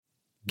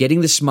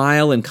Getting the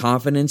smile and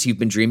confidence you've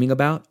been dreaming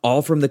about,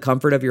 all from the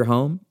comfort of your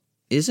home,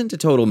 isn't a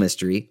total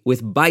mystery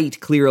with Bite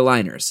clear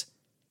aligners.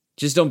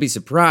 Just don't be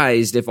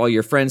surprised if all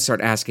your friends start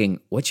asking,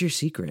 "What's your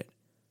secret?"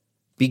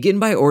 Begin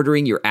by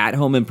ordering your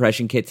at-home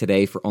impression kit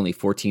today for only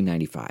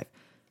 $14.95.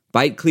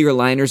 Bite clear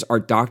aligners are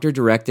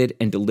doctor-directed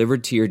and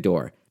delivered to your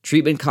door.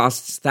 Treatment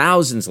costs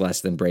thousands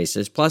less than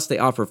braces, plus they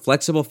offer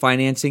flexible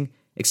financing,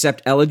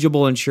 accept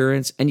eligible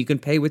insurance, and you can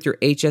pay with your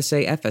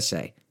HSA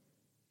FSA.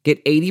 Get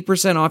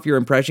 80% off your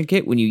impression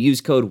kit when you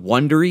use code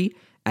WONDERY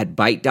at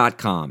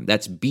Byte.com.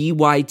 That's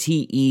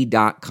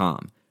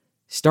BYTE.com.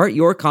 Start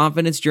your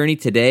confidence journey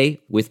today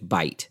with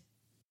Byte.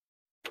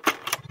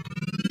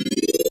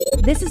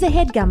 This is a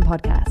HeadGum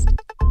podcast.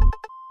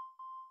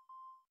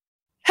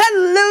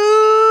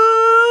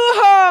 Hello,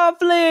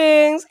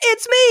 Halflings!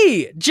 It's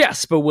me,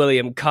 Jasper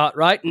William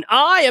Cartwright, and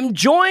I am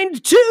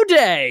joined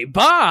today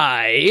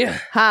by...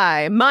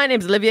 Hi, my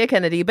name's Olivia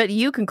Kennedy, but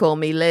you can call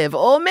me Liv,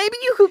 or maybe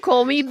you could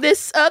call me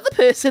this other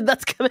person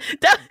that's coming...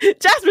 Jasper,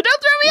 don't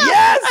throw me off!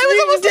 Yes!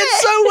 You did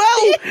so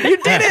well! You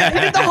did it! You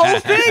did the whole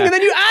thing, and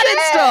then you added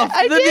stuff!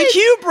 The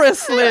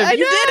hubris, Liv!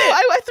 You did it!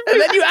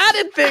 And then you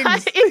added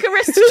things!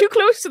 Icarus is too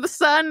close to the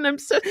sun, I'm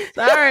so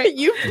sorry.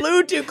 You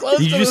flew too close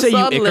to the sun, Did you say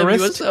you Liv.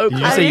 Icarus? You were so Did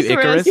you say you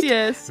Icarus?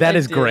 Yes. That I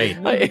is did. great.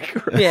 Hi,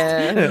 Icarus.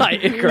 Yeah. Hi,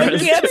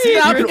 Icarus. You can't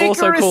stop You can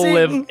also call Icarusing.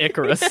 Liv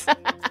Icarus.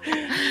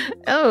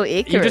 Oh,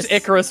 Icarus. You just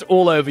Icarus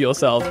all over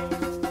yourself.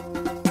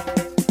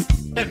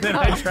 And then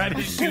I tried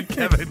to shoot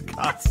Kevin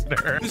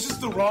Costner. This is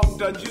the wrong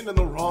dungeon and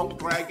the wrong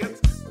dragons.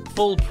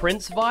 Full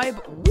Prince vibe?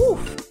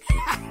 Woof.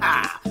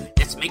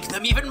 Let's make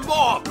them even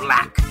more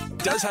black.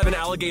 Does have an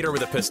alligator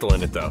with a pistol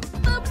in it, though. A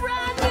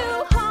brand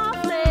new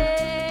Halfling.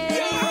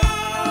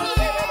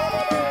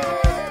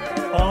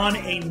 On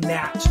a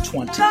nat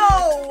 20.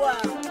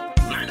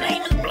 My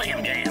name is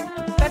Blam Jam.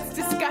 That's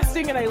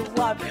disgusting and I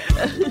love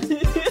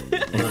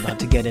it. We're about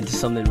to get into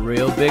something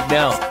real big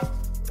now.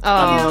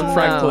 Oh, no.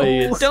 Frankly,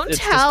 it's Don't it's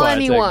tell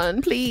disquieting.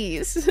 anyone,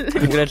 please. I'm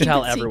going to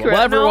tell everyone. Secret.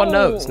 Well, everyone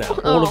No. knows now.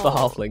 All of the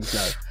halflings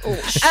know.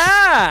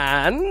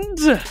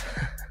 And...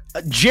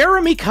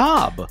 Jeremy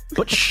Cobb,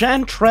 but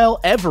Chantrell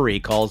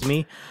Every calls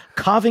me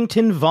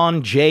Covington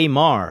Von J.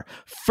 Marr,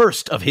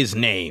 first of his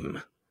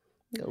name.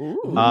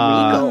 Ooh,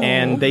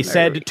 And they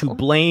said to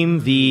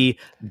blame the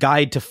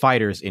Guide to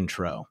Fighters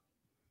intro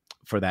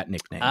for that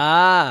nickname.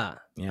 Ah.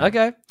 Yeah.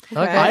 Okay.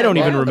 I don't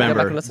even Well, gotta go back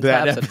remember and listen to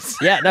that episode.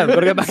 episode. Yeah, no, we've got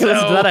to go back and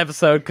listen to that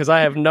episode because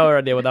I have no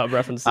idea what that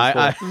reference is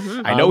I for.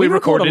 know we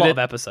record a recorded lot it. of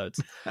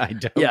episodes. I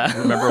don't Yeah.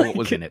 remember what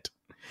was in it.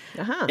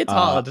 Uh-huh. It's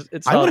hard.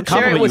 It's I want hard. to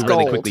compliment Sure, it was you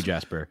really gold. quickly,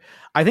 Jasper.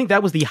 I think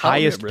that was the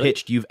highest really?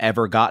 pitched you've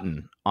ever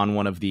gotten on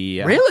one of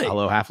the Really?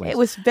 Hello Halflings. It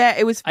was very.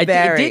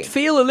 It did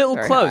feel a little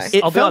very close. high.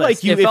 It I'll be felt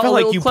honest. like you. It felt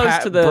like you close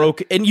to the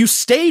broke, and you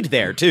stayed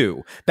there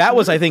too. That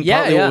was, I think, Yeah,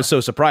 partly yeah. what was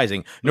so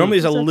surprising. Normally,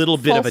 there's a It's a little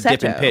bit of a dip in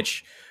falsetto.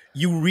 pitch.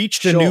 You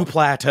reached a Sure. new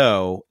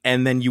plateau,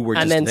 and then you were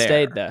And just then there.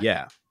 stayed there.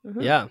 Yeah,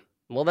 Yeah.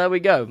 Well, there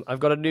we go. I've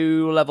got a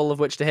new level of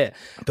which to hit.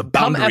 the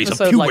Come boundaries of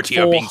episode, like, puberty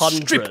are being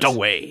 400. stripped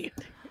away.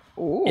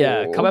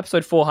 Yeah, come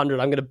episode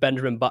 400, I'm going to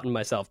Benjamin Button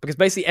myself because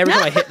basically every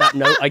time I hit that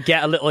note, I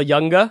get a little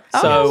younger.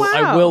 So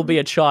I wow. will be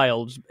a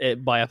child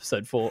by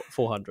episode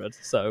 400.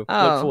 So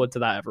Oh. look forward to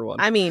that, everyone.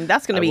 I mean,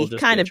 that's going I to will be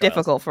just kind be a of child.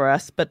 difficult for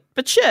us, but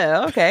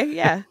sure, okay,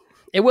 yeah.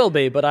 It will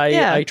be, but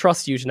Yeah. I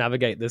trust you to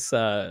navigate this.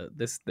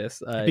 This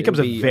It becomes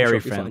it'll a be- very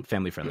I'm sure it'll be fine.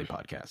 family-friendly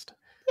podcast.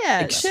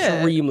 Yeah, sure.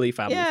 Extremely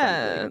family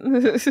Yeah.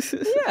 friendly.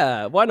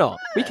 Yeah, why not?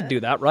 We can do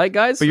that, right,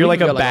 guys? But you're We like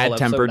can a go, whole episode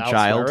bad-tempered without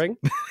child. swearing.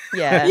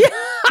 Yeah.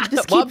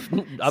 Just Well,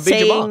 keep I'll be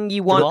Jamal. saying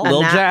you want Jamal. a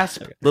Little nap.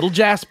 Jasp, little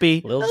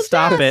Jaspy, Little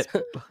stop Jasp.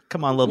 it!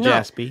 Come on, little No.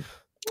 Jaspy,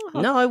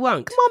 No, I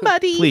won't. Come on,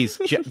 buddy. please,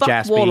 Fuck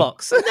Jaspy,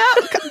 warlocks.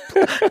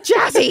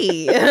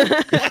 Jazzy.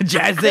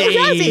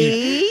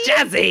 Jazzy,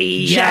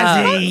 Jazzy.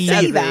 Jazzy,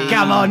 Say that.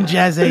 come on,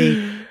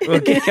 Jazzy.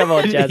 Okay, come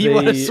on, Jazzy. You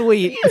want a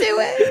sweet? Do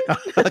it.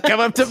 I'll come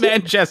up to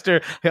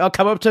Manchester. I'll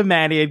come up to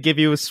Manny and give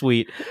you a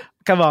sweet.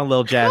 Come on,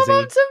 little Jazzy. Come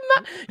on to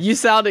You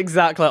sound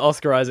exactly like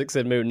Oscar Isaacs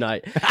in Moon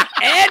Knight.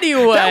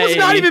 Anyway, That was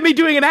not even me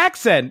doing an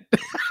accent.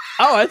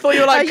 Oh, I thought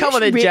you were like, Are "Come you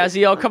on, then, really-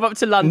 Jazzy. I'll come up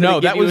to London." No,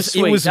 and give that you a was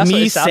sweet." it. Was That's what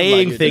me it sounded like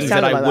saying you things did. that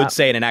Sounded I like would that.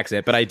 say in an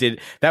accent, but I did.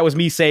 That was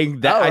me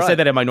saying that. Oh, I right. said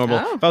that in my normal.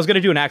 Oh. If I was going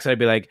to do an accent, I'd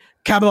be like,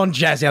 "Come on,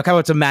 Jazzy. I'll come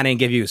up to Manny and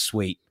give you a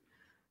sweet."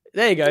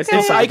 There you go. Okay.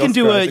 Still sounds I can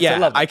do Oscar a Isaacs. I yeah.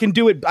 love it. I can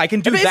do it. I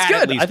can do I mean, it's that good.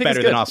 at I least think better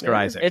it's than good. Oscar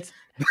Isaac. It's.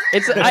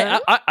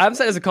 I'm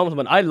saying it as a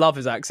compliment. I love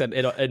his accent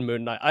in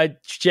Moon Knight. I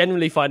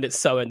genuinely find it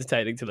so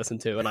entertaining to listen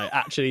to, and I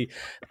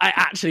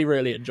actually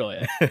really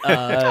enjoy it.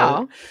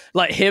 Aw.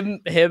 Like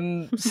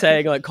him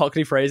saying like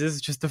Cockney phrases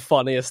is just the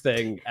funniest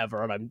thing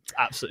ever, and I'm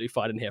absolutely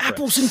fine in here for it.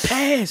 Apples and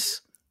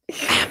pears.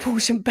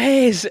 Apples and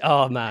pears.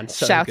 Oh man,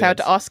 so Shout good. out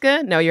to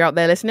Oscar. No, you're out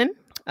there listening.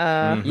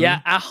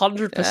 Yeah,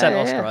 100% Yeah.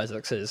 Oscar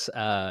Isaacs is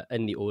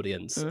in the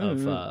audience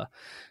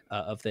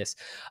of this.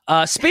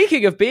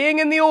 Speaking of being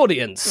in the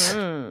audience,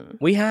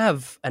 we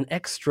have an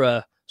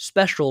extra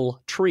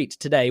special treat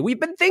today. We've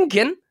been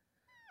thinking,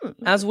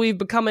 as we've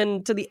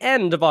become to the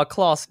end of our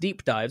class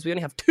deep dives, we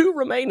only have 2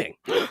 remaining.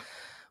 We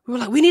were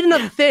like, we need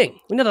another thing.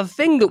 We need another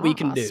thing that we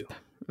can do.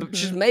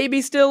 which is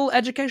maybe still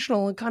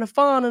educational and kind of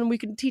fun, and we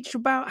can teach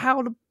about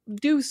how to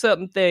do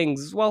certain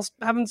things whilst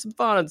having some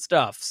fun and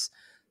stuff.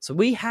 So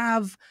we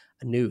have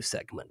a new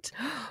segment.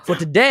 For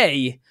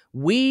today,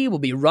 we will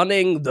be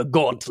running the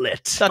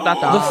Gauntlet. The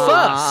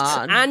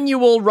first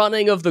annual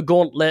running of the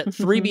Gauntlet,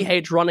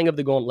 3BH running of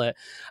the Gauntlet.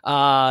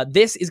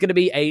 This is going to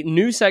be a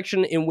new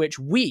section in which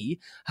we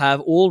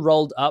have all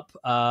rolled up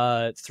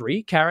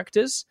 3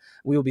 characters.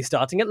 We will be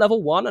starting at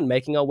level 1 and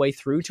making our way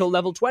through till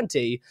level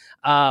 20.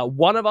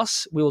 One of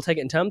us, we will take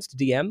it in turns to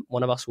DM.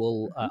 One of us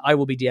will, I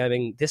will be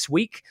DMing this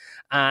week.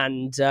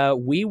 And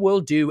we will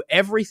do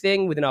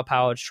everything within our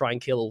power to try and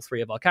kill all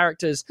 3 of our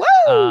characters.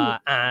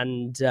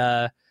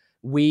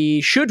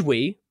 We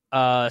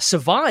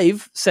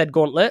survive said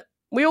Gauntlet,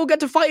 we all get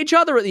to fight each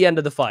other at the end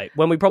of the fight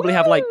when we probably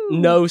have like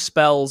no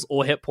spells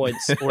or hit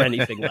points or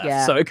anything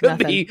left. So it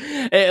could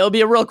it'll be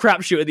a real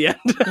crapshoot at the end.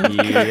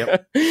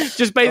 Yep.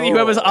 Just basically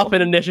whoever's up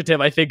in initiative,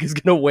 I think, is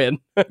going to win.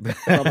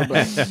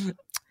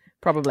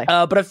 Probably.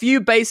 But a few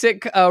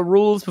basic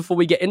rules before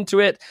we get into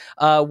it.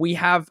 We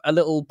have a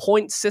little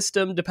point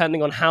system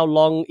depending on how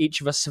long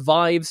each of us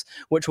survives,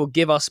 which will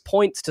give us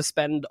points to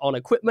spend on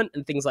equipment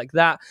and things like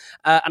that.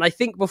 And I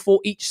think before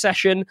each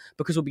session,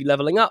 because we'll be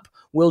leveling up,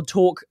 we'll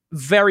talk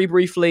very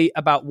briefly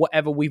about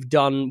whatever we've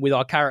done with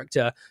our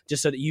character,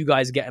 just so that you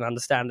guys get an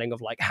understanding of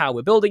like how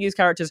we're building these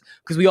characters,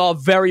 because we are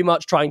very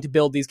much trying to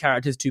build these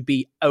characters to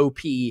be OP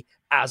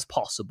as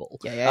possible.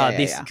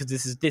 Because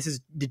this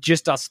is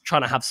just us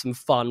trying to have some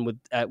fun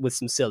with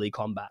some silly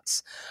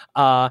combats.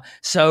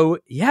 So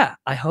yeah,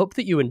 I hope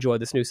that you enjoy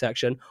this new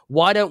section.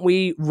 Why don't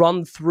we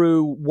run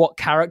through what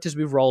characters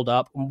we've rolled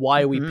up and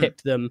why we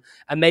picked them,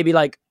 and maybe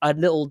like a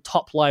little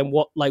top line.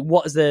 What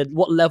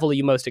level are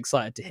you most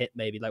excited to hit?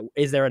 Maybe like,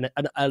 is there an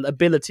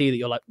ability that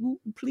you're like,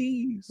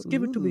 please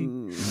give it to me?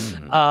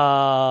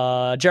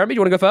 Jeremy, do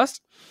you want to go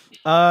first?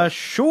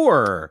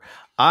 Sure.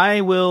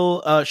 I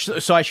will.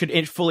 So I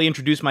should fully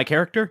introduce my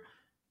character.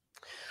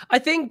 I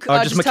think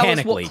just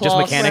mechanically. Just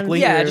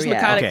mechanically.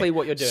 Mechanically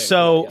what you're doing.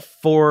 So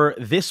for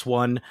this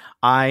one,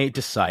 I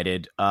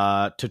decided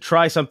to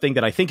try something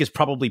that I think is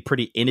probably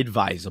pretty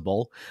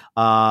inadvisable.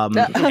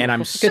 And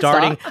I'm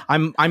starting.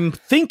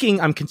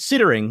 I'm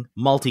considering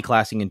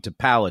multi-classing into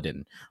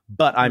Paladin,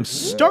 but I'm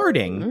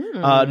starting.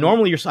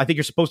 Normally, I think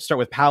you're supposed to start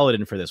with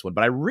Paladin for this one,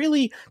 but I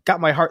really got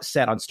my heart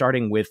set on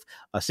starting with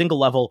a single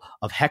level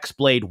of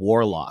Hexblade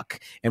Warlock,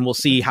 and we'll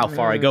see how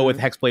far I go with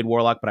Hexblade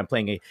Warlock. But I'm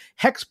playing a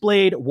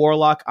Hexblade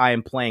Warlock. I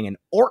am playing an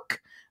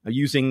orc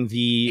using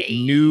the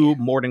new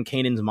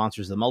Mordenkainen's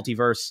Monsters of the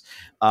Multiverse.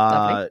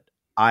 I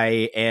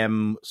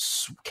am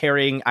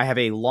carrying. I have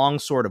a long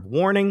sword of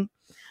warning.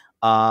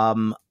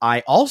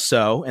 I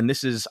also, and I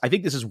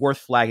think this is worth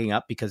flagging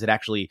up because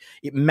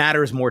it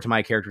matters more to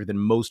my character than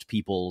most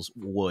people's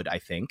would, I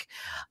think.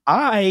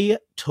 I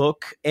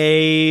took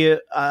a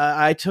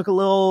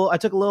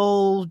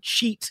little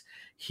cheat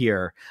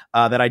here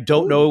that I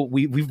don't know.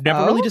 We've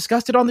never really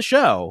discussed it on the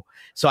show,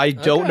 so I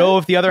don't know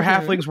if the other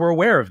halflings were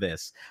aware of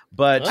this.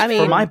 But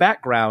for my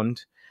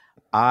background,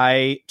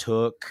 I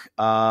took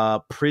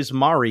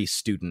Prismari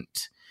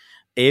Student.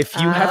 If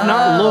you have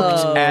not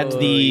looked at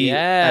the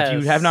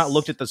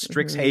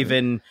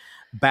Strixhaven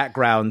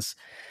backgrounds,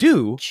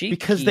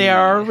 because they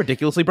are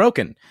ridiculously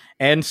broken.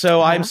 And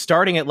so I'm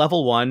starting at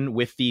level 1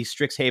 with the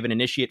Strixhaven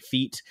Initiate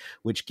feat,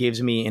 which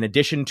gives me, in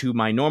addition to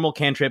my normal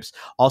cantrips,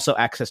 also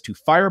access to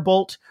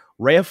Firebolt,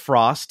 Ray of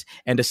Frost,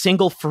 and a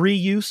single free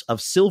use of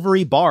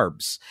Silvery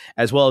Barbs,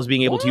 as well as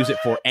being able to use it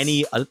for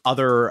any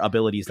other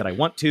abilities that I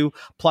want to.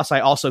 Plus, I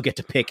also get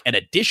to pick an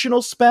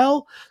additional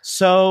spell.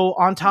 So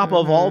on top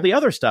of all the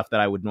other stuff that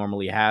I would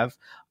normally have,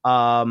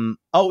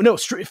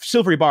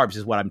 Silvery Barbs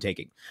is what I'm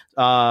taking.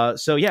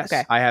 So yes,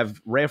 I have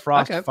Ray of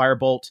Frost,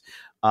 Firebolt.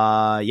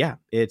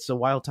 It's a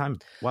wild time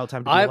to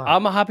be alive.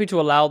 I'm happy to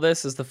allow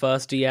this as the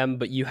first DM,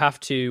 but you have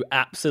to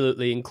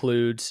absolutely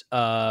include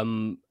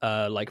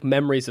like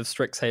memories of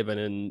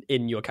Strixhaven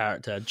in your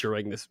character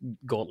during this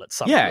Gauntlet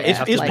summon.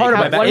 It's part of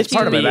my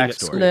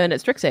backstory. Learn at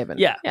Strixhaven.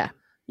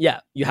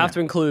 Yeah, you have to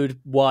include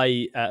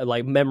why,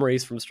 like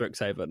memories from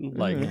Strixhaven,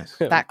 like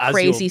that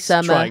crazy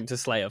summer trying to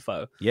slay a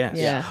foe.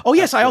 Oh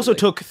yes, I also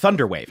took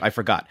Thunderwave. I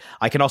forgot.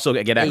 I can also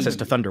get access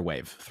to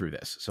Thunderwave through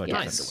this. So I took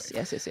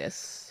Thunderwave.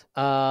 Yes.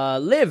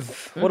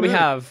 Liv, what do we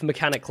have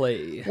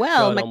mechanically?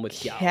 Well,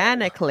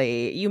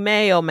 mechanically, you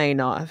may or may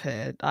not have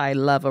heard, I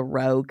love a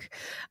rogue.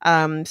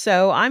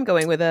 So I'm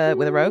going with a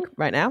rogue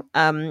right now.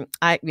 I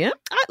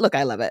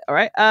love it. All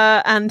right.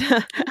 And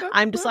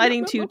I'm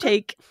deciding to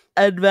take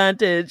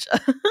advantage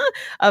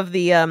of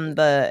the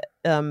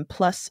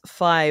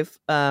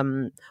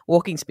 +5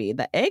 walking speed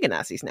that Air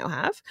Ganassies now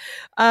have.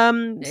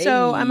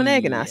 So I'm an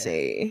Air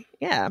Ganassi.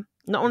 Yeah.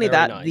 Not only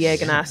the Air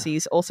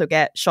Ganassies also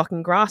get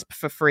Shocking Grasp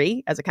for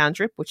free as a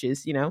cantrip, which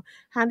is,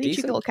 handy,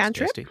 cheap little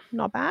cantrip.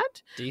 Not bad.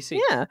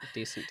 Decent. Yeah.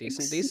 Decent.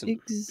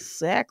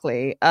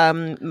 Exactly.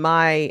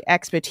 My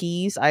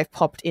expertise, I've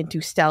popped into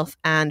Stealth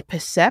and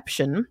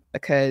Perception.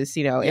 because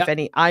if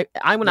Yep.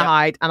 I want to Yep.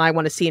 hide and I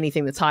want to see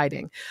anything that's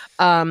hiding.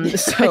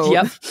 So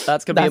Yep,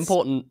 that's going to be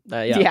important.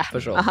 Yeah, for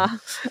sure.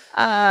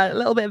 A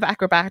little bit of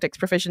acrobatics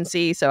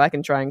proficiency, so I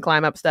can try and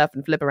climb up stuff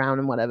and flip around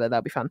and whatever.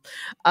 That'll be fun.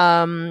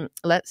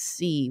 Let's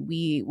see.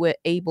 We were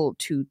able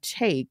to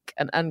take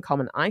an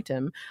uncommon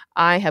item.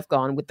 I have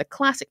gone with the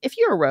classic. If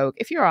you're a rogue,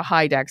 if you're a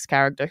high dex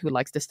character who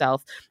likes to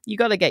stealth, you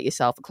got to get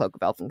yourself a cloak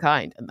of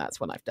elvenkind, and that's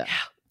what I've done.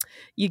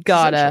 You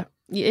gotta.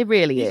 It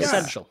really is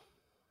Essential.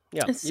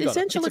 Yeah, It's you got it.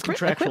 essential. It's a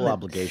contractual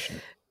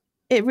obligation.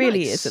 It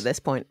really Nice. is at this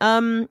point.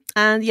 And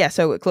yeah,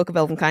 so Cloak of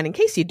Elvenkind, in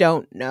case you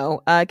don't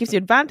know, gives you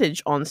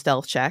advantage on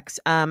stealth checks,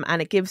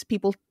 and it gives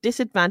people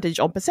disadvantage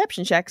on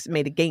perception checks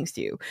made against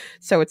you.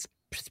 So it's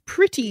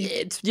pretty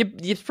It's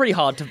pretty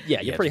hard to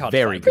you're pretty hard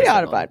very to find pretty this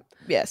hard on. about.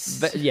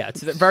 Yes.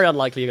 It's very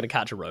unlikely you're going to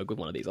catch a rogue with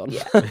one of these on.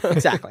 Yeah,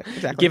 exactly.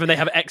 Given they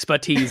have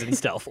expertise in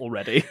stealth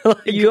already.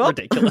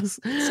 Ridiculous.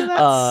 So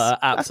that's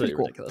absolutely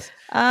pretty cool.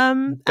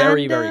 ridiculous.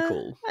 Very Very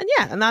cool. And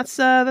yeah, and that's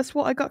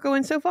what I got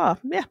going so far.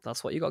 Yeah.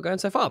 That's what you got going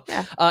so far.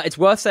 Yeah. It's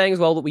worth saying as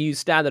well that we use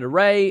standard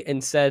array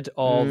instead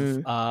of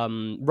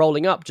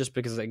rolling up, just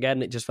because,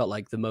 again, it just felt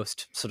like the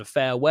most sort of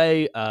fair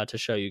way to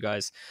show you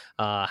guys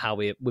how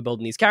we're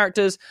building these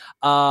characters.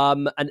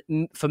 And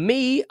for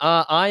me,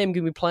 I am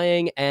going to be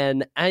playing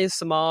an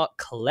ASMR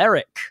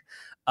cleric.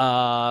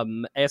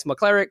 ASMR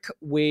cleric,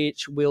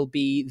 which will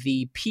be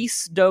the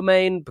peace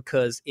domain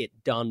because it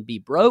done be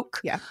broke.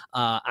 Yeah.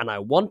 And I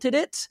wanted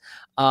it.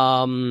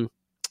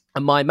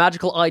 And my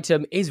magical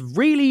item is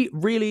really,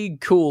 really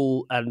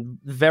cool and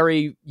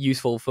very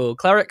useful for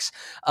clerics.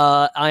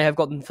 I have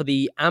gotten for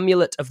the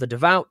Amulet of the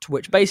Devout,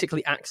 which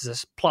basically acts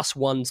as a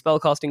 +1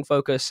 spellcasting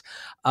focus,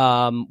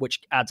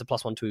 which adds a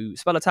 +1 to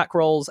spell attack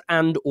rolls,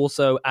 and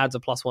also adds a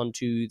 +1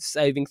 to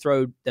saving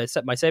throw.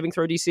 Set my saving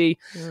throw DC.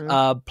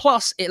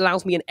 Plus, it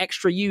allows me an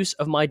extra use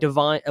of my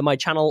my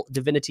channel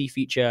divinity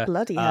feature.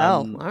 Bloody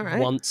hell! All right.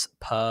 Once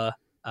per.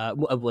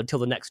 Until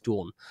the next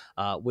dawn,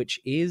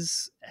 which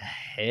is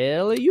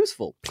hella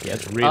useful. Yeah,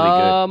 it's really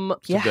good.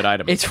 It's yeah. a good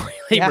item. It's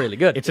really, really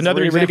good. It's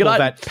another really, really example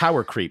good of item. that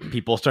power creep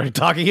people started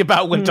talking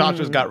about when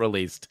Tasha's got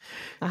released.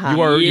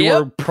 Uh-huh. You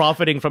are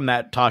profiting from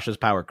that Tasha's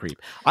power creep.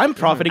 I'm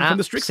profiting from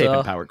the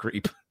Strixhaven power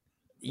creep.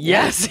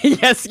 Yes,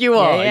 yes, you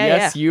are. Yeah,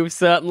 yes, you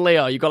certainly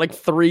are. You got like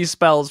 3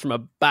 spells from a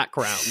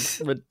background.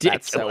 Ridiculous.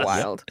 That's so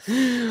wild.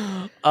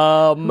 Cool.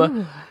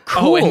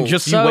 Oh, and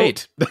just So- you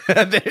wait.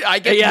 I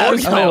get Yeah, more oh,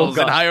 spells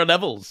God. at higher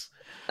levels.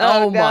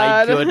 Oh,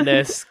 my God.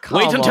 goodness.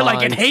 Wait until I on.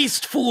 get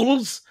haste,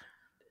 fools.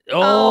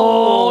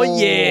 Oh, Oh.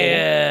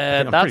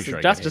 yeah. I'm That's pretty sure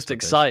I get that's haste just with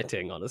this.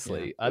 exciting,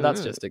 honestly.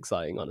 That's just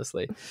exciting,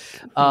 honestly.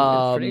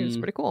 It's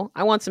pretty cool.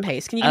 I want some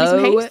haste. Can you give me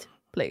some haste,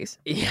 please?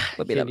 Yeah,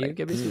 Would be can lovely. you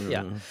give me some?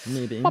 Yeah.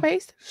 Maybe. Pop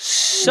haste.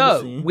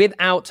 So,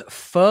 without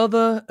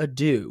further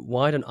ado,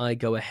 why don't I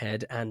go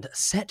ahead and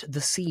set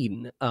the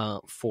scene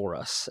for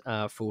us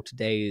for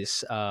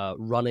today's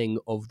running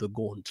of the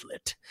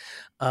Gauntlet.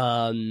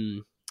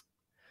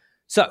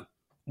 So,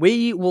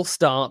 we will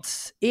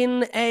start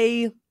in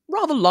a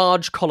rather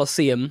large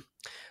coliseum.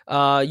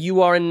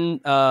 You are in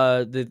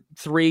the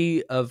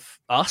 3 of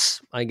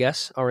us, I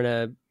guess, are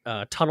in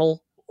a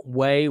tunnel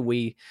way.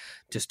 We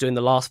just doing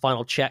the last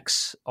final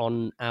checks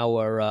on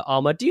our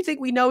armor. Do you think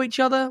we know each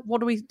other?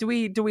 What do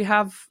we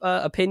have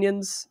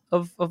opinions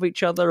of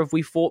each other? Have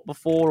we fought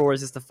before, or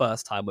is this the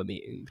first time we're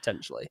meeting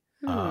potentially?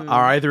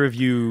 Are either of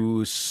you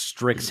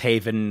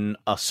Strixhaven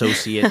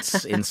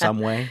associates in some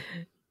way?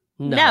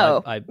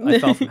 No. I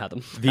fell from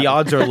Hatham. The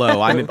odds are low.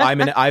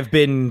 I've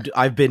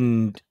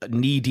been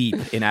knee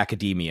deep in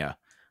academia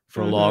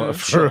for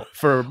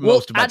for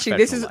most of my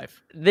professional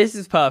life. This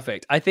is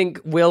perfect. I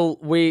think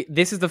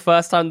this is the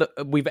first time that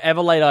we've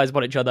ever laid eyes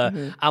upon each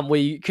other, and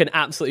we can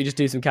absolutely just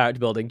do some character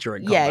building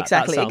during combat. Yeah, That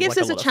exactly. It sounds gives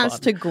like us a lot of chance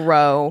fun. to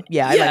grow.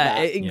 Yeah, I like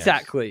that.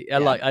 Exactly. Yeah.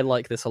 I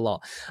like this a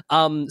lot.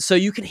 So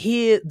you can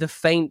hear the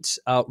faint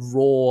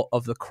roar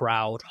of the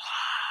crowd.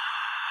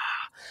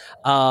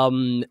 For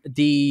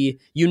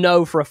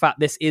a fact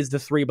this is the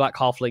 3 Black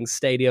Halflings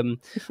Stadium,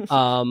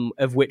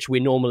 of which we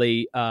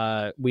normally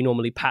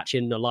patch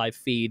in a live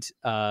feed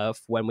for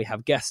when we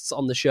have guests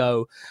on the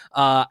show,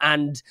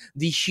 and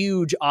the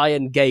huge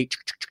iron gate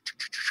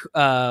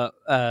kind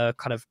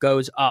of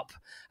goes up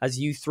as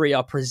you 3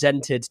 are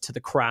presented to the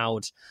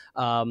crowd.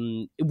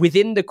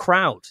 Within the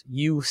crowd,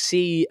 you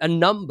see a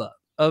number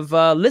of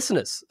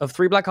listeners of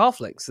 3 Black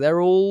Halflings.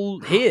 They're all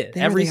here,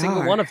 There every they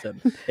single are. one of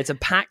them. It's a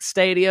packed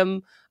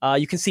stadium.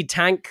 You can see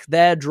Tank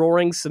there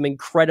drawing some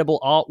incredible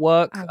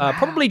artwork, wow.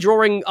 probably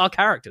drawing our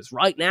characters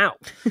right now,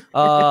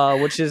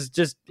 which is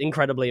just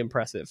incredibly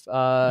impressive.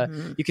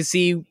 You can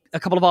see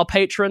a couple of our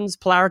patrons,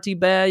 Polarity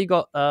Bear. You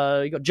got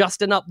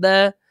Justin up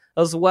there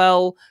as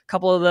well. A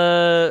couple of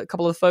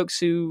the folks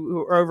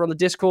who are over on the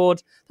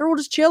Discord. They're all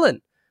just chilling.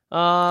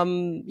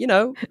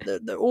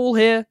 They're all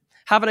here,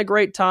 having a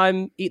great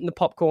time, eating the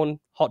popcorn,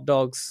 hot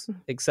dogs,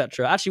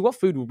 etc. Actually, what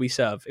food would we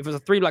serve? If it was a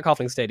 3 Black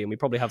Halfling Stadium, we'd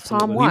probably have some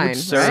Palm wine, We would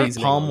serve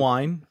seasoning palm on.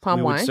 wine. Palm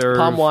We would wine? serve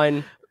Palm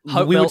wine.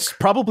 Hope we milk. would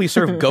probably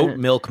serve goat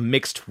milk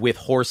mixed with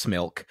horse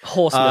milk.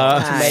 Horse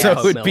milk. To make So oat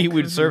it would be milk.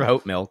 we'd serve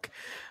oat milk.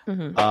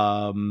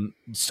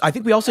 I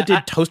think we also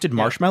did toasted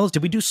marshmallows.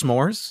 Did we do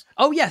s'mores?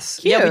 Oh yes,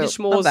 yeah, we did Cute.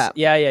 Love s'mores. that.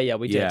 Yeah,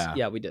 we did. Yeah.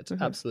 Yeah, we did.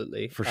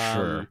 Absolutely, For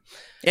sure.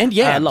 And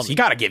yams. You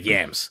gotta give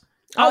yams.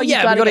 Oh, you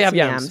yeah, gotta we gotta get have some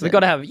yams. yams We in.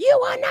 gotta have.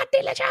 You are not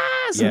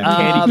delicious. Yeah,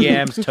 candied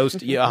yams,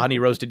 honey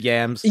roasted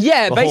yams.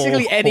 Yeah, the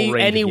basically whole any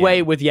range of way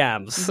yams. with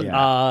yams.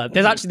 Yeah.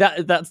 There's actually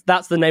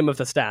that's the name of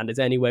the stand. Is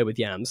any way with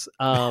yams.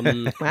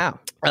 Wow.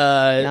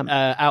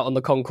 Out on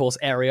the concourse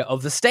area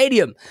of the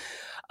stadium.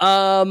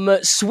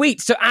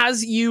 Sweet. So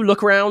as you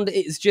look around,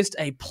 it's just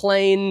a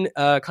plain,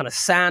 kind of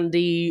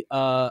sandy,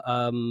 sort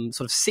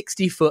of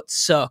 60-foot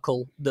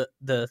circle that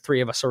the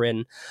three of us are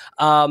in.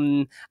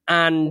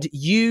 And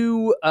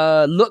you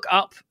look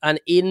up, and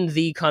in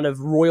the kind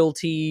of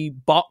royalty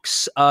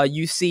box,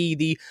 you see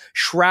the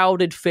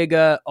shrouded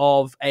figure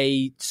of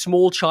a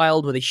small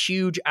child with a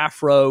huge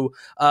afro,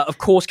 of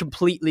course,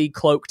 completely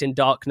cloaked in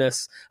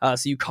darkness,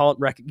 so you can't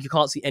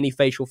see any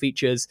facial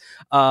features.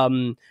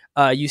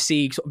 You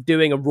see sort of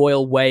doing a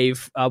royal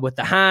wave with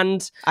the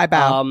hand. I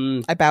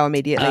bow. I bow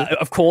immediately.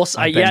 Of course.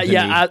 As do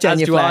I.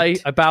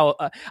 Genuflect. I bow.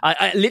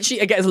 I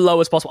literally get as low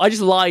as possible. I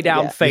just lie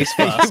down face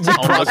first. We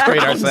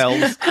prostrate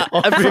ourselves.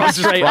 Prostrate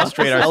prostrate ourselves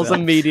ourselves.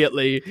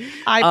 immediately.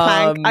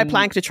 I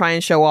plank to try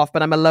and show off,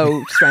 but I'm a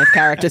low strength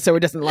character, so it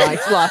doesn't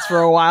last for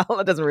a while.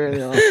 It doesn't really.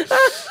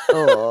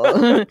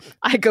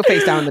 I go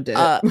face down in the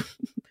dirt.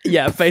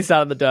 Yeah, face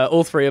down in the dirt,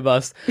 all three of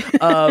us.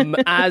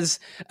 As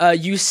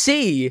you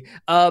see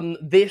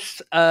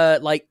this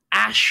like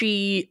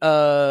ashy,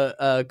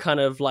 kind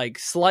of like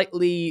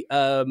slightly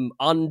very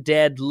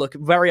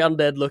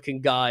undead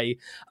looking guy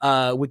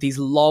with these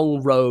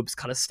long robes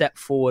kind of step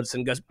forwards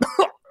and goes,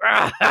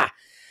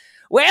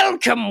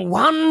 "Welcome,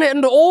 one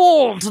and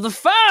all, to the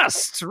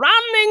first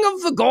running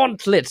of the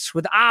Gauntlet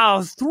with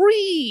our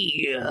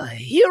three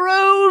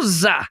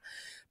heroes.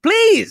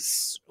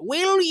 Please,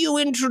 will you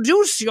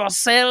introduce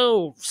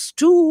yourselves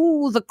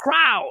to the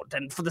crowd?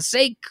 And for the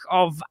sake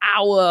of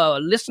our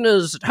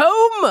listeners at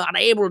home,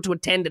 unable to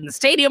attend in the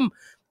stadium,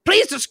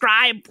 please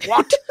describe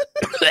what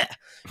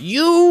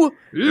you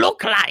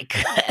look like."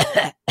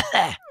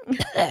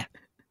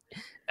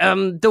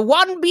 The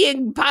one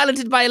being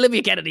piloted by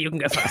Olivia Kennedy. You can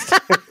go first.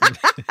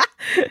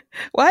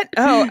 What?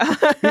 Oh,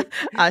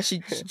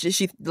 she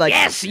like.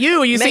 Yes,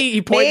 you. You see,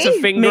 he points a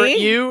finger Me? at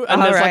you,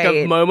 and All there's like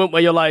a right. moment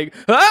where you're like,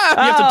 ah! You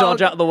have to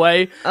dodge out of the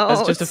way. Oh, There's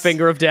just a it's-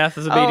 finger of death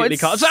is immediately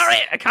it's- Sorry,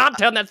 I can't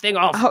turn that thing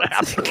off. Oh,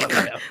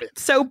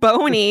 so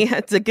bony.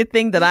 It's a good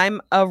thing that I'm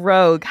a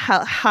rogue.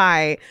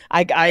 Hi.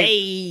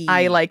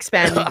 I like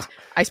spend.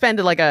 I spend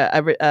like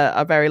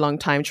a very long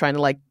time trying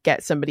to like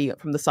get somebody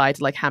from the side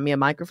to like hand me a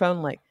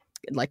microphone.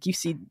 Like you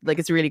see, like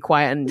it's really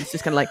quiet, and it's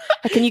just kind of like,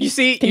 can you? You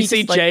see just,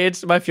 like-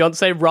 Jade, my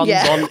fiance, runs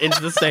on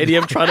into the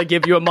stadium trying to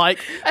give you a mic,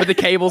 but the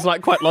cable's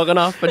not quite long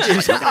enough, and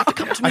she's like, I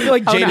feel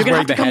like Jade is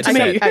wearing the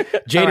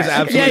headset. Jade is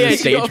absolutely Yeah, the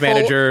she's got a stage full-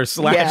 manager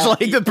slash Yeah. like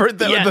the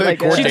like,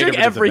 coordinator she's doing for this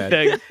event.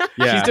 everything.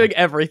 Yeah. She's doing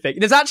everything.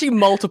 There's actually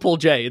multiple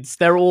Jades.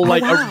 They're all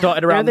like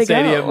dotted around the Where'd they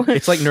stadium. go?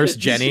 It's like Nurse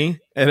Jenny.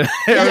 Sorry,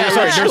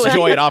 actually. Nurse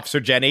Joy and Officer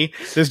Jenny.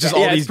 There's just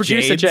all Yeah, these it's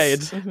producer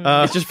Jades. Jade.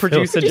 It's just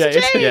producer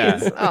Jade.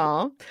 Yeah.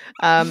 Aw.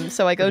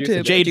 So I go to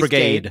Jade produce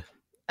Brigade.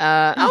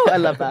 I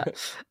love that.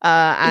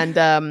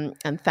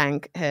 And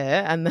thank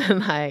her, and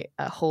then I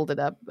hold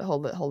the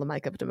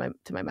mic up to my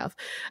mouth.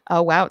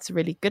 Oh wow, it's a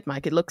really good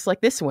mic. It looks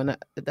like this one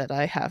that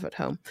I have at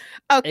home.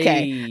 Okay,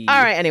 Hey.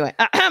 all right. Anyway,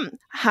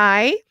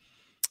 hi.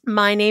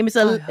 My name is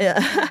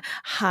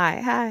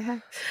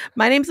hi.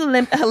 My name's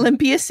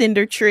Olympia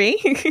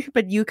Cindertree,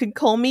 but you can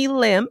call me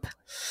Limp.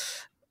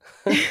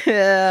 Thank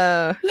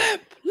you.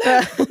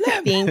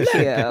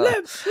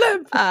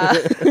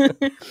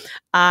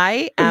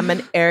 I am an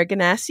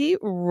Erganassi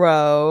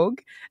rogue.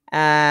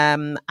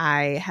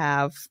 I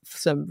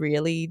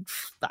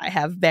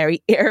have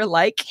very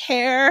air-like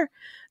hair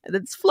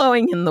that's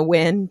flowing in the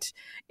wind.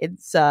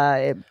 It's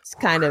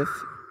kind of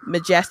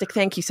majestic.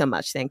 Thank you so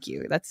much. Thank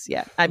you. That's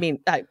I mean,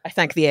 I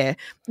thank the air.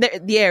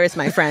 The air is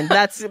my friend.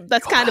 That's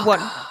kind of what.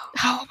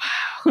 Oh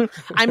wow!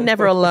 I'm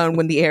never alone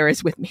when the air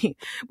is with me,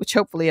 which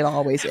hopefully it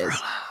always is.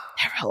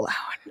 Never alone.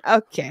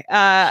 Okay.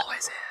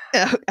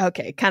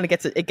 Okay. Kind of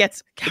gets it. It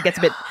gets a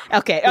bit.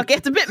 Okay.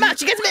 It's a bit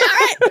much. It gets a bit. All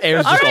right.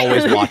 Air's just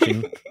always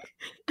watching.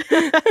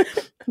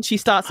 And she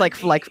starts like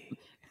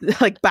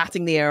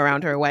batting the air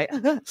around her away.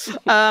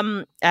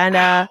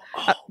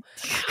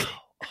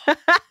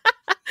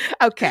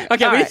 Okay.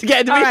 Okay, we need to get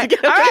into All right. Go.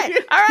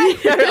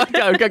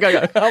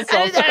 I'll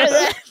solve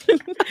that.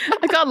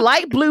 I got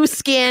light blue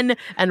skin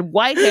and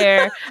white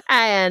hair,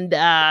 and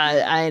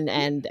I'm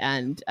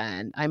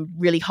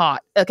really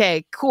hot.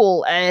 Okay,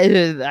 cool.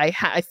 I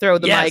throw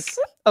the mic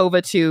over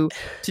to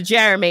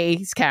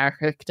Jeremy's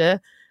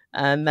character,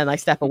 and then I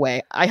step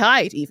away. I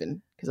hide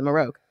even because I'm a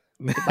rogue.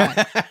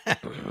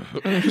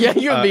 Yeah,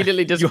 you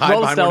immediately just you hide roll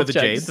a behind one of stealth the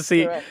check Jades. just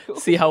to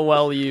see how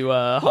well you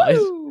hide.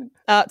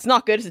 It's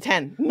not good. It's a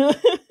 10. Well,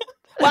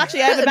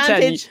 actually, I have 10.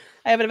 advantage.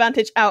 I have an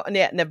advantage out, and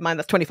never mind.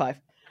 That's 25.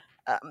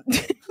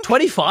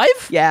 25?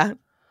 Yeah.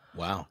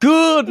 Wow.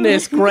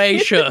 Goodness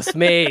gracious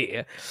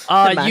me.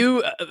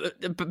 You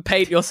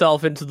paint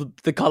yourself into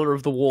the colour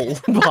of the wall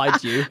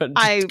behind you and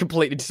just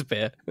completely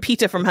disappear.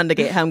 Peter from Hunger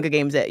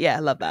Games it. Yeah, I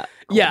love that.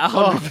 Yeah,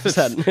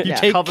 100%. You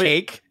take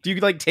cake? Do you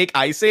like take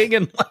icing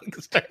and like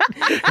start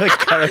like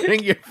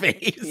coloring your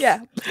face? Yeah.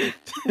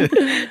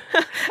 I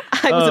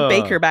was a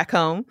baker back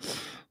home.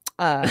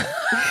 All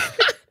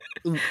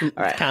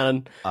right.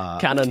 Canon.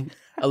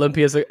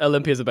 Olympia's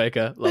a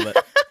baker. Love it.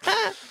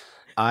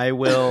 I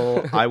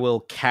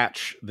will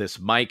catch this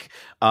mic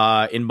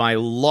in my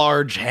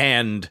large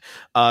hand,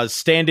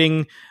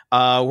 standing.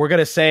 We're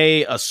gonna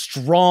say a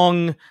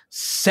strong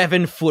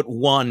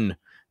 7'1".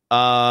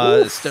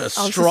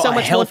 So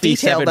much more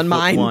detailed than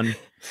mine.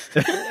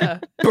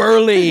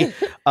 Burly,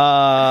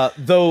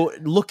 though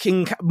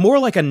looking more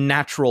like a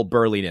natural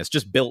burliness,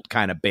 just built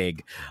kind of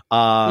big.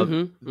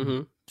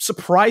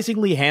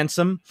 Surprisingly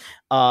handsome.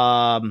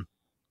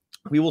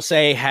 We will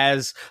say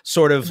has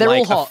sort of they're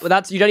like all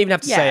hot. You don't even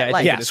have to say it.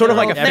 I think sort of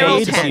like a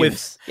fade, but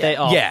with they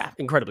are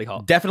incredibly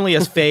hot. Definitely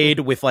a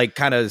fade with like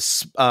kind of,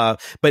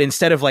 but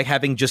instead of like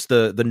having just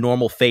the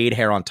normal fade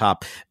hair on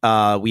top,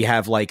 we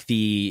have like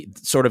the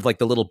sort of like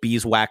the little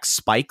beeswax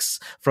spikes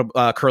from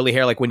curly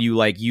hair, like when you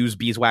like use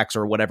beeswax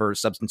or whatever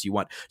substance you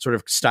want, sort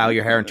of style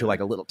your hair into like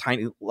a little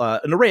tiny,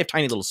 an array of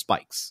tiny little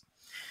spikes.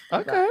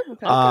 Okay.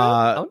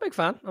 I'm a big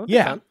fan.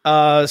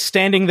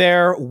 Standing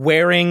there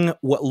wearing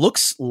what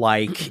looks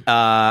like,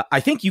 I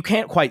think you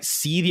can't quite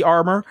see the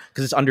armor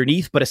because it's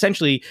underneath, but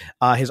essentially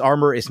his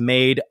armor is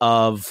made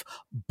of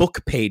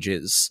book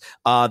pages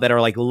that are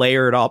like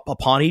layered up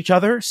upon each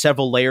other,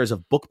 several layers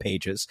of book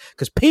pages,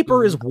 because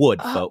paper is wood,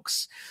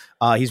 folks.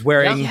 He's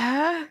wearing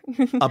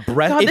a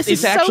breast. God, this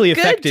is actually so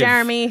good, effective.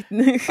 Jeremy.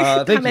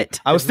 Thank you.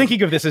 I was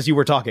thinking of this as you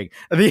were talking.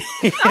 Wearing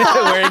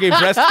a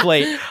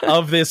breastplate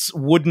of this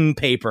wooden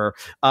paper,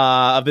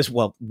 of this,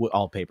 well,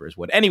 all paper is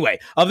wood. Anyway,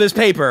 of this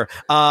paper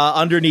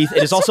underneath.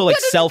 It is also like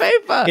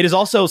it is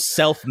also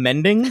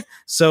self-mending,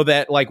 so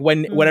that like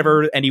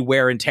whenever any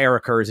wear and tear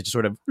occurs, it just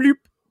sort of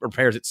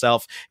repairs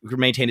itself,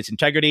 maintain its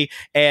integrity,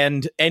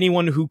 and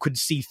anyone who could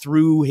see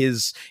through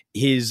his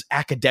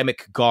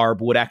academic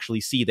garb would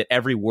actually see that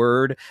every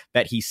word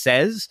that he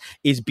says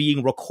is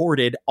being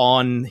recorded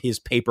on his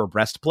paper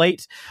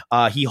breastplate.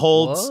 He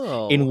holds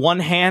in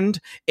one hand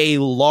a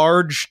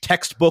large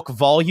textbook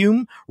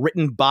volume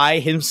written by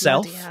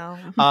himself,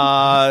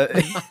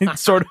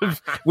 sort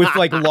of with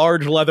like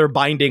large leather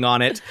binding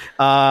on it,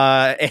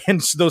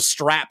 and those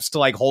straps to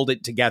like hold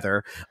it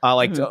together,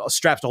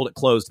 straps to hold it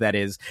closed, that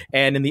is.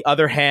 And in the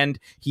other hand,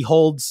 he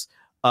holds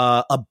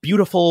a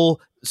beautiful,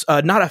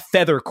 not a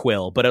feather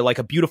quill, but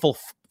a beautiful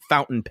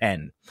fountain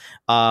pen.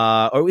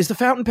 Or is the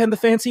fountain pen the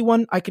fancy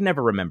one? I can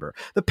never remember.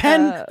 The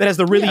pen that has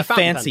the really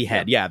fancy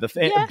head. Yeah,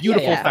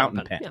 beautiful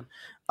fountain pen. Yeah.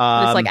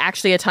 It's like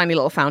actually a tiny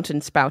little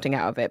fountain spouting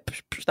out of it.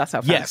 That's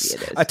how fancy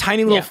it is. A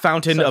tiny little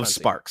fountain of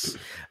sparks.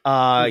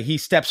 He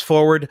steps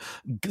forward,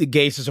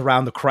 gazes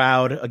around the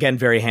crowd, again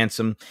very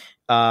handsome,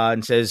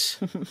 and says,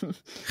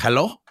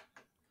 "Hello,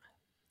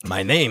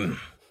 my name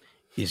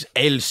is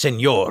El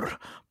Señor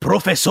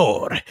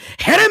Profesor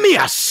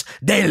Jeremias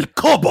del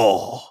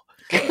Cobo."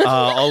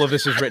 All of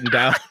this is written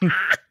down.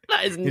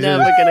 That is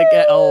never going to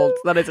get old.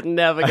 That is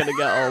never going to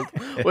get old.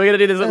 We're going to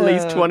do this at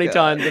least 20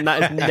 times, and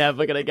that is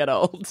never going to get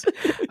old.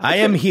 I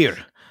am here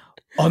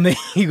on a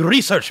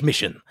research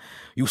mission.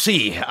 You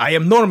see, I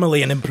am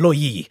normally an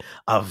employee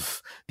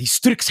of the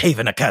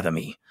Strixhaven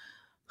Academy.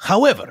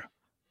 However,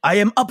 I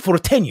am up for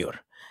tenure.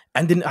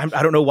 And then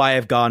I don't know why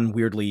I've gone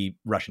weirdly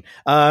Russian.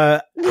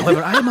 However,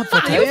 I am up for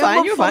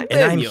tenure. You're fine.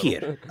 And I'm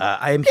here.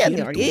 I am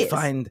here to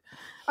find.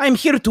 I'm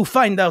here to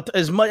find out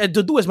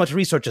to do as much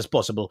research as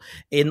possible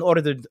in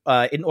order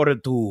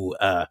to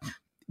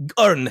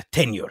earn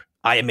tenure.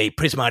 I am a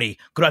Prismari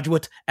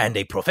graduate and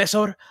a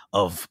professor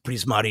of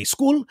Prismari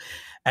School,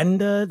 and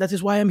that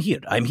is why I'm here.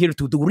 I'm here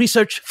to do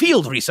research,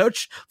 field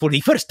research, for the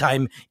first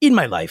time in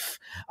my life.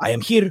 I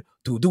am here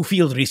to do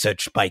field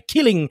research by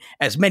killing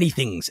as many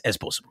things as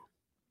possible.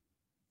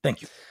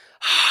 Thank you.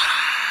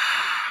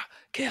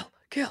 Kill.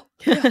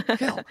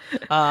 The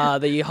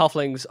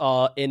halflings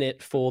are in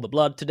it for the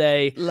blood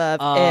today. Love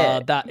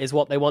it. That is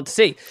what they want to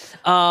see.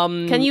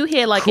 Can you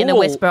hear, like, in a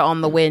whisper on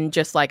the wind,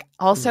 just like,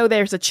 also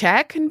there's a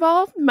check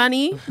involved?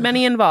 Money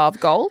involved.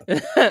 Gold?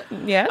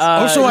 Yes.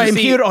 Also, I am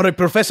here on a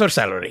professor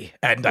salary,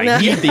 and I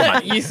need the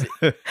money.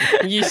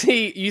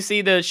 you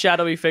see the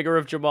shadowy figure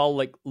of Jamal,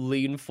 like,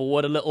 lean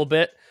forward a little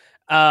bit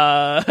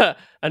and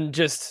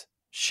just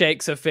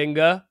shakes a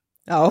finger.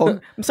 Oh,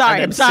 I'm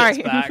sorry. Sits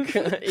back. Not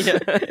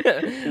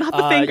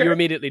the finger. You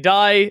immediately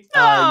die. You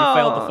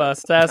failed the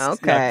first test.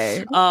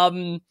 Okay.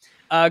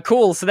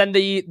 Cool. So then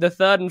the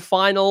third and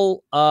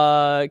final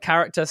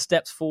character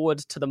steps forward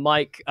to the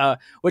mic,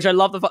 which I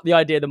love the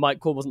idea the mic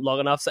cord wasn't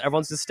long enough, so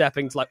everyone's just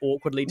stepping to, like,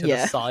 awkwardly to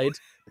the side.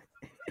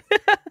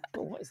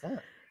 What is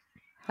that?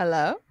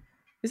 Hello?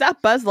 Is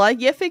that Buzz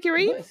Lightyear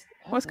figurine?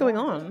 What's going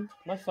on?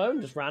 My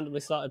phone just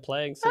randomly started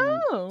playing some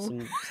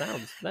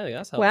sounds. There,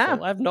 that's helpful. Wow.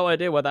 I have no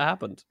idea where that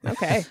happened.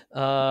 Okay.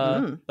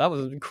 That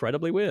was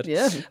incredibly weird.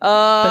 Yeah.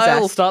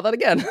 I'll start that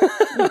again.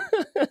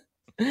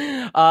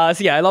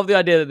 So yeah, I love the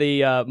idea that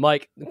the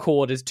mic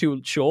cord is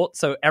too short,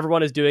 so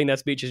everyone is doing their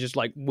speeches just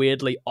like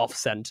weirdly off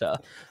center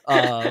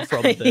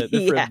from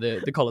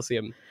the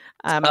Colosseum.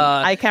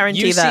 I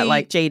guarantee that see-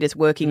 like Jade is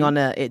working on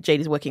a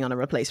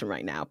replacement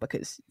right now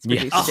because it's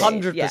produced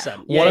Jade.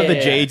 100%. One of the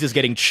Jades is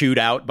getting chewed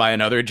out by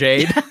another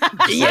Jade.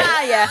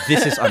 Yeah.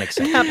 This is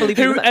unacceptable. Can't believe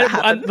that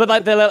happened. But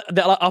like they're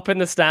like up in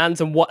the stands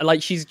and what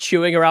like she's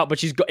chewing her out, but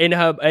she's got in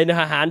her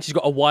hand she's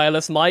got a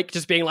wireless mic,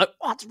 just being like,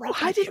 "What's wrong?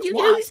 Why did you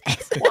Why? use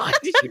this? Why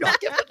did you not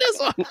give it this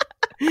one?"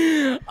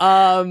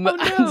 no.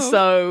 And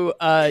so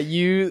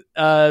you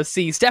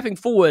see stepping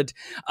forward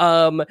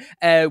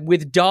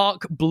with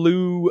dark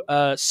blue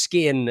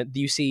skin,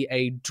 you see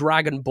a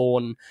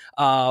dragonborn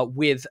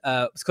with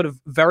kind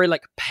of very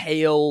like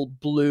pale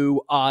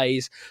blue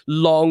eyes,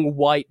 long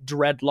white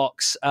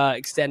dreadlocks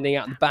extending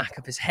out the back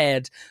of his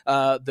head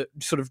that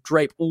sort of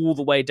drape all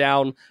the way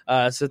down.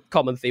 It's a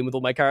common theme with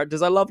all my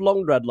characters. I love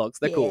long dreadlocks.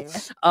 They're cool.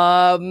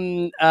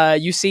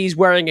 You see he's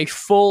wearing a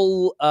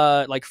full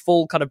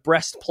kind of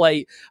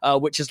breastplate,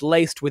 which is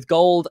laced with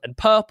gold and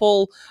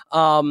purple.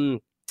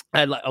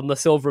 And like on the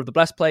silver of the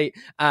breastplate,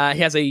 he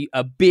has a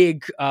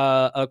big,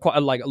 quite a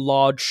like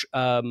large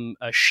a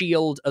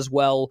shield as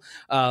well,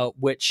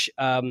 which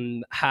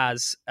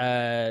has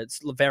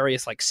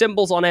various like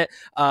symbols on it,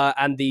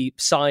 and the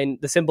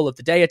symbol of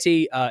the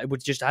deity.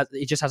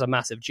 It just has a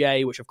massive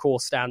J, which of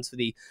course stands for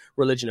the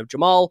religion of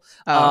Jamal.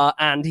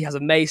 And he has a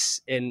mace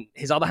in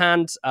his other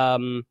hand.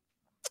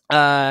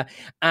 This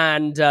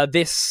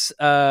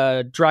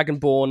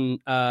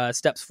Dragonborn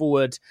steps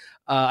forward.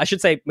 I should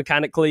say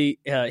mechanically,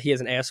 he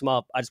is an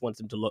ASMR. I just want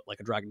him to look like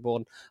a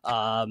Dragonborn.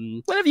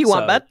 Whatever you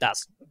want, bud.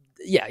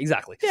 Yeah,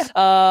 exactly.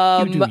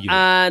 Yeah. You do you.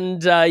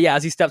 And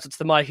as he steps up to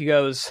the mic, he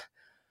goes,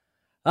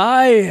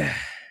 "I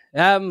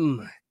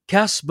am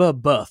Casper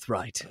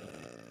Birthright,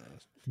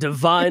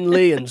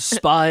 divinely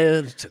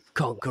inspired to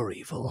conquer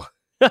evil."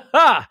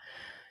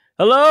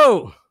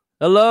 Hello,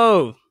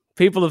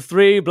 people of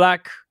 3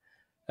 black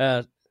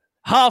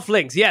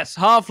halflings. Yes,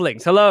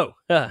 halflings. Hello.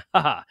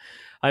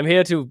 I'm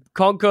here to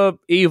conquer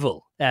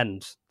evil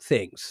and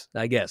things,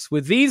 I guess.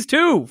 With these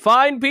 2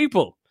 fine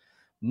people.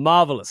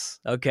 Marvelous.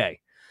 Okay.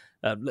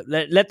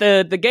 Let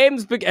the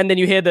games begin. And then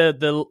you hear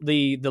the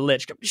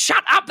lich go,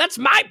 "Shut up! That's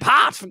my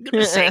part, for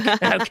goodness sake."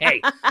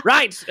 Okay.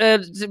 Right.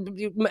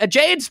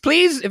 Jades,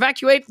 please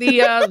evacuate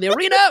the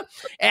arena.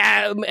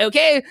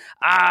 Okay.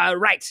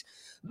 Right.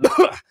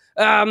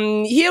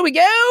 Here we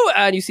go.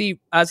 And you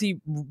see as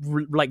he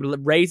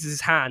raises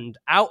his hand,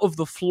 out of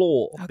the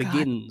floor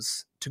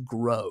begins to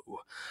grow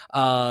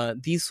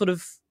these sort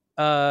of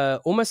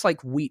almost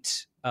like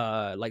wheat,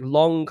 like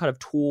long kind of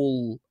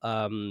tall,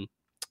 come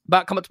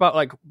up to about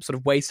like sort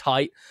of waist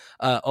height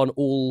on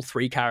all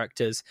 3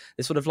 characters.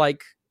 There's sort of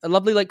like a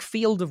lovely like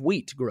field of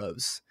wheat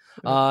grows,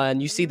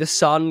 and you see the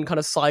sun kind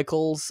of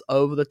cycles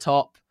over the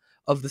top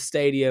of the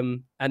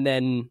stadium and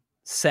then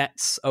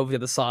sets over the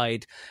other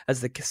side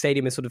as the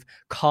stadium is sort of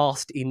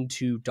cast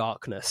into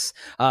darkness.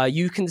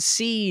 You can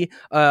see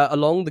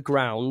along the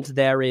ground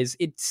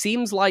it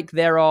seems like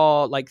there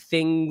are like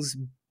things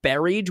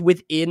buried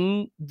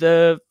within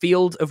the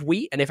field of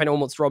wheat, and if anyone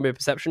wants to roll me a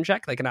perception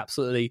check, they can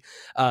absolutely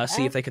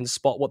see if they can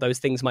spot what those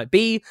things might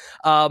be.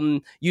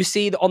 You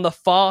see that on the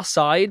far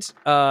side,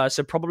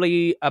 so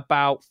probably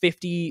about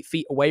 50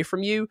 feet away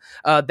from you,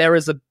 there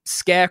is a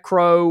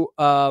scarecrow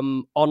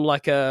on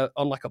like a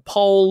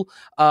pole,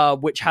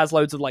 which has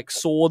loads of like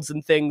swords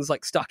and things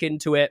like stuck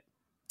into it.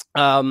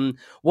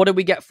 What did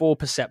we get for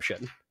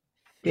perception?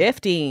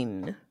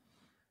 15.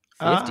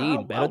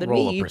 15, better than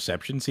roll me. a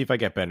perception, see if I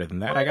get better than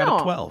that. Why I got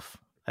not? a 12.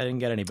 I didn't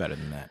get any better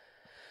than that.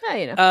 Yeah,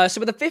 you know. So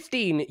with a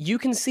 15, you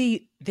can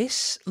see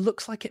this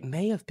looks like it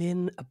may have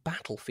been a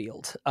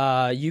battlefield.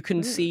 You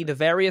can see the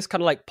various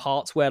kind of like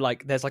parts where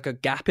like there's like a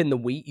gap in the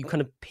wheat. You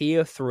kind of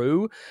peer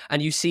through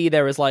and you see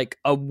there is like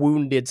a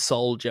wounded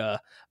soldier,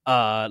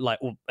 or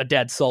a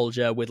dead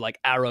soldier with like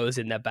arrows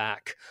in their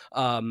back.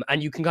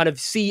 And you can kind of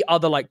see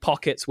other like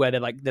pockets where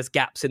there's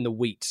gaps in the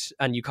wheat,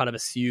 and you kind of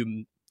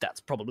assume that's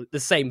probably the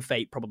same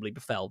fate probably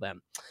befell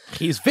them.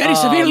 He's very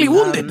severely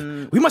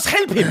wounded. We must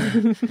help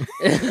him.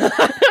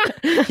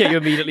 Yeah, you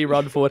immediately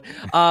run forward.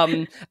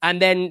 And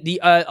then the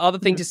other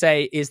thing to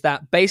say is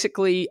that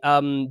basically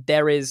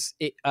there is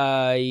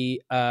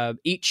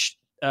each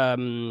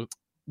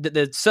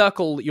the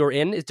circle you're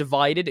in is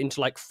divided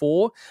into like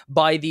 4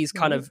 by these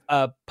kind of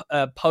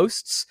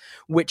posts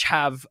which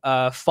have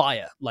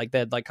fire, like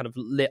they're like kind of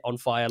lit on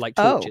fire, like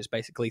torches,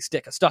 basically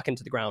stuck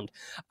into the ground,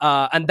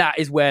 and that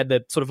is where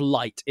the sort of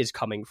light is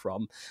coming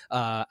from,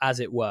 as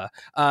it were.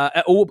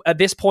 At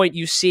this point,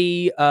 you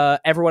see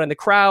everyone in the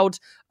crowd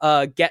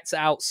gets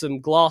out some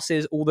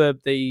glasses. All the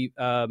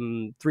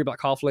Three Black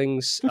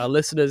Halflings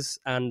listeners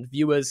and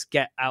viewers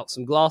get out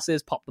some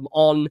glasses, pop them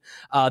on.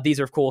 These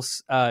are, of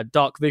course,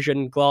 dark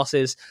vision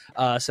glasses,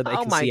 so they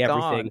can see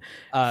everything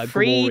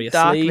free gloriously.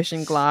 dark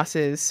vision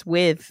glasses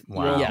with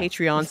your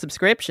Patreon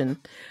subscription.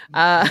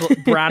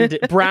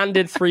 Branded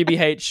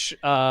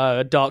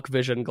 3BH dark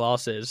vision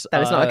glasses.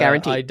 That is not a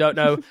guarantee. I don't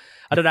know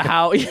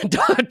how.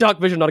 Dark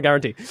vision, not a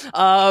guarantee.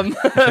 I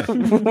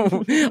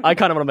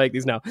kind of want to make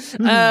these now.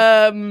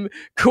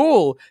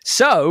 Cool.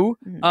 So,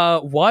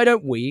 why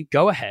don't we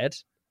go ahead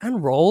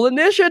and roll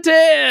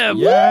initiative?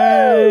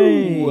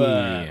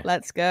 Yay!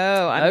 Let's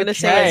go. I'm going to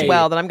say as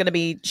well that I'm going to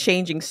be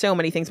changing so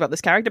many things about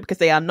this character because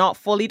they are not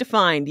fully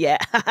defined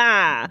yet.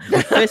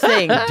 First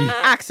thing,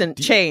 accent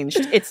changed.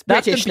 It's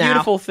British now.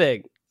 Beautiful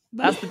thing.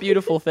 That's the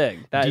beautiful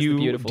thing. That is the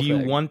beautiful thing. Do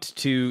you want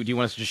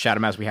us to just shout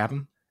them as we have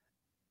them?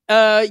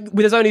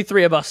 There's only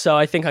 3 of us, so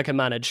I think I can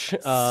manage.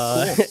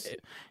 The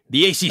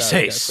AC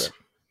says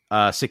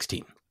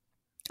 16.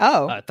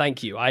 Oh.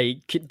 Thank you.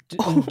 I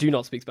do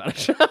not speak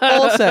Spanish.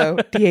 Also,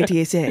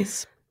 the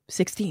says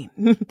 16.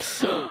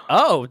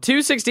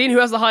 216. Who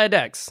has the higher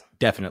dex?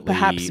 Definitely.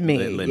 Perhaps me,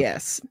 Limp.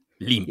 yes.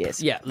 Limp.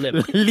 Yes. Yeah,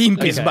 limp.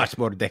 Limp is much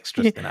more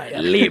dexterous than I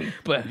am. Limp.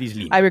 He's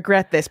limp. I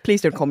regret this.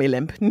 Please don't call me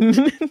Limp.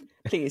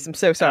 Please, I'm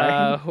so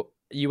sorry.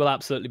 You will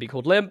absolutely be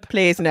called Limp.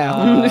 Please, no.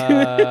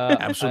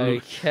 Absolutely.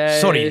 Okay.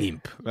 Sorry,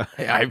 Limp.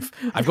 I've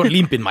got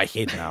Limp in my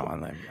head now,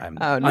 and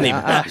I'm unable.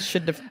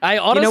 I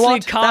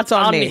honestly can't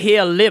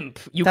unhear Limp.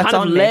 You That's kind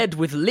of on me. led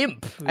with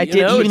Limp. I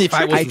did. Even if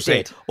I was to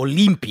say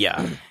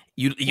Olympia,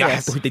 you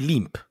have to hit the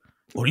Limp.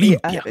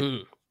 Olympia.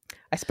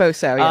 I suppose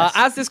so, yes.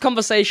 As this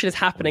conversation is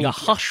happening, a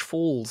hush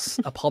falls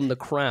upon the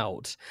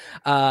crowd,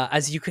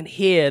 as you can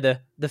hear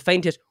the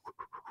faintest.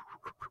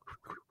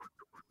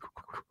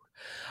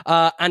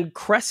 And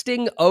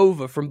cresting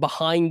over from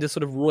behind the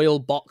sort of royal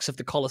box of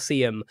the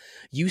Colosseum,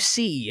 you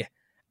see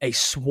a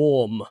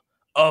swarm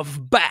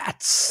of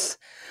bats.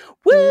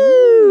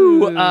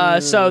 Woo!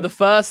 So the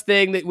first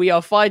thing that we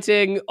are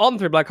fighting on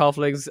Three Black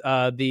Halflings,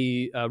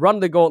 the Run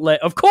the Gauntlet,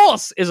 of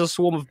course, is a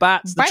swarm of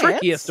bats. The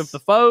trickiest of the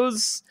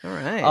foes. All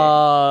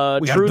right.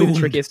 Truly the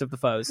trickiest of the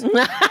foes.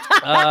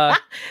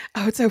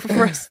 It's over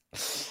for us.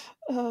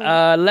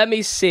 Let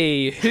me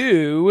see.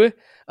 Who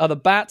are the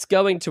bats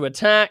going to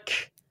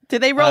attack?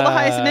 Did they roll the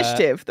highest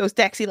initiative? Those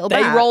Dexy little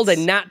bats. They rolled a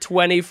nat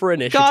 20 for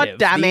initiative. God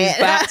damn it. These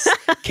bats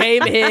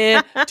came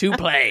here to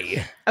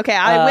play. Okay,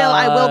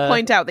 I will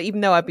point out that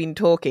even though I've been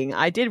talking,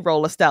 I did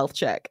roll a stealth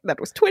check. That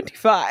was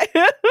 25.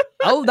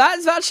 Oh,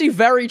 that's actually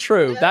very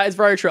true. That is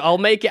very true. I'll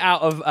make it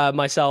out of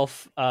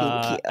myself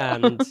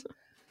and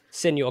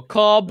Senor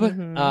Cobb.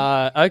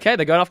 Okay,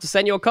 they're going off to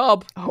Senor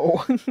Cobb.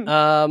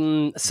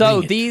 Oh.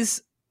 So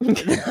these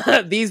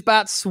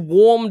bats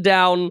swarm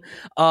down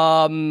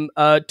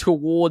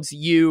towards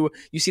you.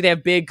 You see they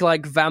have big,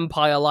 like,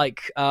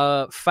 vampire-like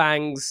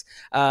fangs,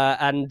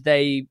 and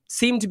they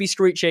seem to be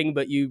screeching,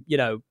 but you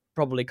know,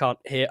 probably can't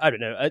hear. I don't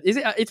know.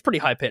 It's pretty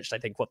high-pitched, I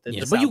think, what the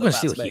Yes, sound but you can of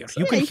still bats hear. makes.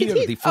 You can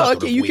hear the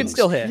flutter of you can wings.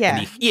 still hear.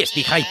 Yeah.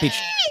 The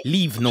high-pitched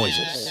leave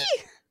noises.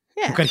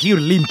 Yeah. You can hear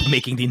Limp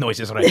making the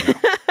noises right now.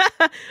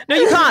 No,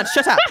 you can't.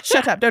 Shut up.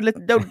 Shut up.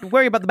 Don't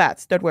worry about the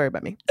bats. Don't worry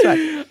about me. It's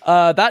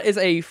fine. That is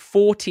a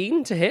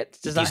 14 to hit.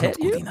 Does that It's hit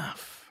not you? good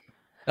enough.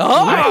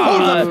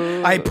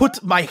 Oh! I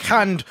put my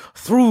hand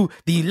through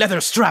the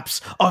leather straps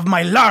of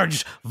my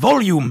large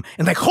volume,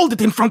 and I hold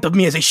it in front of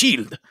me as a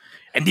shield,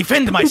 and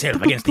defend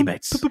myself against the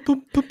bats. Fully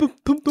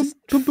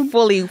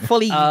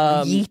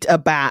yeet a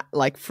bat,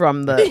 like,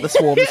 from the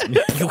swarms.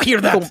 You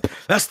hear that?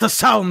 That's the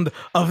sound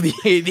of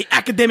the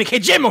academic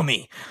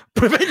hegemony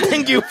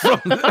preventing you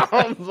from...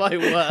 Oh my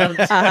word.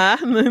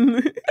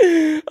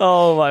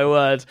 Oh my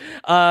word.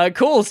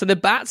 Cool. So the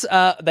bats,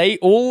 they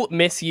all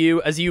miss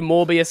you as you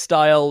Morbius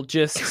style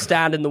just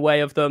stand in the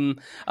way of them,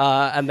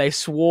 and they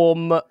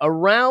swarm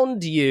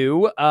around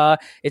you.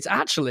 It's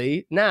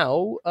actually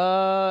now,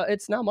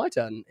 it's now my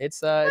turn.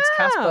 It's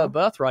Casper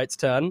Birthright's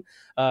turn,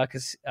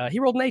 because he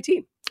rolled an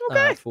 18.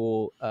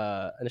 For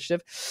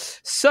initiative.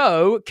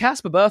 So,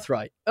 Casper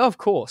Birthright, of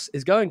course,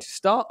 is going to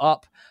start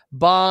up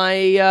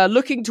by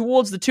looking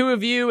towards the two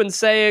of you and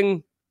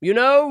saying, you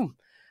know,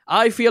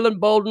 I feel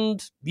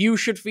emboldened. You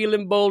should feel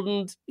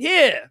emboldened.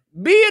 Here,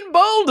 be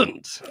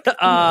emboldened.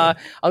 I'm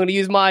going to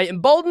use my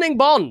emboldening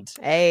bond.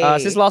 Hey.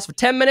 So this lasts for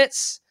 10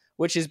 minutes,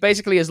 which is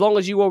basically as long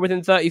as you are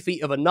within 30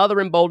 feet of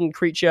another emboldened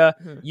creature,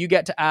 you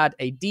get to add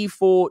a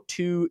d4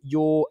 to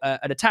your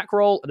an attack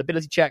roll, an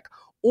ability check,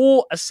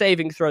 or a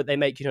saving throw they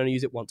make. You can only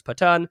use it once per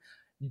turn.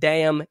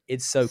 Damn,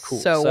 it's so cool.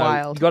 So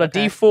wild. You got a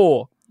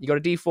D4. You got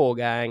a D4,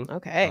 gang.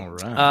 Okay. All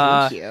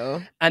right. Thank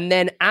you. And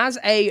then as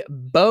a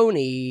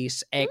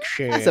bonus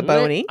action... As a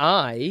bony.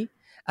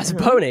 As a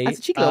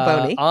cheeky little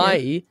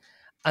bony.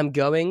 am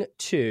going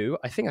to,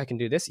 I think I can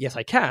do this. Yes,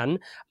 I can.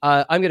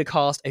 I'm going to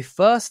cast a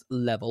first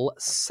level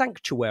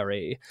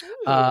Sanctuary.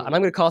 And I'm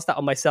going to cast that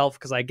on myself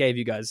because I gave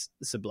you guys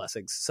some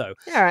blessings. So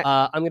All right.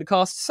 I'm going to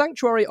cast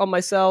Sanctuary on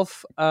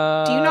myself. Do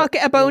you not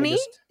get a bony?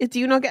 Do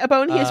you not get a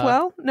bony as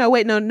well? No,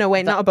 wait, not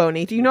a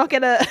bony. Do you not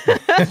get a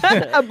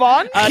a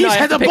bond? He's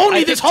had a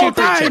bony this whole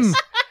time.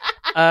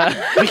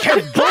 We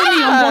have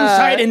bony on one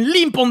side and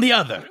limp on the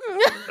other.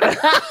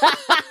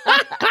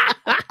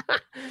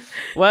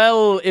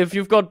 Well, if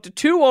you've got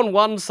 2 on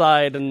one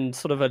side and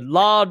sort of a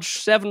large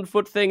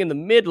 7-foot thing in the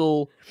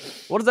middle,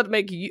 what does that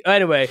make you?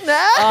 Anyway, You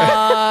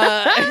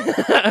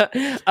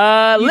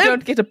Limp,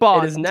 don't get a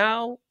bond. It is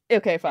now.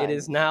 Okay, fine. It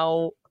is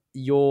now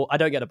your. I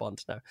don't get a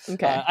bond. No.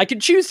 Okay. I can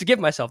choose to give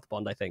myself the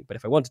bond. I think, but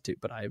if I wanted to,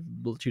 but I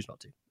will choose not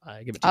to.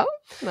 I give it to you.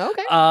 Oh,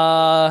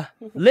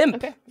 okay. Limp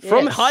Okay.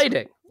 from Yes.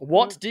 hiding.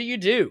 What do you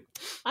do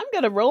I'm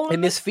gonna roll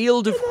in this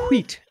field of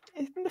wheat?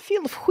 in the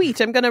field of wheat.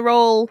 I'm gonna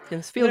roll. In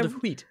this field Yeah. of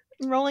wheat.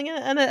 Rolling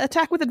an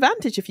attack with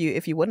advantage if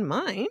you wouldn't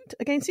mind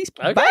against these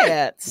Okay.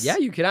 bats. Yeah,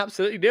 you can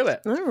absolutely do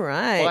it. All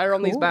right. Fire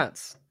on these cool.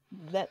 bats.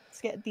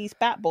 Let's get these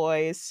bat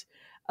boys.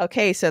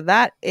 Okay, so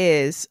that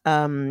is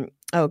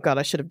oh god,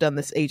 I should have done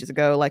this ages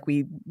ago, like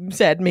we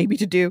said maybe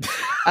to do.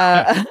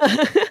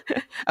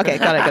 Okay,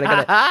 got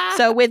it.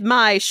 So with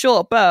my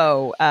short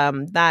bow,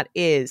 that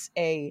is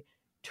a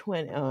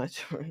 20.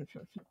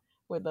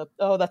 With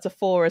that's a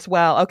 4 as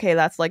well. Okay,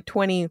 that's like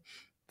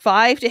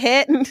 25 to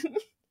hit.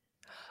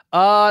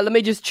 Let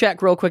me just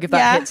check real quick if that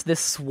Yeah. hits this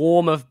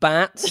swarm of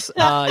bats.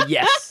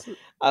 Yes.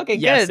 Okay,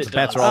 Yes, good. it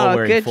Bats does. are all Oh,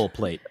 wearing good. full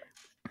plate.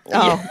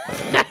 Oh,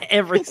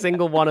 Every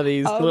single one of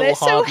these oh little they're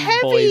so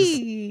hardened boys.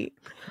 heavy.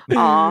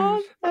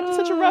 Oh, that's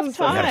such a rough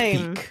They are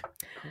time. thick.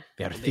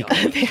 They are They thick.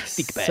 are They're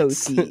thick so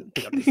bats. deep.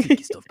 They are the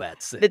thickest of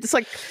bats. It's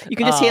like you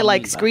can just hear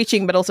like Um,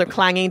 screeching, but also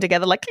clanging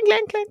together, like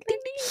clang, clang, clang, clang,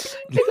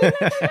 clang,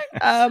 clang,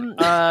 clang,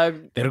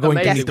 clang. They're going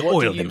to amazing. need to What do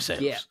oil you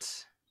themselves.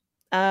 get?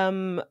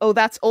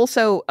 That's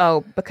also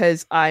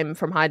because I'm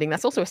from hiding.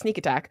 That's also a sneak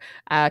attack.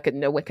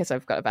 No, because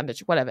I've got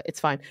advantage. Whatever, it's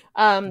fine.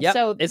 Yep,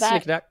 So it's that,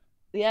 sneak attack.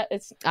 yeah,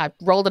 it's. I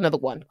rolled another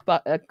one,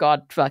 but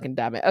god fucking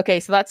damn it. Okay,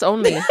 so that's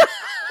only.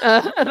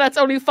 That's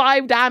only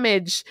 5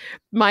 damage.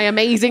 My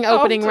amazing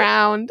opening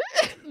round.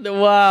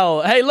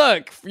 Wow. Hey,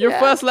 look, your Yeah.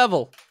 first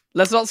level.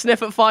 Let's not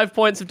sniff at 5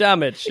 points of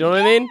damage. You know what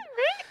I mean?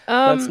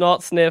 Let's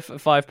not sniff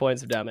at 5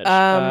 points of damage.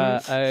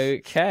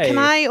 Okay. Can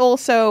I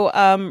also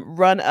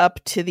run up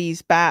to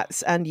these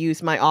bats and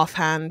use my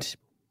offhand,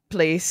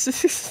 please,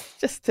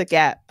 just to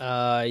get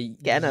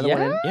another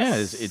one in? Yeah,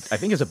 I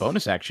think it's a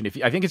bonus action.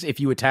 I think it's if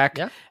you attack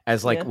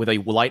as like Yeah. with a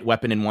light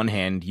weapon in one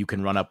hand, you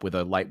can run up with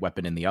a light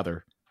weapon in the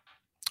other.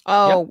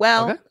 Oh Yep,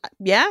 well, okay.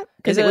 yeah.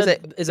 Because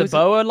Is a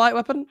bow a light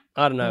weapon?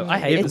 I don't know. I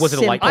hate it. Was it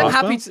a light I'm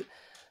crossbow? happy to.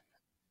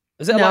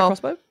 Is it a No. light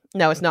crossbow?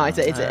 No, it's not.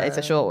 It's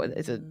a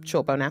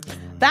short bow now.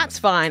 That's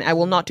fine. I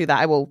will not do that.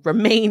 I will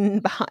remain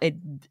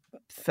behind,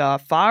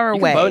 far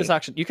You away. can bonus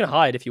action. You can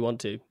hide if you want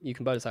to. You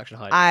can bonus action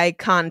hide. I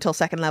can't until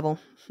second level.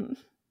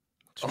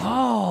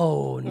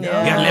 Oh no!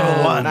 You're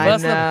level 1. I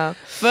First know.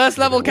 First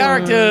level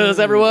characters,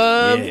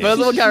 everyone. Yes. First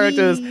level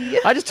characters.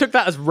 I just took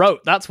that as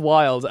rote. That's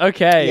wild.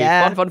 Okay,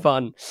 Yeah.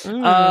 fun.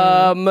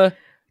 Cool.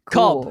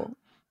 Cobb,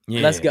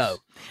 let's go.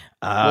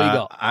 What you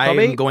got? I'm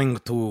Bobby? going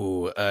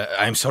to.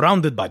 I'm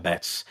surrounded by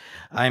bats.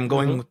 I'm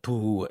going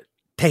to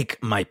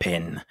take my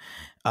pen,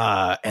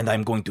 and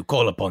I'm going to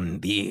call upon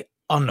the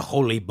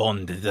unholy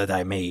bond that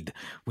I made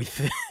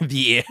with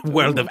the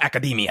world of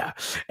academia,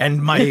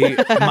 and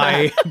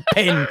my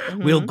pen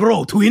will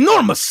grow to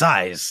enormous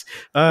size.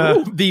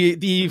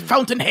 The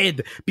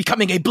fountainhead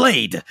becoming a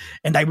blade,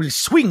 and I will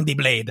swing the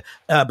blade.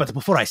 But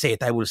before I say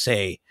it, I will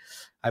say,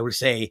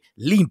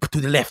 limp to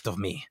the left of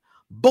me,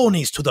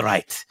 bonies to the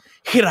right.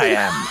 Here I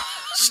am,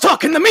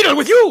 stuck in the middle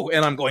with you,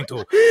 and I'm going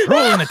to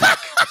roll an attack.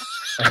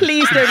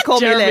 Please don't call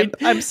me limp.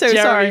 I'm so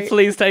Jeremy, sorry.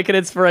 please take an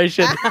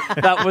inspiration.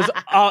 That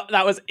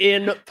was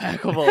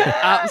impeccable.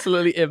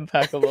 Absolutely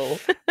impeccable.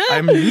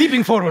 I'm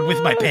leaping forward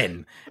with my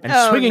pen and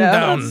Oh, swinging no.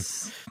 down,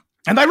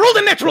 and I rolled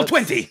a natural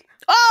 20.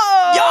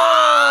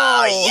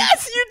 Oh,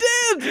 Yes, you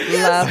did.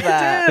 Yes, Love you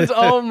that. did.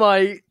 Oh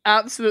my!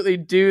 Absolutely,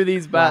 do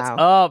these bats Wow.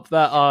 up.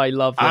 I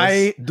love this.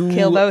 I do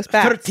Kill those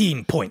bats.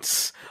 13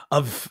 points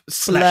of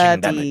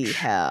slashing bloody damage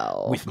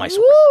hell! with my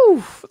sword.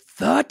 Woo!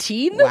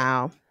 13.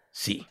 Wow,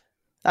 See.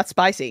 that's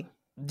spicy.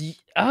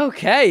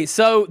 Okay,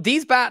 so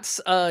these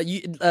bats,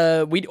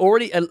 we'd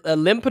already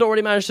Limp had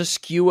already managed to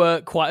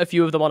skewer quite a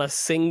few of them on a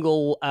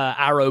single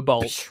arrow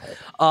bolt.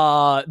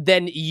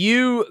 Then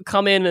you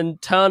come in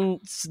and turn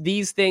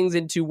these things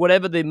into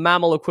whatever the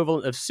mammal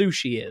equivalent of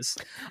sushi is.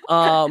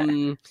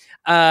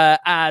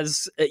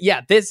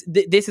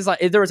 This is like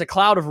there is a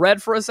cloud of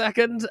red for a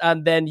second,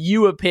 and then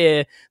you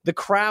appear. The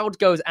crowd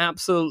goes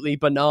absolutely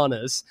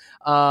bananas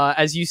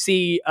as you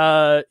see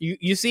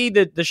you see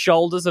the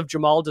shoulders of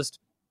Jamal just.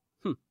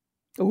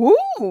 Ooh,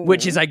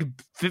 Which is like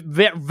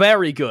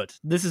very good.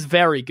 This is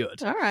very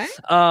good. all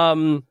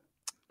right.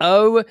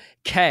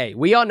 Okay,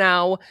 we are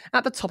now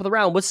at the top of the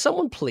round. Would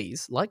someone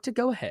please like to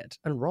go ahead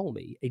and roll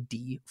me a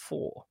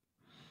D4?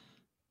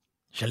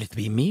 Shall it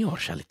be me or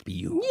shall it be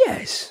you?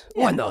 Yes.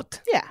 Why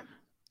not? Yeah.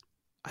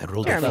 I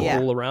rolled Jeremy, a 4. yeah.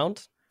 All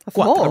around. A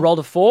What? I 4. rolled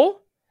a 4.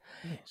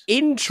 Yes.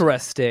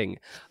 Interesting.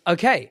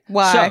 Okay.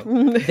 Why?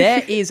 So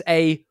there is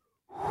a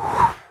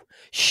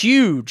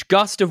huge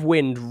gust of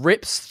wind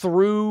rips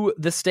through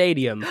the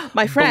stadium,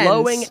 My friends.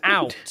 blowing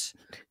out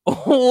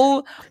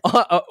all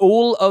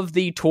of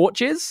the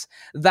torches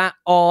that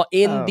are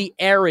in the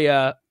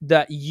area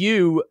that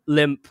you,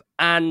 Limp,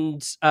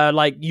 and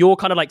like you're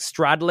kind of like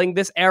straddling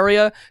this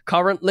area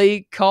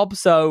currently, Cobb.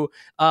 So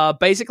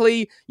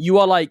basically you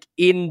are like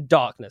in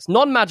darkness,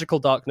 non-magical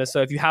darkness.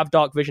 So if you have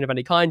dark vision of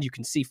any kind, you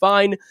can see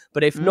fine.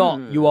 But if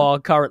not, you are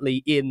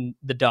currently in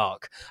the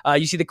dark.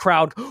 You see the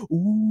crowd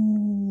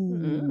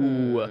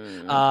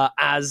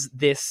as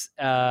this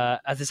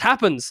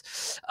happens.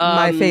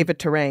 My favorite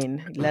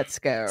terrain. Let's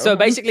go. So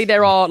basically,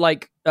 there are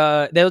like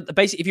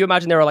if you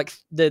imagine there are like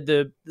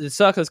the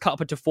circle is cut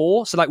up into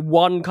 4. So like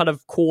one kind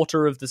of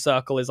quarter of the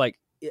circle is like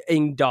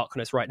in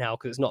darkness right now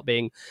because it's not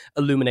being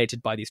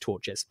illuminated by these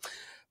torches.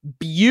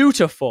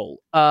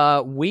 Beautiful.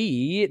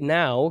 We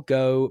now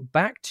go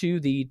back to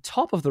the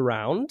top of the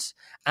round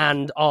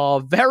and are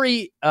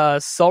very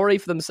sorry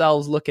for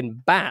themselves looking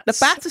bats. The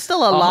bats are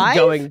still alive?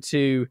 Going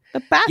to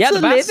the bats yeah, are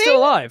the bats living? are still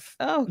alive.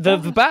 Oh,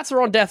 the bats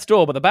are on death's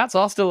door, but the bats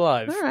are still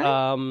alive.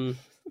 All right.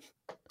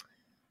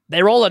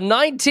 They roll a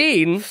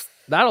 19.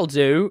 That'll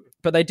do,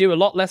 but they do a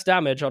lot less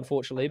damage,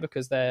 unfortunately,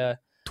 because they're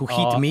To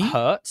hit me?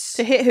 hurt.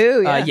 To hit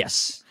who? Yeah.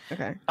 Yes.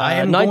 Okay. I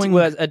am 19 going...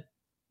 was a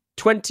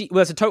 20.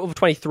 Well, it's a total of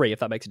 23, if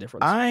that makes a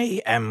difference.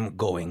 I am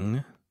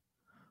going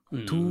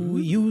to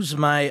use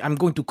I'm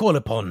going to call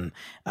upon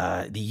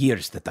the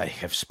years that I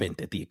have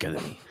spent at the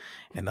academy,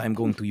 and I'm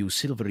going to use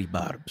silvery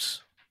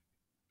barbs.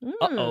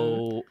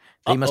 Uh-oh.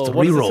 They must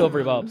What is the reroll.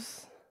 silvery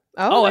barbs?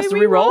 Oh, that's they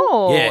the reroll?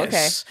 reroll.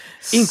 Yes.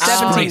 Okay. Ink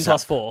 17 sprays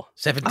plus up. 4.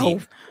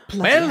 17. bloody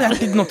Well,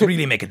 that did not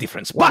really make a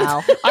difference.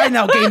 Wow. But I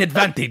now gain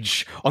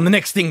advantage on the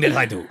next thing that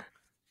I do.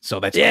 So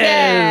that's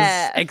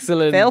Yes! Yeah.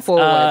 Excellent. Fail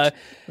forward.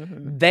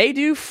 They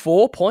do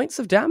 4 points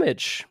of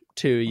damage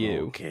to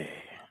you. Okay.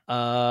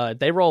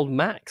 They rolled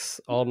max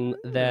on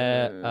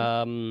their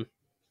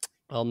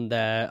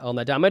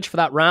damage for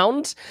that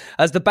round.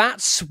 As the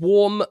bats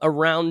swarm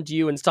around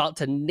you and start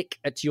to nick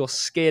at your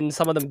skin,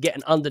 some of them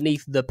getting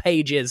underneath the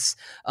pages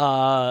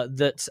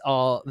that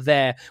are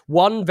there.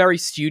 One very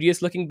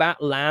studious looking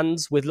bat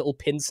lands with little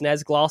pince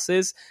nez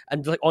glasses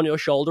and like on your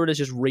shoulder and is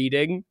just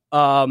reading.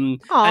 And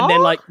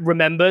then like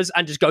remembers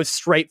and just goes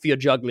straight for your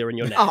jugular in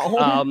your neck.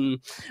 I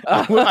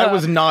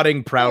was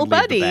nodding proudly.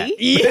 buddy.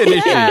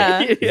 To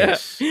that. Yeah.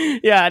 Yes.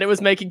 Yeah, and it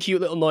was making cute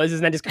little noises,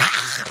 and then just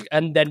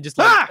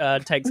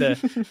takes a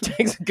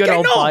good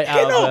old bite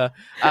out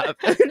of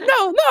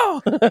no.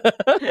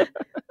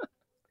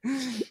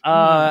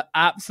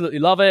 Absolutely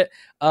love it.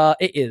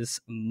 It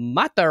is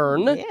my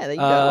turn. Yeah, there you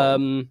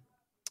go.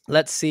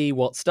 Let's see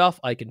what stuff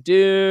I can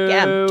do.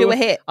 Yeah, do a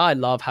hit. I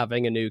love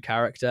having a new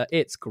character.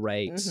 It's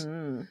great.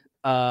 Mhm.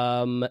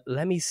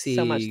 Let me see.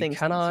 So much things.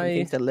 Can some I?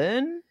 things to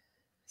learn.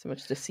 So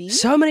much to see.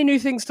 So many new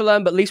things to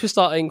learn, but at least we're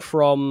starting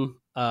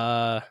from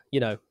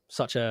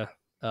such a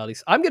at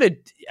least I'm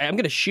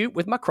gonna shoot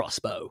with my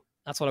crossbow.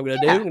 That's what I'm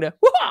gonna do. I'm gonna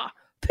wah,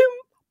 pim,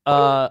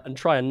 and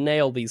try and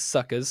nail these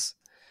suckers.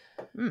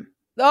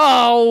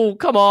 Oh,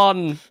 come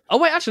on. Oh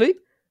wait, actually.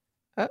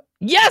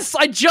 Yes,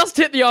 I just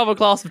hit the armor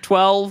class of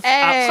 12. Hey!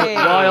 Absolutely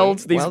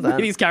wild. Well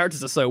done. These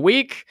characters are so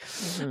weak.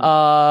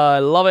 I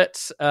love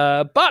it.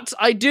 But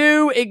I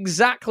do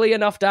exactly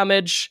enough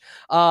damage.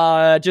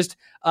 I'm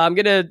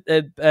gonna.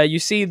 You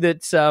see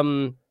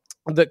that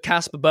that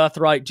Casper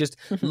Birthright just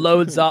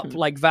loads up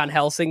like Van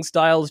Helsing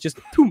styles, just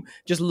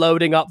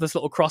loading up this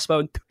little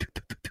crossbow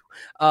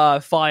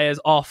and fires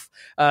off,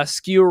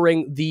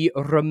 skewering the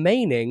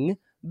remaining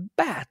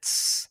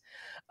bats.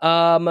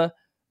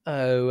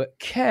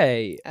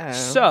 Okay,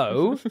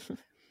 so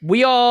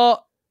we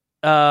are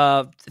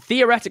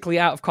theoretically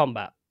out of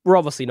combat. We're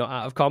obviously not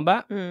out of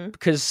combat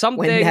because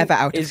something We're never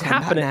out of is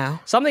combat happening.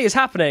 now. Something is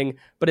happening,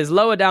 but is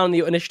lower down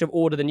the initiative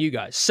order than you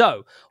guys.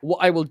 So what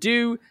I will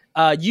do,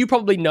 you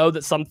probably know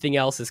that something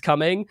else is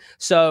coming.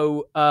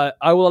 So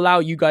I will allow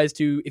you guys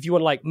to, if you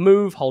want to like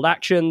move, hold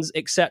actions,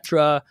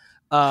 etc.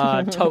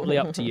 Totally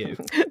up to you.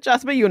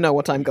 Jasper, you know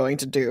what I'm going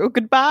to do.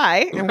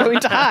 Goodbye. I'm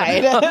going to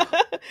hide.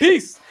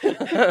 Peace.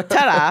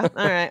 Ta-da.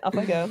 All right, off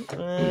I go.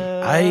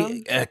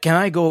 Can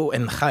I go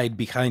and hide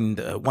behind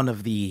one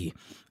of the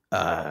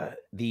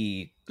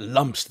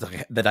lumps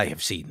that I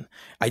have seen?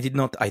 I did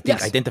not, I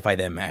think, identify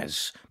them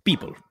as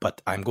people,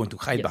 but I'm going to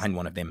hide behind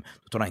one of them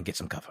to try and get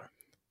some cover.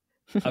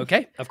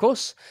 Okay, of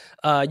course.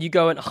 You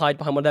go and hide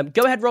behind one of them.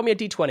 Go ahead, roll me a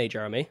d20,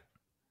 Jeremy.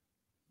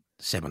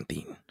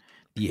 17.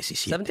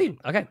 17.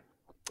 Okay.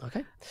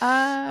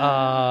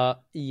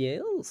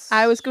 Yes.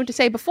 I was going to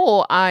say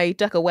before I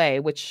duck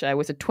away, which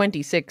was a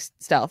 26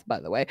 stealth,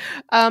 by the way.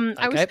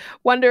 I was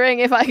wondering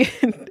if I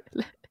could.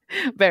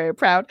 Very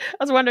proud.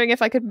 I was wondering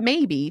if I could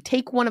maybe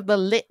take one of the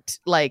lit,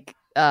 like,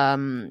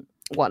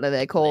 what are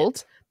they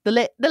called? The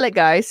lit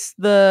guys,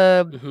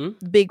 the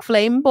big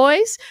flame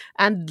boys,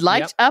 and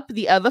light up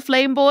the other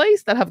flame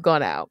boys that have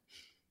gone out.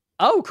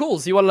 Oh, cool.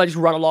 So you want to just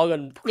run along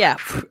and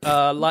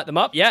light them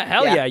up? Yeah,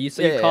 hell yeah. You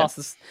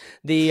cast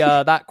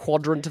that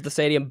quadrant of the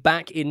stadium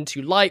back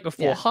into light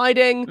before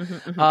hiding,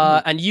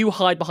 and you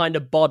hide behind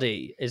a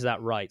body. Is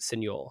that right,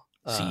 Senor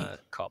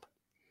Cobb?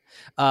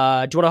 Do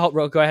you want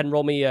to go ahead and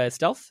roll me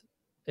stealth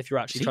if you're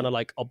actually trying to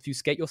like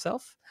obfuscate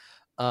yourself?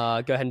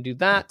 Go ahead and do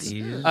that.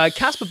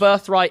 Casper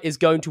Birthright is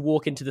going to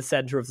walk into the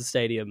center of the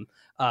stadium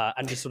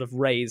and just sort of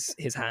raise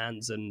his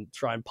hands and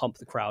try and pump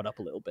the crowd up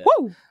a little bit.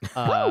 Woo!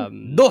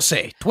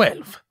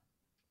 12.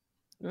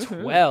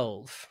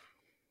 12.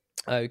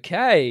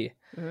 Okay.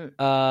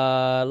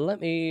 Let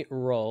me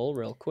roll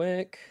real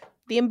quick.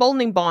 The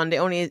emboldening bond,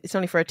 it's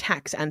only for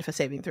attacks and for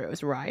saving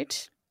throws,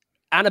 right?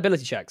 And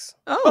ability checks.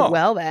 Oh.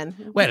 Well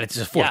then. Well, it's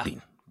a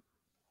 14.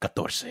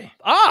 14.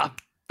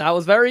 That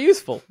was very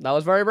useful. That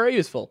was very, very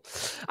useful.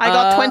 I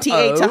got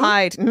 28 to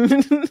hide.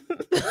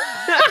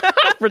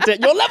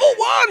 You're level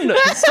 1!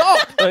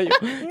 Stop!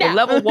 You're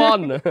level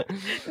 1.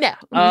 No.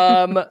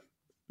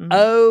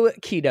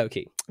 Okie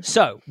dokie.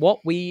 So, what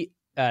you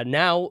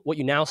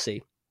now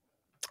see,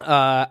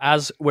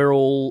 as we're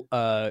all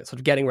sort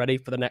of getting ready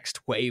for the next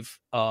wave,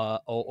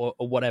 or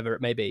whatever it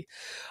may be,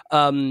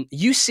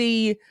 you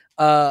see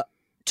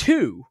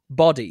 2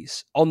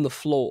 bodies on the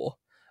floor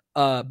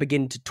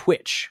begin to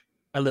twitch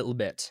a little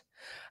bit.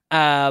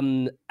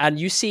 And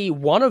you see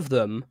one of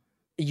them,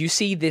 you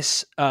see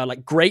this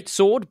like great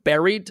sword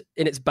buried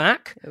in its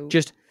back,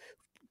 just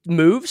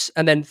moves,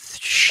 and then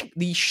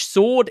the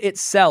sword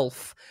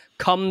itself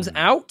comes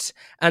out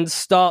and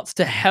starts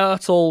to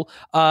hurtle.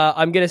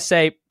 I'm going to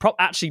say,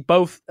 actually,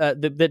 both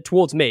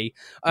towards me.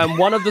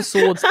 One of the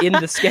swords in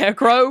the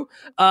scarecrow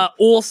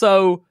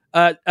also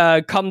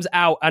comes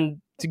out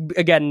and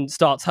again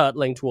starts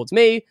hurtling towards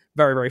me.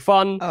 Very, very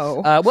fun.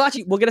 Well,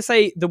 actually, we're going to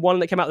say the one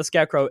that came out of the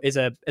scarecrow is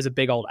a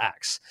big old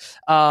axe.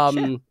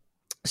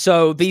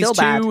 So these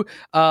two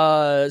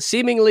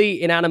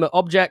seemingly inanimate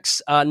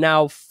objects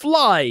now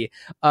fly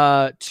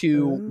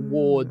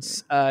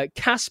towards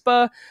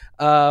Casper.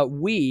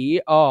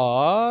 We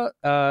are,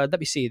 let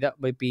me see, that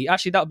would be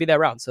their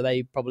round, so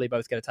they probably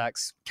both get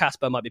attacks.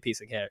 Casper might be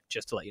piecing here,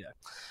 just to let you know.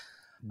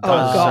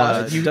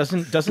 God.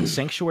 Doesn't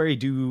Sanctuary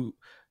do...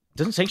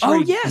 Doesn't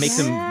Sanctuary make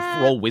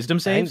them roll wisdom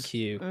saves? Thank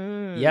you.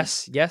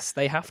 Yes,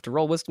 they have to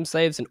roll wisdom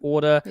saves in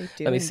order.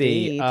 Let me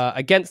see.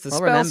 Against the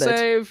spell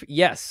save,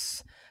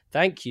 yes.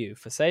 Thank you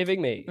for saving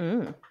me.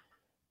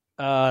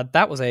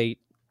 That was they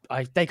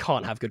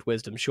can't have good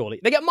wisdom,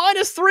 surely. They get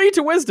 -3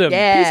 to wisdom.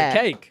 Yeah. Piece of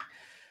cake.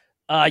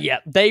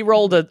 They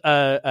rolled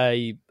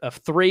a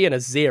 3 and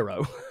a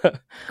 0.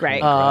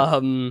 Great.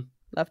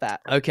 Love that.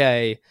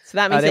 Okay. So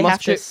that means they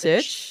have to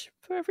search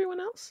for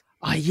everyone else?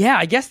 Yeah,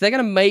 I guess they're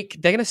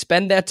gonna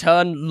spend their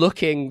turn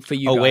looking for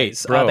you guys.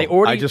 Oh wait,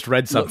 bro! I just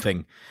read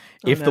something.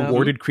 If the no.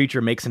 warded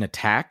creature makes an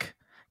attack,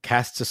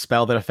 casts a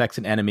spell that affects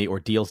an enemy, or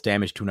deals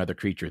damage to another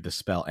creature, the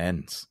spell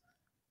ends.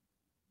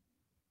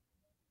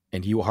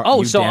 And you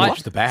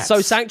damage the bats.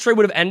 So Sanctuary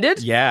would have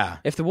ended? Yeah.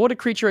 If the warded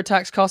creature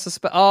attacks, casts a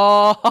spell.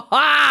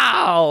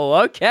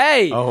 Oh,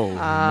 okay. Oh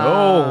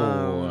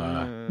no.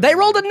 They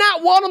rolled a nat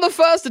 1 on the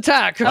first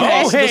attack.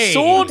 Okay, so the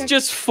sword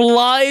just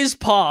flies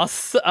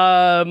past.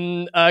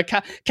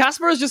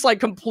 Casper is just like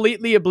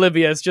completely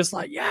oblivious, just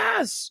like,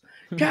 yes,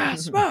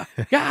 Casper.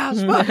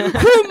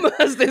 Boom,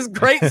 as this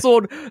great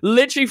sword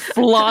literally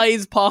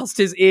flies past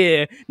his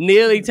ear,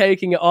 nearly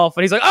taking it off.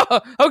 And he's like, oh,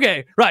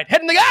 okay, right,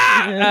 head in the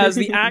as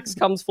the axe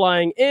comes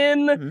flying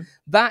in.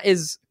 That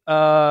is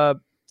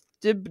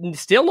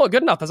still not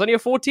good enough. There's only a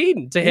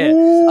 14 to hit.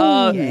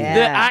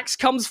 The axe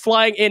comes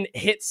flying in,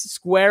 hits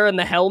square in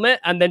the helmet,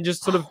 and then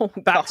just sort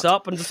of backs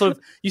up and just sort of,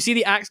 you see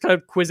the axe kind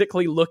of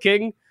quizzically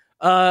looking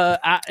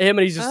at him,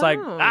 and he's just like,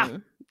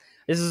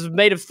 this is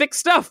made of thick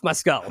stuff, my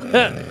skull.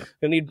 Gonna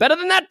need better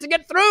than that to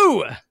get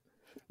through.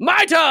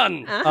 My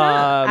turn.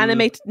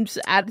 Animate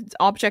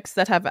objects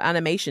that have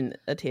animation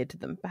adhered to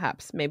them,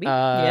 perhaps. Maybe.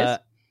 Yes.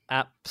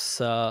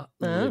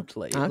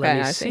 Absolutely. Okay, Let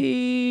me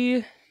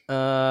see.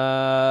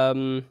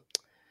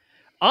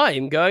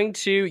 I'm going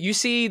to... You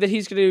see that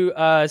he's going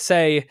to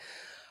say,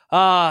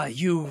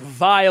 you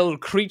vile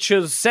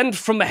creatures sent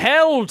from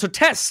hell to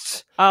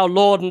test our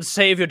Lord and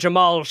Savior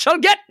Jamal shall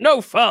get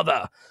no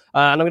further.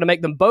 And I'm going to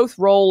make them both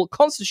roll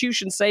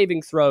Constitution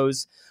saving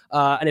throws.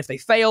 And if they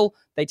fail,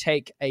 they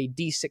take a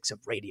d6 of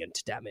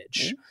radiant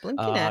damage. So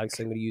I'm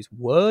going to use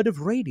Word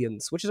of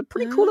Radiance, which is a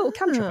pretty cool little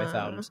cantrip I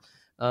found.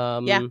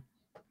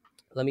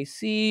 Let me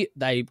see.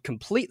 They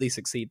completely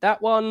succeed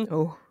that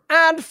one.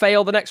 And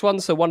fail the next one.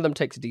 So one of them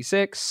takes a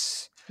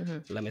d6.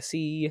 Let me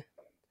see.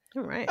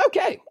 All right.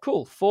 Okay,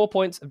 cool. 4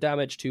 points of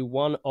damage to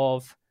one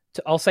of...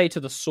 I'll say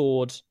to the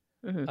sword...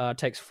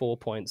 takes 4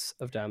 points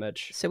of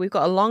damage. So we've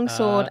got a long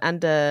sword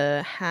and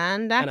a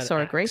hand axe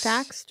or a great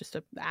axe? Just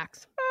an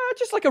axe.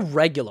 Just like a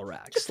regular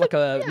axe. Just like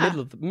a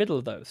middle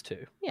of those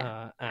two.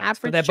 Yeah. Axe.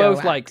 Average but they're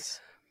both Joe like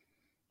axe.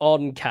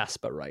 on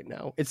Casper right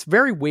now. It's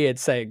very weird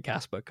saying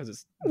Casper because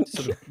it's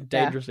sort of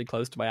dangerously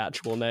close to my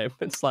actual name.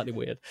 It's slightly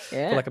weird. I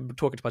feel like I'm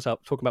talking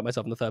about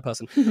myself in the third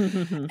person.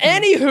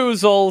 Any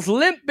hoozles,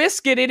 Limp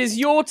Biscuit, it is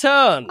your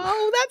turn.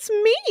 Oh, that's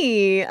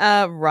me.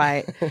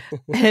 Right.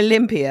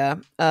 Olympia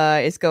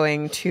is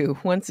going to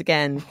once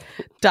again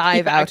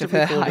dive out of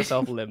her called hiding.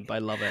 herself Limp. I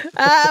love it.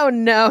 Oh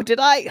no, did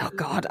I? Oh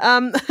god.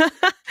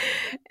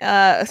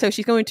 So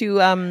she's going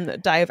to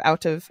dive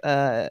out of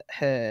her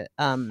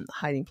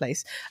hiding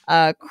place.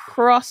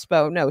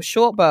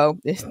 Short bow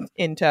is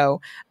in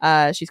tow.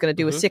 She's going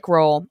to do a sick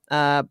roll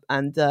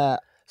and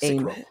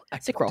aim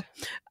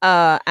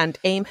and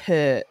aim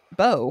her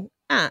bow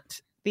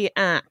at the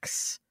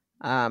axe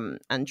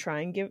and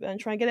try and get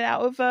it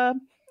out of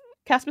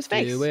Casper's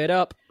face. Do it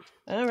up.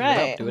 All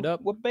right. Do it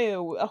up.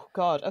 Oh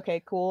god.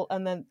 Okay, cool.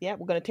 And then we're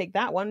going to take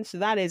that one. So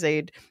that is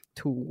a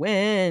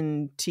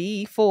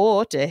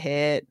 24 to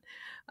hit.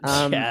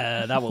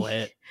 Yeah, that will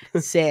hit.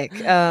 Sick.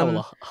 That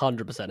will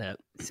 100% hit.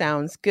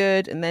 Sounds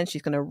good. And then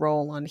she's going to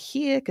roll on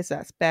here because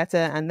that's better.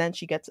 And then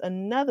she gets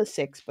another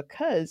 6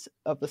 because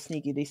of the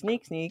sneak.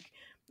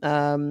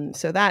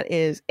 So that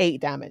is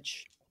 8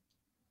 damage.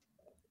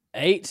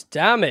 8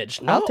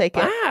 damage. Not I'll take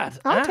bad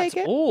it. I'll take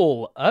it.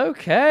 All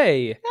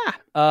okay.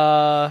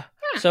 Yeah.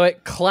 So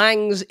it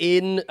clangs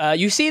in.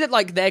 You see that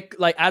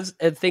they're as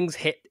things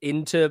hit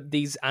into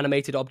these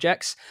animated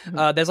objects,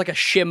 there's like a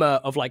shimmer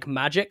of like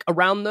magic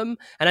around them,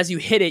 and as you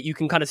hit it, you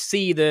can kind of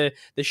see the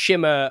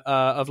shimmer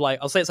of like,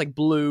 I'll say it's like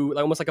blue,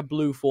 like almost like a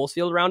blue force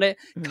field around it.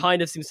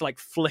 Kind of seems to like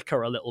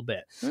flicker a little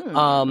bit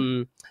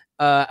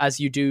as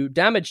you do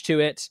damage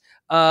to it.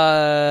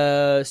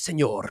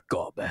 Senor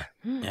Gob.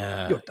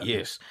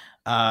 Yes.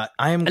 I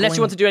am. Unless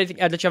you want to do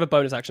anything, unless you have a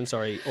bonus action,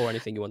 sorry, or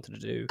anything you wanted to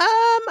do.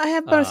 I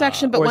have bonus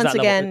action, but once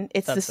again,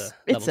 it's a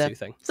level 2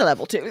 thing. It's a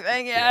level 2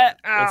 thing. Yeah.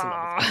 It's a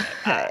level 2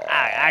 thing.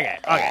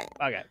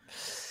 Okay.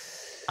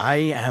 I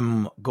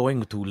am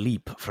going to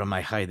leap from my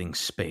hiding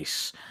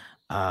space.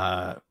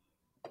 And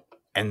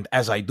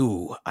as I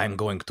do, I'm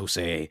going to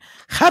say,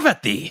 "Have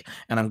at thee!"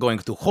 And I'm going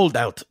to hold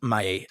out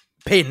my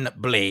pen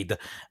blade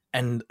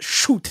and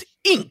shoot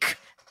ink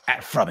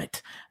from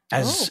it.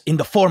 As in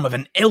the form of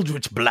an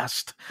eldritch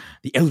blast.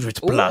 The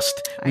eldritch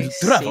blast will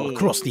travel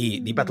across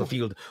the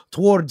battlefield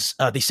towards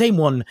the same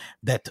one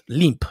that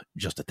Limp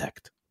just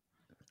attacked.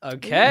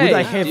 Okay. Would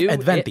I have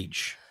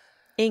advantage?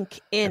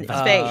 Ink in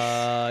its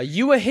face.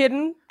 You were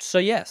hidden, so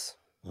yes.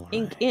 All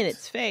Ink right. in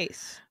its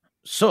face.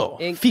 So,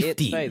 Ink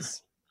 15.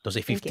 face. Does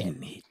a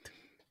 15 hit?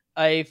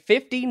 A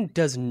 15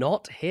 does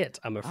not hit,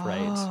 I'm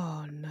afraid.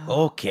 Oh, no.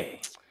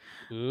 Okay.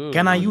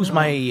 Can I use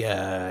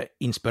my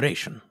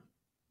inspiration?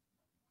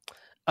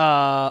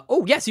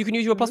 Yes, you can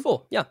use your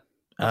 +4. Yeah.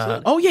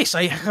 Yes,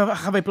 I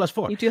have a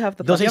 +4. You do have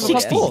the Does a plus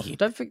 16 4. hit?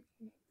 Don't forget.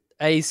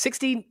 A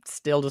 16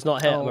 still does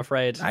not hit, I'm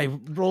afraid. I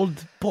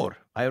rolled poor.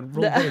 Very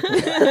poor.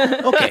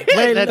 Okay,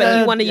 well,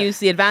 you want to use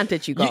the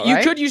advantage you got, You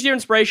right? could use your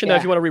inspiration, though,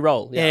 if you want to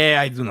re-roll. Yeah.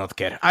 I do not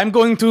care. I'm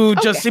going to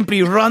just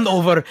simply run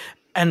over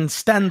and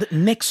stand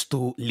next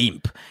to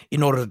Limp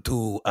in order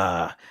to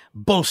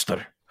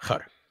bolster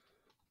her.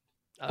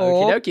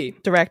 Or Okie dokie.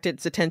 direct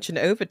its attention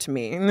over to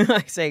me.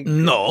 I say,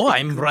 No,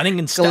 I'm running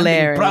and standing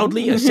Glaring.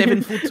 proudly, a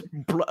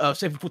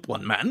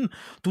 7'1" man,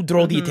 to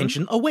draw the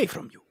attention away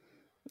from you.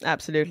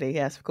 absolutely,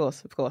 yes, of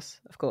course.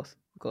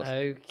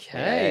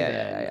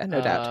 Okay. Yeah,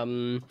 no doubt.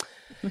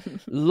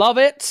 Love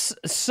it.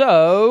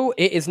 So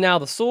it is now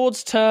the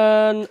sword's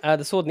turn.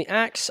 The sword and the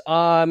axe.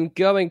 I'm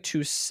going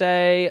to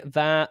say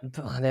that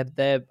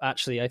they're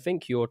actually. I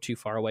think you're too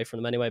far away from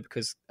them anyway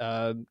because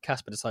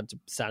Casper decided to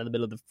stand in the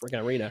middle of the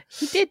freaking arena.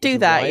 He did do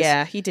that.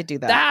 Yeah, he did do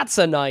that. That's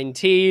a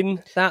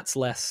 19. That's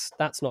less.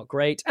 That's not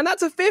great. And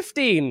that's a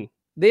 15.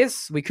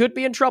 We could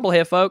be in trouble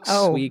here, folks.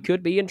 Oh. We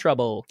could be in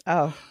trouble.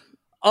 Oh,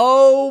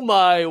 Oh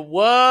my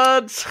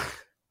words.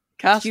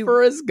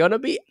 Casper is gonna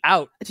be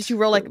out. did you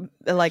roll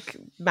like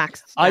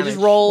max? I damage? just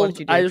What rolled. did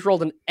you do? I just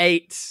rolled an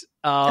 8.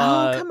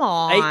 come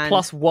on. 8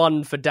 plus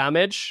 1 for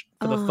damage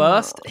for the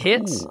first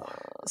hit.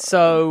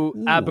 So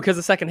because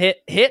the second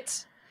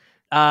hit,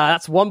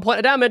 that's 1 point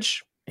of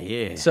damage.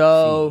 Yeah.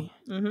 So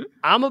Mhm.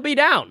 I'm gonna be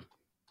down.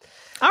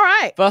 All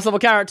right. First level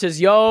characters,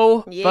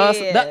 yo. Yeah.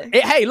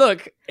 Hey,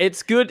 look,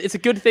 it's good. It's a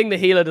good thing the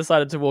healer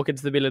decided to walk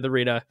into the middle of the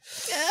arena.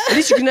 At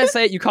least you can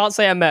say it. You can't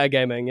say I'm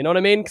metagaming. You know what I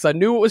mean? Because I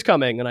knew it was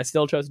coming, and I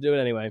still chose to do it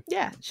anyway.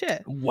 Yeah, sure.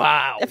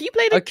 Wow. Have you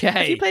played a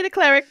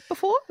cleric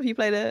before?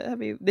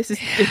 This is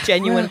a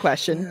genuine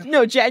question.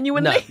 No,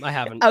 genuinely. No, I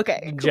haven't. Okay,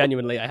 cool.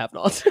 Genuinely, I have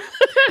not.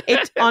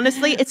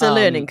 Honestly, it's a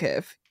learning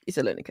curve. It's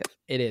a learning curve.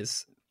 It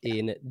is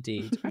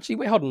indeed. Actually,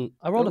 wait, hold on.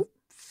 I rolled a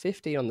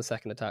 50 on the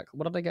second attack.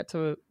 What did I get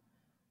to?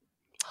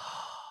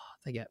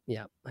 Okay.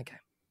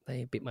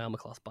 They beat my armor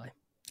class by.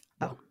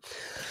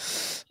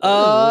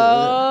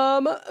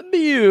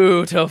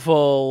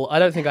 Beautiful. I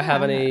don't think I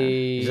have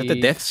any. Is that the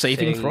death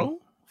saving throw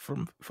for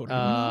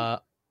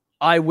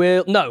I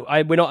will. No,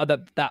 we're not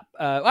at that.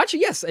 Actually,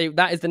 yes,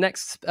 that is the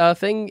next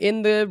thing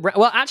in the.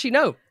 Well, actually,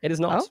 no, it is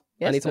not. Oh,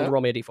 yes, I need someone to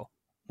roll me a d4.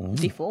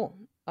 D4.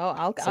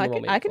 Oh, Someone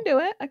roll me I a can d4. do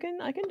it. I can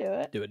do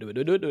it. Do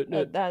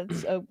it.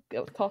 That's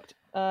cocked.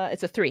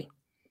 It's a 3.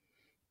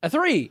 A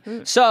 3.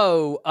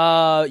 So,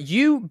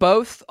 you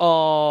both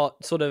are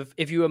sort of,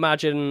 if you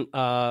imagine,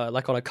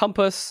 like on a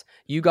compass,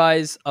 you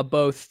guys are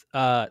both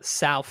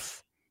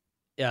south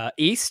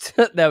east.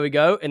 There we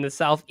go, in the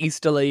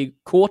southeasterly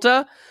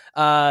quarter.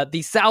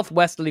 The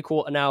southwesterly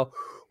quarter now.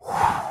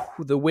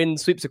 The wind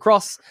sweeps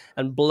across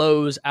and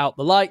blows out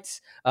the lights.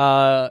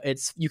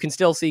 You can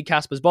still see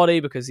Casper's body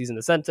because he's in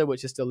the center,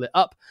 which is still lit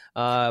up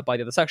by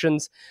the other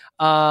sections.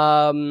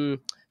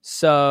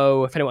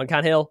 So if anyone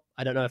can heal,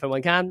 I don't know if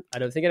anyone can. I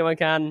don't think anyone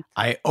can.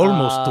 I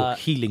almost took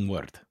healing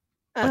word,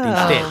 but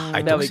instead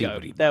I took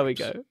silvery. There we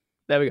go.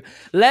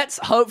 Let's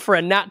hope for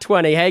a nat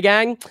 20. Hey,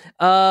 gang.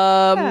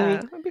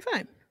 It'll be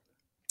fine.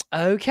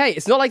 Okay,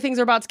 it's not like things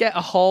are about to get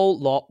a whole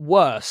lot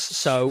worse,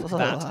 so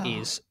that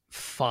is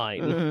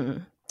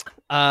fine.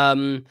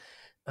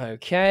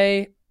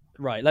 Okay,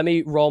 right. Let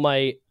me roll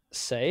my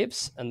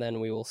saves, and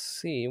then we will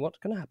see what's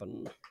going to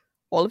happen.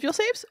 All of your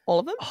saves? All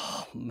of them?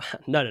 Oh man,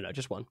 no,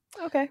 just one.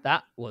 Okay.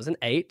 That was an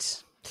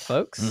 8,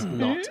 folks,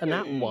 not a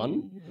nat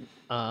 1.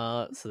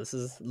 So this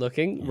is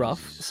looking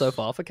rough so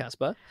far for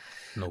Casper.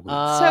 No good.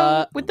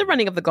 So with the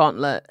running of the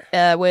gauntlet,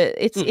 where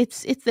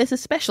it's there's a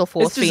special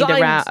force field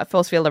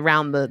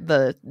around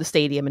the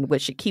stadium in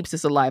which it keeps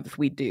us alive if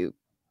we do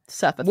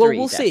suffer.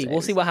 We'll see.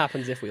 We'll see what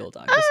happens if we all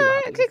die. We'll see what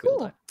happens okay, if we all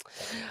cool. die.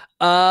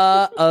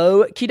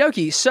 Okie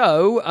dokie.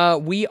 So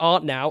we are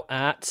now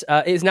at.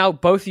 It is now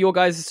both of your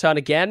guys' turn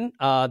again.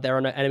 There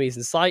are no enemies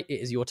in sight. It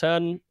is your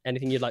turn.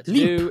 Anything you'd like to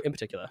do in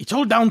particular? It's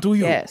all down to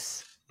you.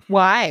 Yes.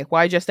 Why?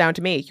 Why just down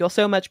to me? You're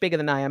so much bigger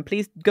than I am.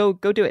 Please go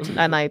do it.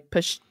 And I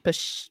push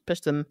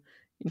them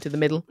into the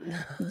middle.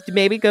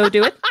 Maybe go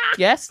do it.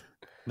 Yes.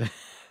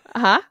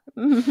 I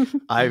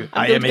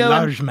am a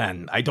large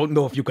man. I don't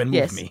know if you can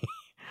move me.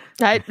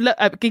 I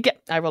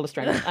roll a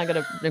strength. I'm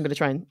gonna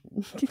try and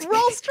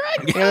roll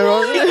strength.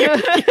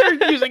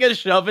 You're using a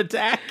shove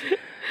attack.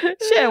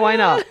 Sure, why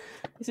not?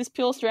 Is this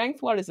pure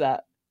strength? What is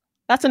that?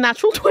 That's a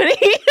natural 20.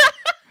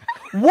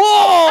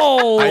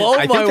 Whoa!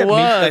 I my think word!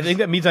 I think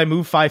that means I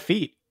move 5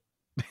 feet.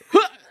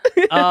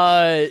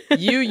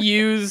 You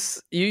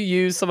use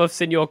some of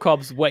Senior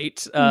Cobb's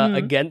weight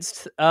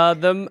against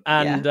them,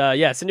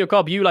 and Senior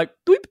Cobb, you like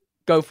doop,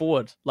 go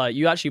forward. Like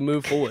you actually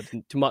move forward,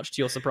 to much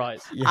to your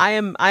surprise. Yeah. I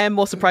am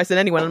more surprised than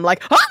anyone. I'm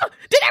like,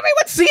 did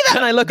everyone see that?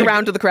 And I look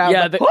around to the crowd.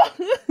 Yeah, like,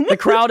 the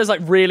crowd is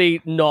like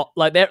really not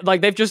like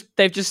they've just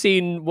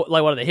seen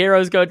like one of the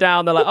heroes go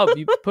down. They're like, oh,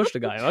 you pushed a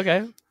guy.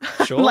 Okay,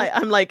 sure.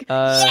 I'm like,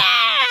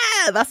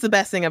 yeah, that's the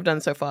best thing I've done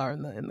so far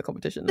in the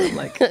competition. I'm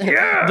like,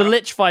 yeah. The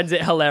Lich finds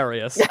it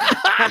hilarious.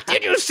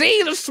 Did you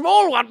see the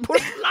small one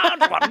push the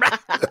large one?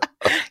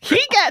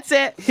 He gets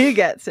it.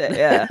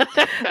 Yeah.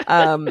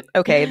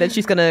 Okay, then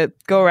she's gonna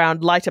go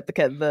around, light up the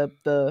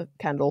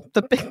candle.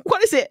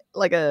 What is it?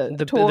 Like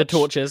the torch? The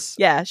torches.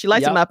 Yeah, she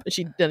lights them up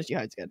and then she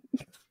hides again.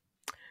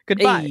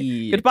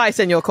 Goodbye,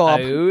 Senor Cobb.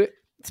 Oh,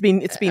 it's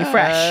been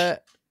fresh.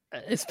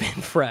 It's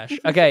been fresh.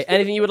 Okay,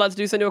 anything you would like to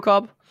do, Senor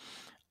Cobb?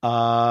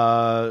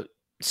 I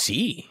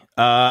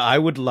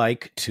would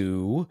like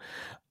to.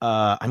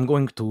 I'm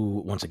going to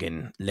once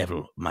again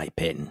level my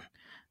pen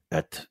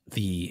at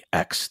the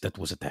axe that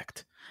was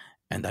attacked,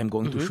 and I'm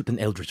going to shoot an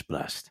Eldritch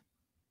Blast.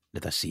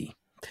 Let us see.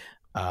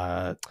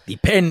 The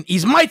pen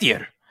is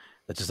mightier.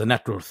 That is a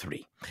natural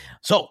 3.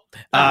 So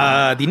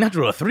the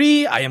natural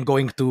 3. I am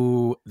going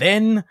to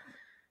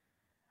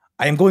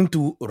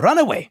run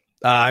away.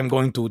 I'm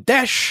going to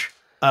dash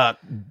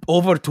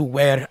over to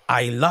where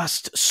I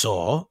last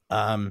saw.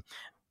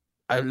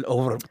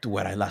 Over to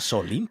where I last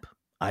saw Limp.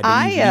 I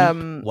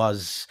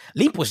believe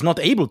Limp was not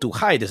able to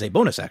hide as a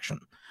bonus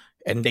action,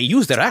 and they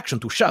used their action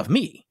to shove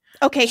me.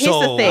 Okay, here's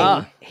the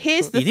thing.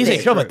 It is a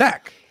shove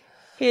attack.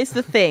 Here's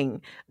the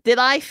thing.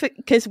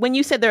 Because when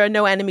you said there are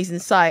no enemies in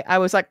sight, I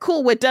was like,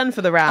 cool, we're done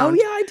for the round.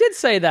 Oh yeah, I did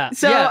say that.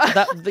 So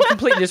they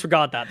completely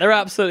disregard that. There are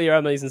absolutely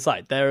enemies in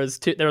sight. There is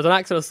an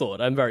axe and a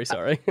sword. I'm very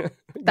sorry. You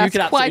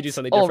could absolutely do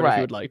something different if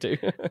you would like to.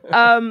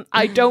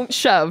 I don't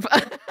shove.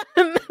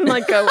 And then I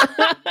go.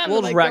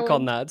 We'll just rack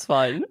on that. It's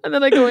fine. And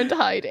then I go into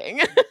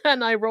hiding,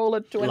 and I roll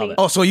a 20.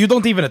 Oh, so you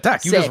don't even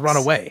attack? You just run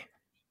away?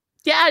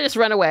 Yeah, I just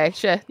run away.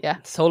 Sure, yeah.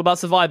 It's all about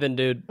surviving,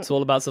 dude. It's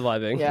all about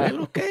surviving. Yeah.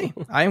 Well, okay.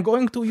 I am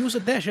going to use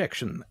a dash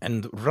action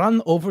and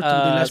run over to the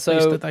last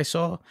place that I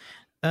saw.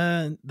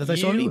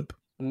 Limp.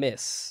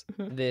 Miss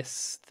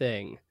this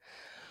thing.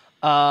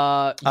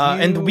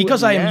 And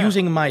because I am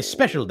using my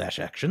special dash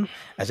action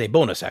as a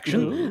bonus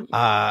action,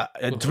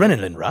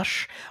 Adrenaline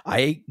Rush,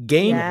 I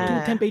gain 2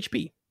 temp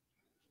HP.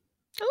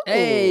 Ooh.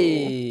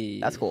 Hey,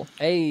 that's cool.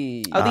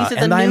 Hey, these are the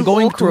and new I'm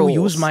going to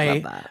rules. use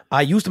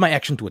I used my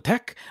action to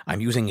attack.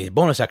 I'm using a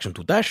bonus action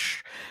to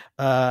dash,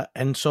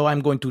 and so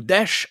I'm going to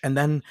dash and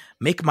then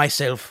make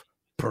myself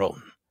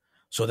prone,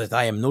 so that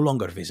I am no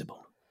longer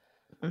visible.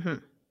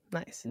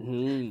 Nice.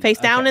 Face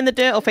down in the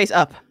dirt or face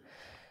up?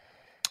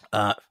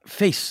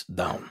 Face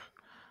down.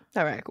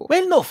 All right, cool.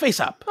 Well, no, face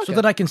up, so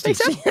that I can still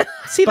see.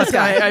 See the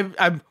sky.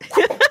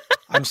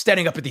 I'm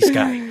staring up at the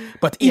sky,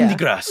 but in the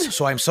grass,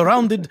 so I'm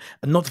surrounded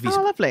and not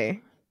visible. Oh,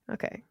 lovely.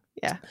 Okay,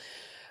 yeah.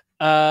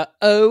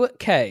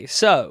 Okay,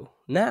 so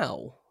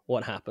now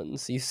what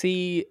happens? You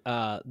see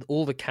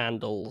all the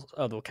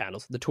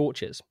the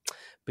torches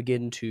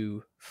begin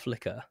to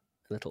flicker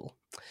a little.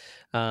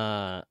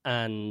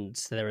 And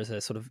there is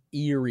a sort of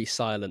eerie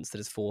silence that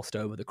is forced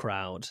over the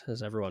crowd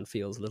as everyone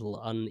feels a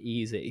little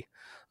uneasy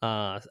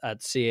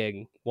at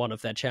seeing one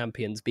of their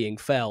champions being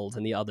felled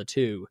and the other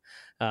two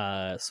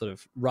sort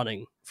of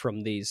running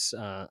from these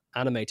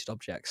animated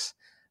objects.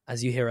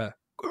 As you hear a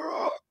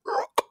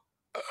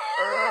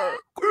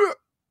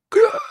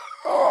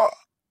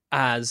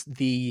as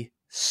the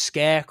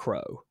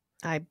scarecrow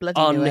I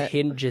bloody knew it.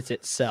 unhinges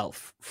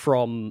itself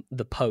from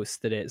the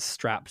post that it's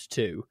strapped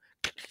to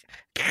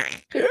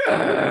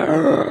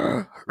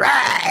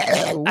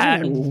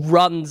and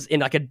runs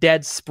in like a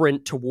dead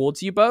sprint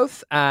towards you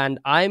both, and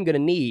I'm going to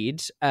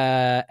need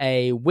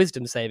a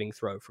wisdom saving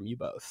throw from you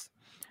both.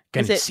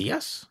 Can it see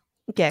us?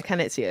 Yeah,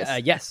 can it see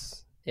us?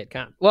 Yes, it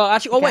can. Well,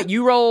 actually, wait,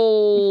 you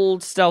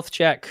rolled stealth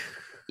check.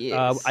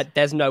 Yes.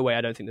 There's no way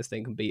I don't think this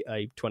thing can beat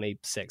a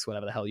 26,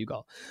 whatever the hell you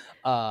got.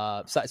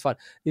 So that's fine.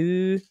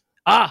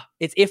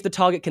 It's if the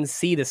target can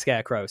see the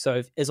scarecrow.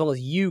 So as long as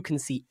you can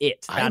see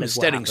it, I'm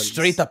staring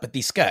straight up at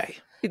the sky.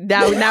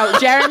 Now,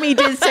 Jeremy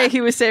did say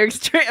he was staring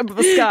straight up at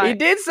the sky. He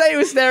did say he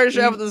was staring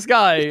straight up at the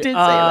sky. He did say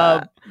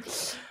that.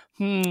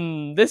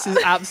 This is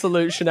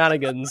absolute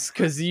shenanigans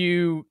because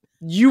you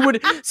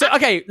would. So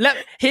okay,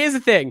 here's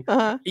the thing.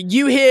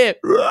 You hear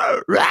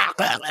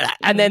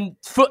and then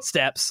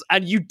footsteps,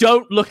 and you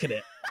don't look at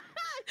it.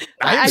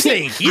 I'm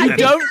saying you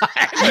don't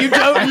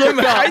look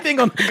up hiding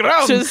on the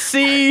ground to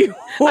see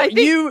what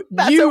you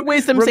a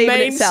wisdom save in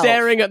remain itself.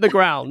 staring at the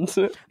ground.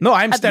 No,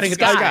 I'm staring at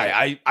the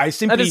sky. I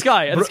simply at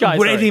the sky,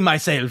 ready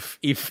myself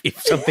if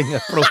something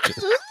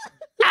approaches.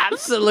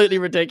 Absolutely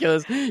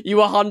ridiculous. You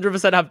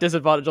 100% have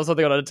disadvantage on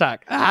something on an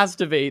attack. It has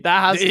to be.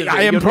 That has to be.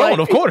 I am prone,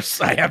 of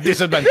course. I have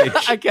disadvantage.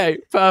 Okay,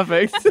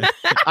 perfect.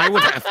 I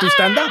would have to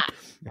stand up.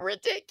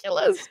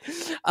 Ridiculous.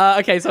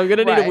 Okay, so I'm going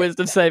to need a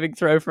wisdom saving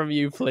throw from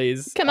you,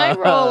 please. Can I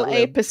roll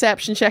a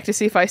perception check to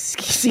see if I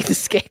see the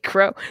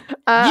scarecrow?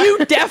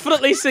 You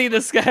definitely see the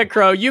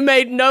scarecrow. You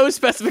made no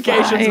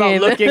specifications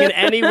about looking in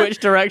any which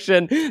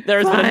direction. There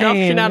has been enough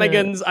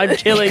shenanigans. I'm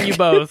killing you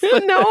both.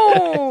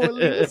 No,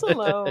 leave us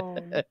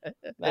alone.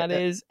 That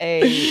is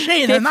a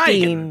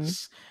 15.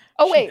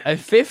 Oh, wait. A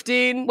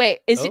 15?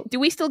 Wait, do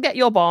we still get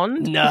your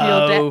bond?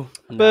 No.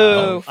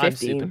 Boo, 15. I'm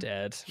super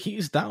dead.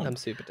 He's down. I'm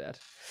super dead.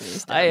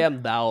 I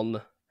am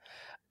down.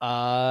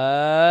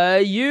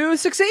 You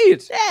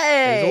succeed.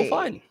 Yay! It's all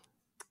fine.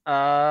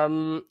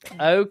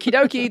 Okie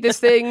dokie. This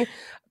thing.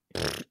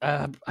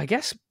 I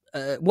guess.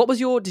 What was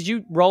your? Did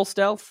you roll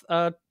stealth?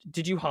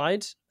 Did you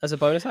hide as a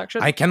bonus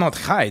action? I cannot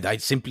hide. I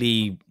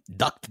simply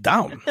ducked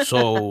down.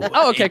 So.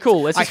 Oh, okay,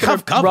 cool. It's just going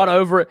to run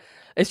over.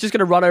 It's just going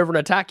to run over and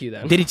attack you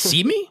then. Did it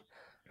see me?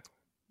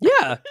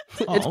 Yeah,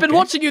 it's been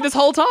watching you this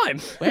whole time.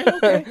 Well,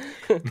 okay.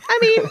 I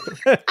mean,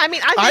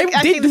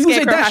 I think the use a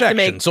scarecrow dash has to action,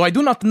 make. so I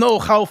do not know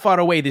how far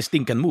away this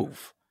thing can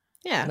move.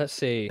 Yeah, Let's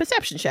see.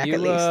 perception check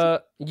at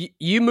least.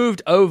 You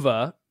moved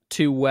over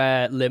to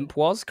where Limp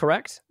was,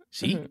 correct?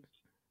 See,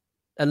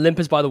 And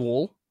Limp is by the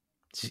wall.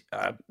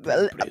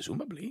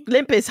 Presumably,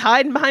 Limp is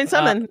hiding behind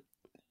something.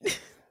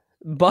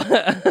 But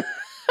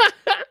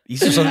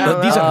these are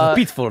the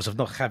pitfalls of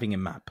not having a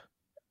map.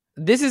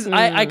 this is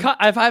I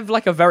have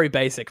like a very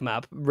basic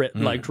map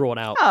like drawn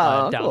out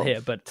down cool.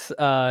 here, but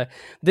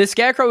the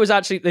scarecrow was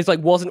actually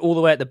wasn't all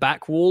the way at the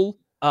back wall.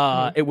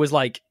 It was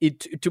like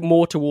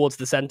more towards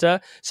the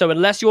center. So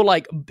unless you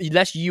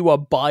are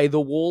by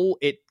the wall,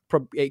 it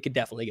could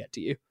definitely get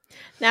to you.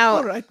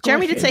 Now, right,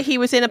 Jeremy ahead. did say he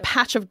was in a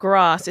patch of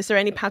grass. Is there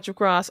any patch of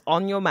grass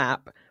on your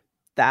map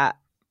that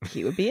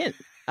he would be in?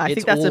 I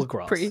think that's all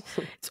grass.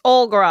 It's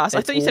all grass. I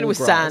It's thought you said it all was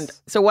grass. sand.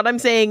 So what I'm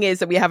saying is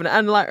that we have an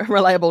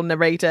unreliable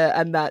narrator,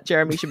 and that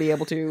Jeremy should be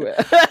able to.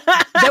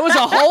 There was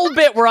a whole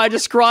bit where I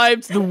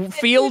described the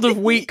field of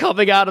wheat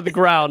coming out of the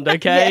ground.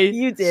 Okay, Yeah,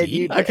 you did.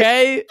 You did.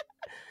 okay,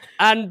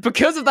 and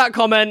because of that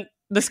comment,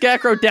 the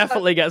scarecrow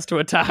definitely gets to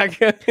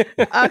attack.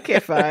 Okay,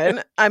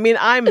 fine. I mean,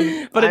 I'm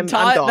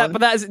done.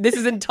 This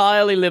is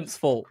entirely Limp's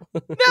fault.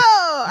 No,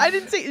 I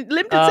didn't say.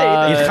 Limp didn't say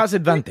anything. It has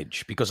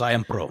advantage because I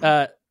am prone.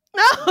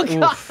 Oh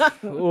God.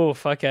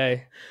 Oof.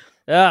 Okay.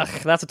 Ugh,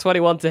 that's a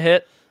 21 to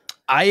hit.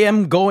 I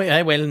am going.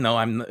 Well, no,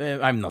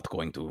 I'm not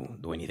going to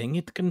do anything.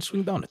 It can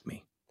swing down at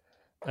me.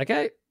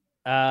 Okay,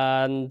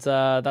 and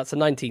that's a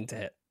 19 to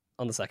hit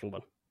on the second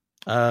one.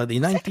 The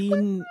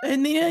 19.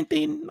 And the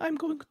 19. I'm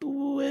going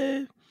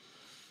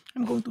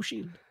to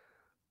shield.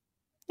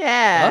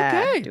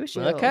 Yeah. Okay. Do a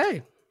shield.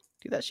 Okay.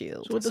 Do that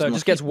shield. So it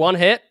just gets one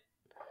hit.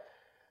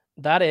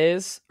 That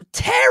is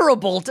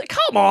terrible.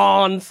 Come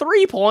on,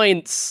 3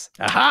 points.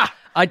 Aha!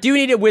 I do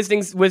need a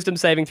wisdom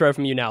saving throw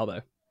from you now,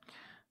 though.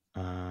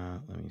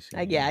 Let me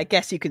Yeah, I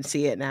guess you can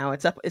see it now.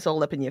 It's up. It's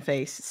all up in your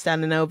face,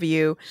 standing over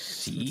you.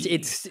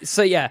 It's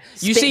so yeah.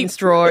 You Spitting see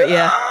straw.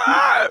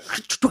 Yeah.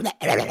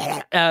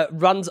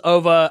 runs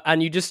over,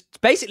 and you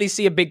just basically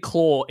see a big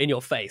claw in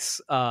your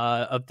face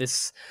of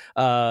this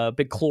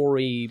big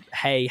clawy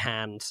hay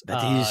hand.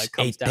 That is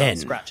comes a down 10 and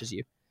scratches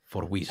you.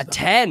 For A wisdom.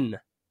 10.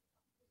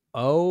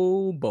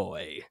 Oh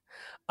boy.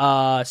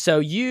 So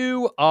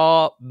you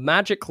are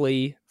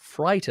magically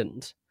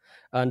frightened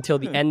until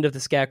the end of the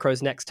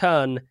Scarecrow's next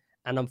turn,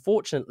 and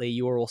unfortunately,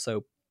 you are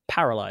also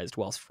paralyzed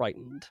whilst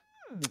frightened.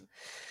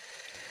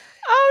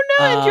 Oh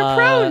no, and you're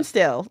prone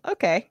still.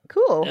 Okay,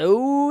 cool.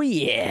 Oh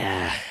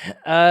yeah.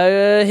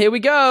 Here we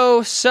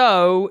go.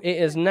 So it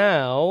is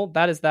now.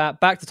 That is that.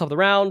 Back to the top of the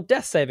round.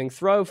 Death saving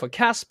throw for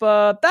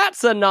Casper.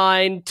 That's a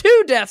 9.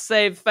 2 death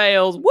save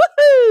fails.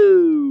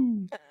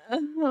 Woohoo!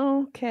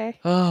 Okay.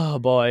 Oh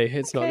boy,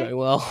 it's not Okay. going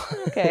well.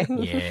 Okay.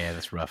 Yeah,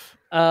 that's rough.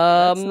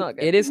 not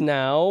good. It is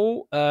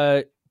now.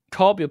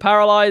 Cobb, you're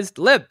paralyzed.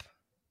 Limp.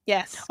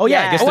 Yes. Oh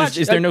yeah, I guess Oh, there's,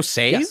 actually, is there no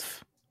save? yes.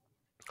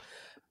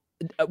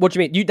 What do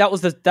you mean? That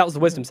was the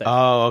wisdom save.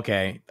 Oh,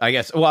 okay. I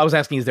guess. Well, I was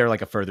asking, is there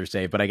like a further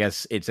save? But I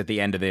guess it's at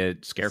the end of the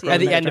Scarecrow. At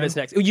the next end of turn? its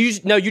next.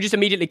 You just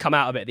immediately come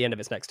out of it at the end of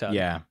its next turn.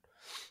 Yeah.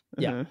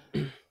 Yeah.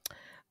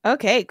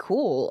 Okay,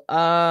 cool.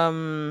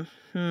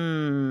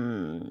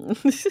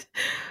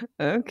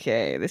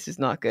 Okay, this is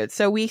not good.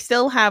 So we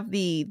still have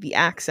the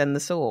axe and the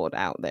sword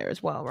out there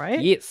as well,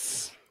 right?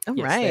 Yes. All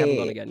Yes, right. they haven't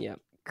gone again yet.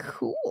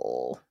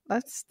 Cool.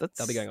 That's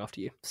They'll be going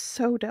after you.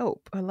 so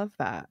dope. I love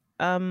that.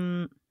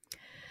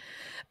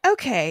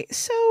 Okay,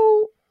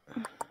 so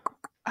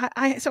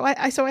I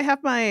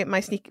have my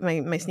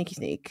sneaky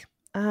sneak.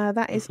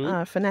 That is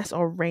finesse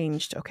or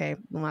ranged. Okay,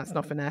 well that's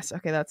not finesse.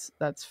 Okay, that's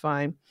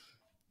fine.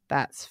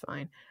 That's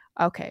fine.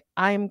 Okay,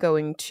 I'm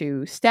going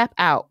to step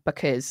out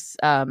because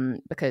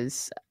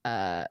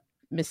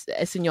Miss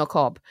Senor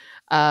Cobb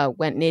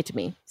went near to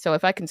me. So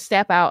if I can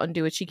step out and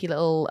do a cheeky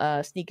little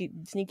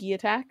sneaky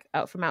attack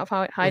out of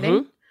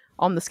hiding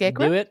on the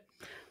Scarecrow. Do it.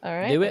 All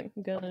right. Do it.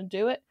 I'm gonna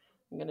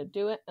do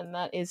it. And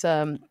that is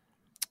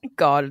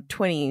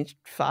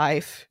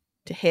 25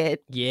 to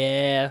hit.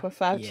 Yeah.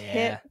 25 to Yeah.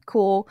 hit.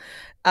 Cool.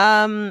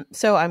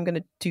 So I'm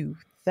gonna do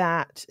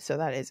that. So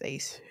that is a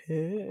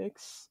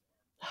 6.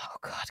 Oh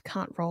god,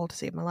 can't roll to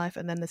save my life.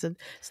 And then there's a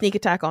sneak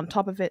attack on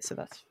top of it, so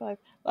that's 5.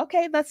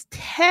 Okay, that's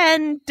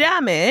 10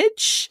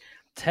 damage.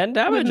 10 With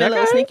damage. my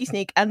little Okay.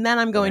 sneaky, and then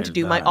I'm going to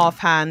There's do my that.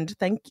 offhand.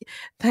 Thank you.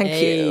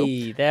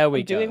 Hey, there we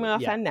I'm go. doing my Yeah.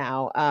 offhand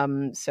now,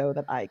 so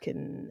that I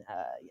can,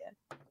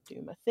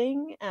 do my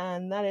thing,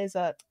 and that is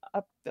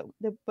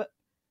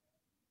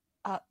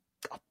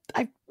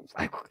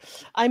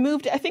I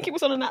moved it. I think it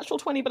was on a natural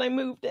 20, but I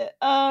moved it.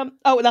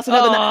 That's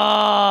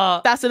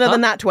another. That's another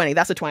nat 20.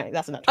 That's a 20.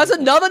 That's a nat 20. That's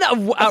another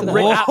Whoa.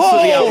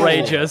 absolutely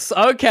outrageous.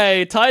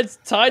 Okay, tides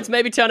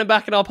maybe turning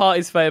back in our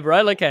party's favor.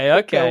 Right?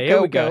 Okay.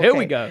 Here we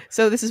go.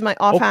 So this is my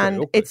offhand.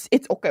 Okay. It's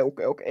okay.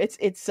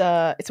 It's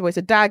always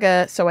a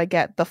dagger. So I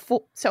get the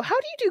full. So how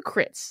do you do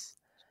crits,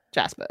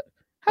 Jasper?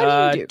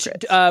 How do you do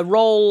crits?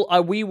 Roll. I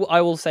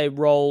will say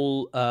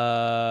roll.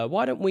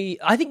 Why don't we?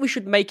 I think we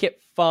should make it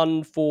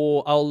fun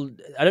for.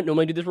 I don't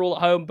normally do this roll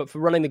at home, but for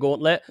running the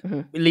gauntlet,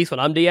 at least when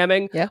I'm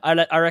DMing, Yeah.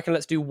 I reckon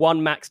let's do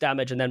 1 max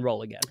damage and then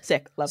roll again.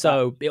 Sick. Love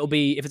So it'll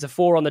be if it's a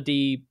 4 on the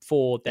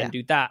D4, then Yeah.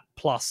 do that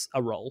plus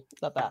a roll.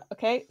 that. Love that.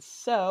 Okay.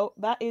 So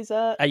that is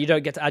a. You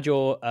don't get to add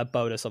your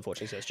bonus,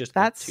 unfortunately. So it's just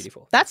That's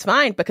 2d4. That's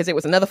fine because it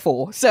was another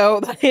 4. So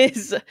that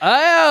is.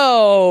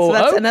 Oh, So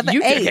that's another 8.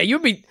 Okay,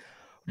 you'd be.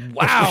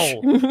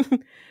 Wow.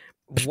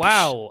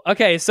 Wow.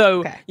 Okay, so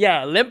Okay.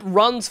 yeah, Limp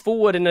runs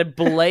forward in a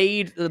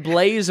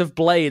blaze of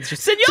blades.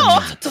 Just,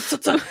 Senor!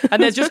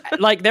 And there's just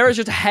there is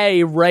just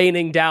hay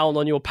raining down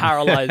on your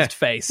paralyzed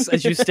face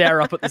as you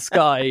stare up at the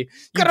sky.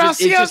 It's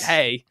just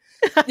hay.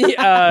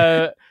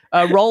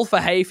 Roll for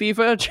hay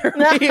fever,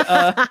 Jeremy.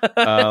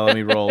 Let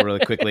me roll really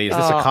quickly. Is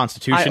this a I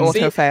Constitution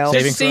auto fail.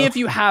 saving Just see throw? if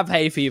you have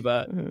hay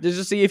fever.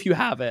 Just see if you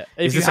have it.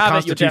 If Is you this a have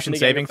it, you're Constitution definitely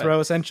saving getting throw,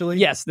 essentially?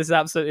 Yes, this is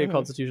absolutely a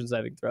Constitution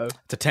saving throw.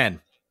 It's a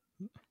 10.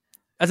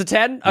 As a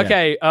 10? Yeah.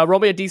 Okay, roll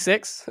me a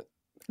d6.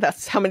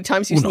 That's how many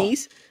times you Uno.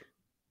 sneeze.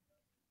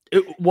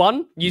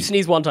 1? You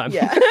sneeze 1 time.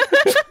 Yeah.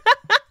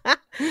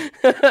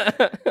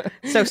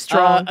 So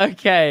strong.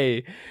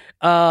 Okay.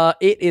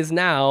 It is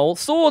now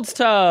Sword's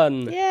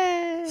turn.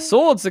 Yay.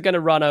 Swords are going to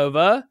run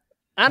over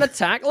and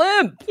attack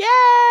Limp.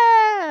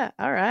 Yeah.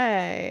 All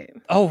right.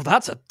 Oh,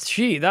 that's an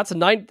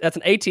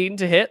 18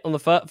 to hit on the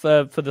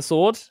for the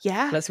sword.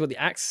 Yeah. Let's see what the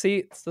axe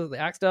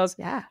does.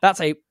 Yeah.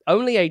 That's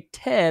only a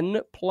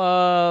 10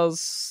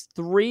 plus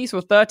 3, so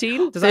a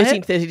 13. Does that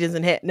 13, hit? 30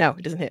 doesn't hit. No,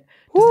 it doesn't hit.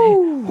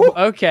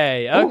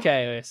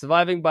 Okay.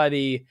 Surviving by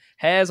the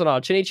hairs on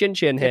our chinny chin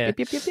chin here.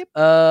 Yep.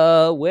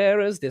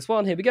 Where is this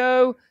one? Here we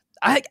go.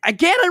 I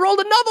rolled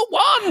another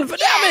 1 for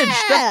damage.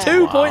 That's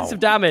 2 points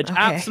of damage. Okay.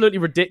 Absolutely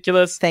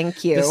ridiculous.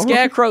 Thank you. The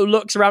Scarecrow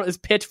looks around at this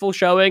pitiful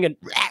showing and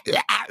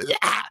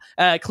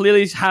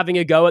clearly having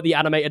a go at the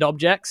animated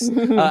objects,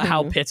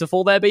 how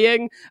pitiful they're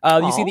being.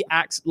 You see the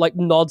axe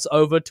nods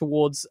over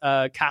towards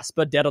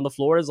Casper dead on the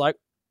floor and is like,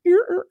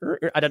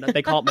 I don't know.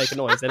 They can't make a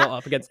noise. They're not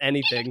up against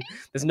anything.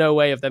 There's no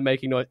way of them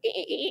making noise.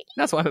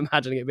 That's what I'm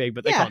imagining it being,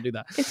 but they can't do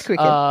that. It's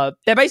creaking.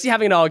 They're basically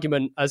having an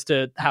argument as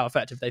to how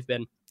effective they've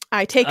been.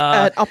 I take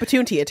an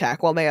opportunity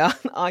attack while they are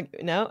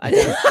arguing. No, I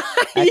don't.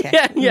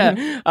 Okay.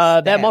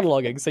 Yeah. They're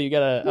monologuing, so you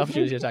get an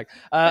opportunity attack.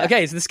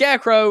 Okay, so the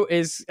Scarecrow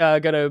is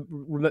going to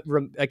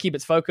keep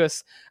its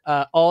focus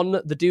on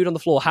the dude on the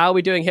floor. How are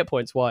we doing hit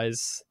points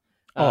wise?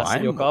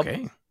 I'm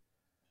okay.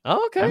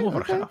 Oh, okay. I'm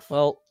over okay. half.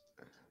 Well,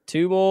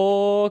 2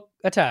 more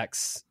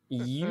attacks.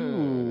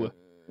 That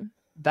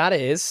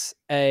is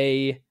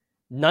a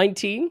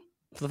 19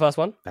 for the first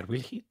one. That will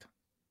hit.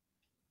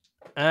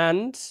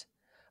 And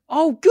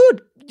oh,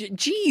 good.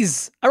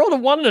 Jeez, I rolled a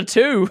 1 and a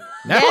 2 with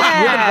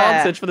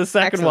advantage for the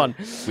second one.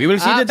 We will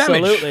see the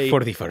damage Absolutely.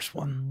 for the first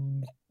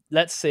one.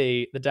 Let's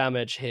see the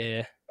damage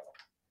here.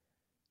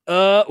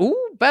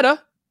 Better.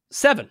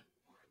 7.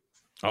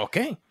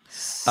 Okay.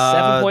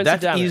 7 points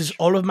of That damage. is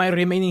all of my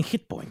remaining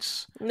hit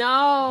points.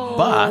 No.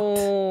 But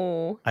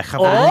I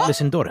have limitless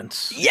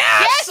endurance.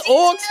 Yes,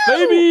 orcs,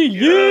 baby.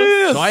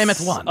 Yes. So I am at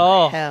 1.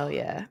 Oh, Hell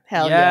yeah.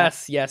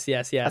 yes.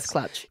 That's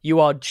clutch.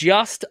 You are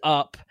just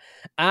up.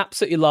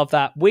 Absolutely love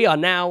that. We are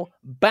now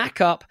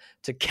back up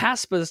to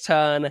Casper's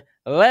turn.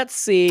 Let's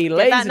see,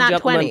 ladies and nat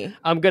gentlemen. 20.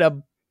 I'm going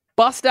to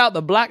bust out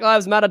the Black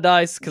Lives Matter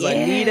dice because I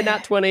need a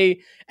nat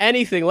 20.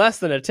 Anything less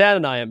than a 10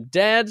 and I am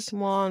dead.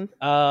 Come on.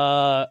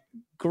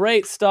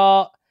 Great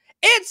start.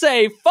 It's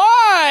a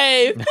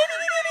 5!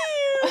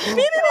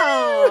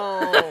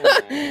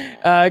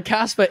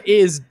 Casper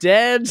is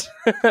dead.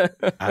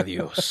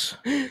 Adios.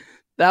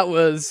 That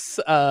was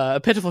a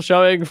pitiful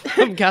showing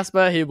from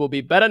Casper. He will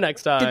be better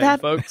next time,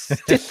 folks.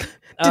 Did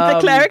the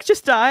cleric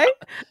just die?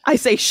 I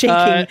say,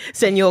 shaking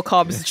Senor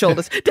Cobb's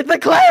shoulders. Did the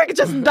cleric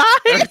just die?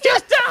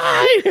 Just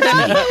die!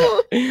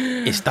 No!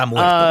 Está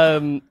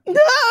muerto.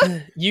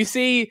 You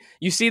see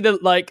you see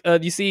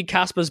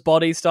Casper's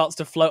body starts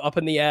to float up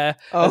in the air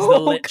as the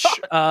lich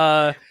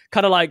kind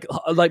of like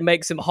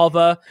makes him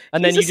hover,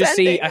 and then you just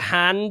see a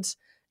hand.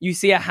 You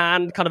see a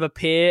hand kind of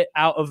appear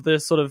out of the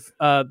sort of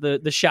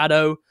the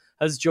shadow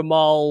as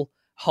Jamal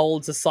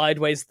holds a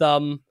sideways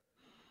thumb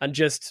and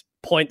just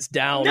points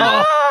down.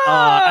 No!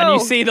 And you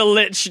see the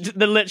lich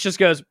just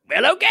goes,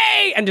 well,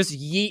 okay, and just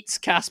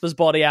yeets Casper's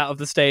body out of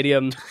the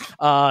stadium.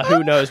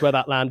 Who knows where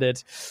that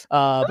landed?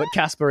 But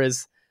Casper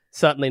is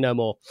certainly no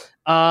more.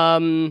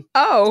 Okie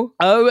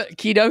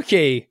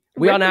dokie.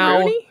 We are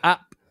now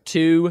up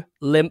to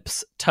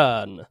Limp's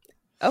turn.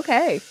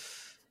 Okay.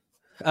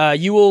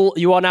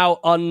 You are now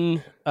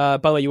by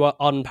the way, you are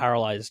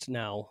unparalyzed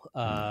now.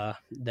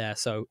 There.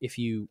 So if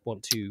you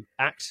want to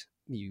act,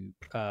 if you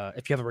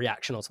have a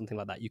reaction or something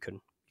like that, you can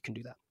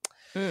do that.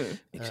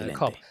 Excellent.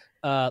 Cobb.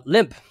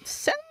 Limp.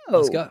 So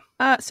Let's go.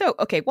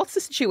 Okay, what's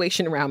the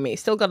situation around me?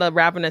 Still got a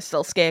ravenous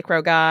little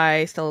scarecrow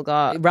guy. Still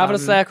got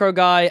Ravenous Scarecrow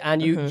guy,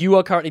 and you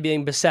are currently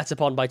being beset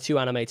upon by 2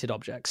 animated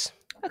objects.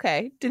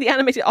 Okay. Do the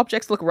animated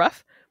objects look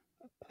rough?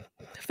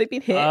 Have they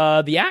been hit?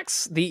 The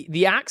axe.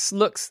 The axe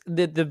looks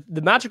the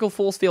magical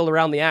force field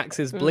around the axe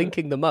is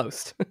blinking the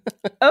most.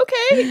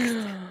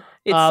 Okay.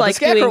 It's like the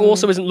Scarecrow doing...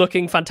 also isn't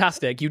looking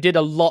fantastic. You did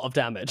a lot of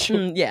damage.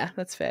 Yeah,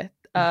 that's fair.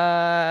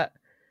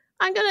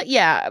 I'm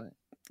gonna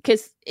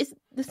because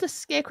does the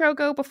Scarecrow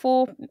go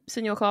before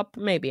Senor Cobb?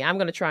 Maybe I'm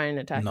gonna try and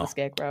attack the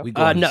Scarecrow. We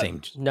go on no, the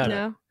same.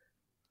 No.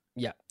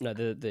 Yeah, no.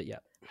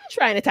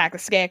 Try and attack the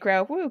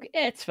Scarecrow. Woo,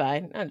 it's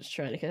fine. I'm just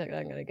trying to.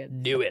 I'm gonna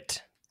Do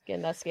it.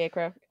 Get that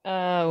Scarecrow.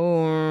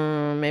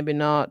 Maybe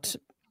not.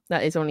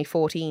 That is only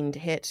 14 to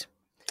hit.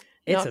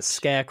 It's a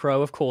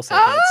Scarecrow, of course it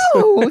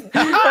Oh!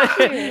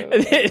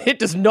 it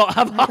does not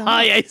have a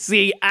high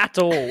AC at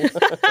all.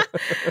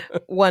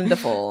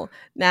 Wonderful.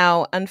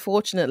 Now,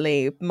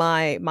 unfortunately,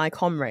 my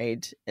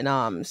comrade in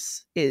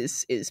arms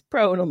is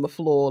prone on the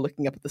floor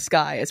looking up at the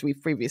sky, as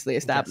we've previously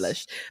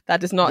established. Yes. That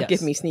does not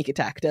give me sneak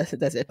attack, does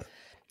it?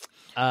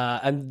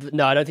 And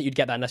no, I don't think you'd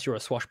get that unless you're a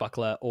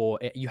swashbuckler or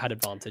you had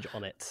advantage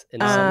on it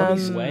in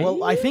some way.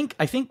 Well, I think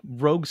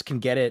rogues can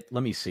get it.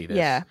 Let me see this.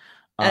 Yeah.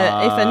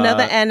 If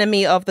another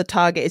enemy of the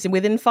target is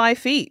within 5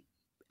 feet.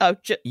 I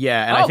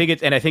think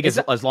it's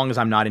as long as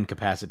I'm not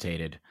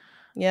incapacitated.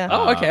 Yeah.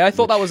 Oh, okay. I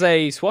thought that was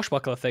a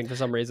swashbuckler thing for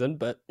some reason,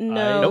 but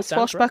no.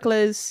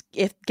 Swashbucklers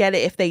get it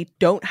if they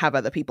don't have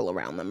other people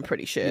around them. I'm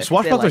pretty sure.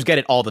 Swashbucklers get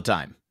it all the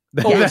time.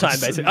 All the time,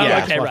 basically.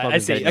 Yeah, oh, okay, right. I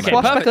see. Okay,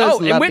 perfect. Oh,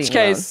 in which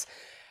case,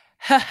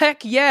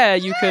 heck yeah,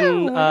 you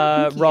can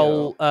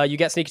roll. You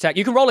get sneak attack.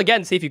 You can roll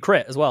again, see if you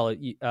crit as well.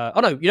 You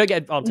don't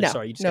get advantage. No,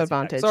 sorry, you just no get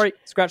advantage. Sorry,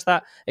 scratch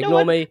that.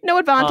 Ignore me. No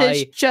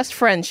advantage. Just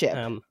friendship.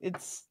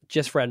 It's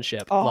just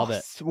friendship. Love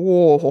it.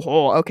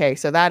 Okay,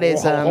 so that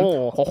is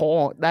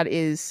that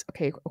is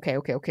okay.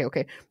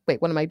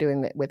 Wait, what am I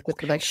doing with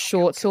my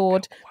short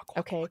sword?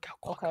 Okay.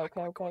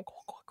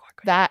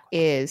 That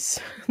is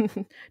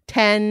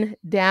 10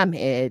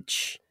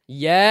 damage.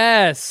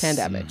 Yes. 10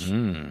 damage.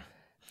 Mm-hmm.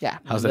 Yeah.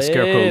 How's that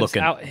Scarecrow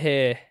looking? Out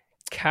here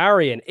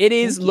carrying. It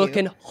is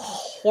looking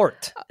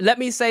hot. Let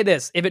me say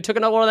this. If it took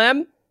another one of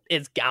them,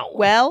 it's gone.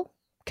 Well,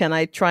 can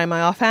I try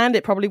my offhand?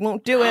 It probably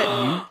won't do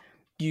it.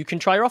 You can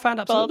try your offhand,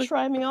 absolutely. I'll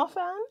try my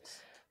offhand.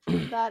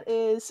 That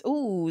is,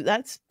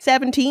 that's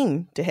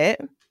 17 to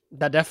hit.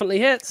 That definitely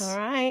hits. All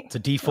right. It's a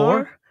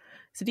D4.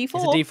 It's a D4. It's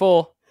a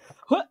D4.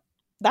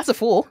 That's a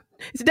 4.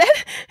 Is it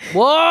dead?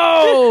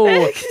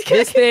 Whoa!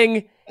 This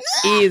thing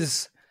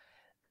is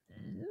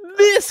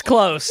this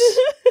close.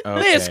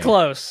 This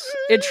close.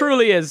 It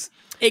truly is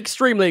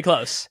extremely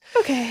close.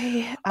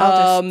 Okay.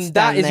 I'll just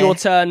that is your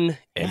turn.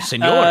 El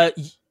Senor.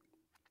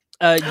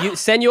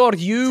 Senor,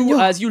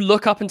 as you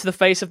look up into the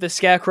face of this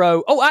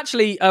scarecrow. Oh,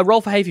 actually,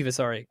 roll for hay fever,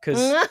 sorry,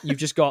 because you've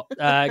just got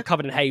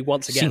covered in hay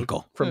once again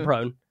from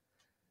prone.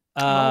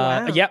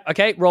 wow. Yeah,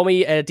 okay, roll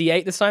me a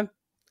d8 this time.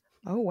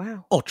 Oh,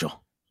 wow. Ocho.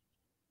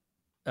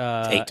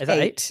 8. Is that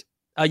 8?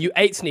 You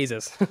 8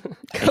 sneezes.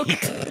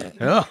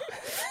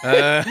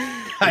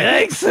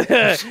 Thanks.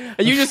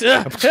 You just,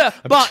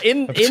 but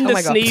in the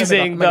God,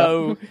 sneezing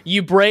though,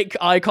 you break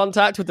eye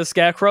contact with the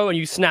scarecrow and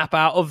you snap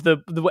out of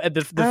the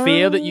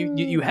fear that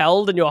you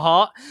held in your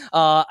heart.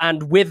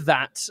 And with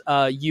that,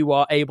 you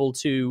are able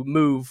to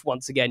move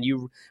once again.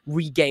 You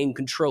regain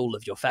control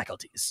of your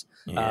faculties,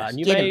 and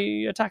you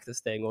may attack this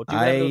thing or do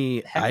whatever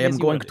the heck I it is am you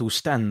going want to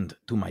stand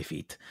to my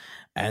feet,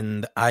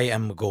 and I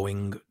am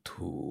going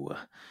to.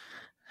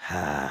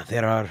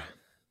 There are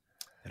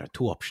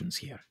 2 options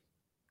here.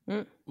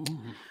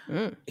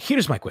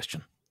 Here's my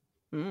question.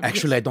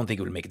 Actually, I don't think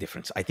it will make a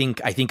difference. I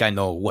think I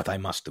know what I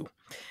must do.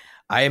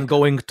 I am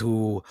going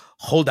to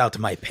hold out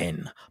my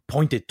pen,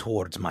 pointed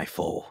towards my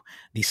foe,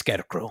 the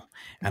scarecrow,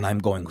 and I'm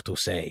going to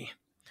say,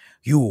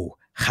 "You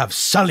have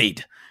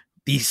sullied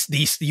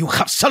you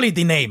have sullied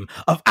the name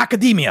of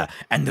academia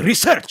and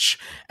research,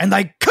 and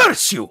I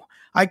curse you.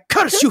 I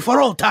curse you for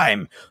all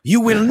time.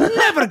 You will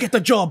never get a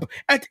job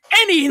at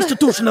any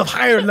institution of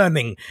higher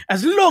learning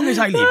as long as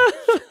I live."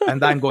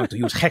 And I'm going to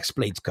use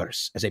Hexblade's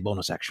Curse as a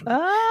bonus action.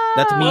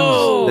 That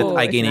means that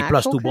I gain a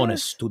 +2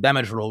 bonus to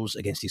damage rolls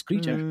against this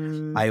creature.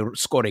 I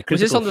score a critical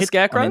this on the hit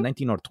scarecrow? on a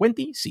 19 or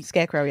 20. See.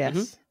 Scarecrow,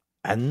 yes.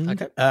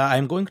 And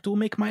I'm going to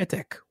make my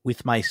attack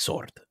with my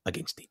sword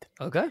against it.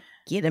 Okay.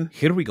 Get him.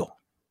 Here we go.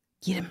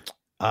 Get him.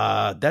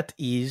 That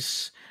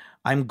is...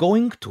 I'm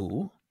going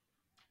to...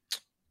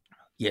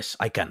 Yes,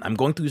 I can. I'm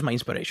going to use my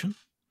inspiration.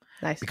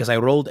 Nice. Because I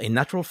rolled a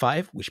natural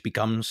 5, which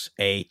becomes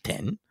a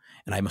 10.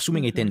 And I'm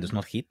assuming a 10 does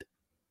not hit.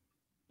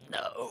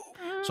 No.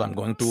 So I'm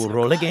going to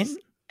roll again.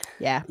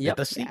 Yeah. Let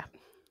us see.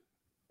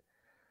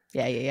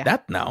 Yeah.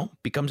 That now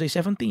becomes a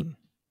 17.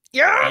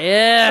 Yeah. So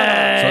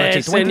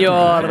that's a 20.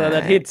 Senor,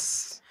 that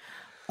hits.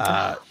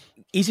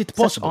 Is it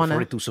possible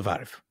for it to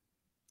survive?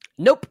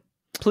 Nope.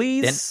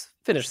 Please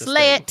finish this.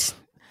 Slay it.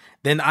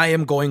 Then I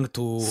am going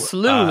to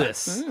slew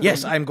this.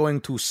 Yes, I'm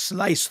going to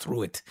slice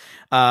through it.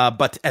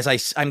 But as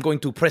I'm going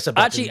to press a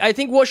button. Actually, I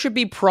think what should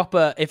be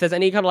proper, if there's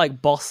any kind of like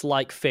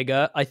boss-like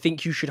figure, I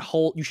think you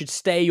should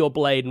stay your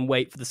blade and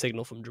wait for the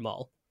signal from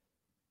Jamal.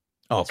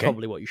 Okay. That's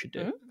probably what you should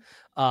do.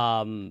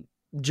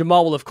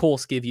 Jamal will, of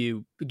course, give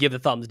the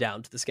thumbs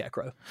down to the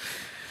scarecrow.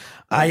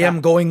 I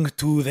am going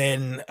to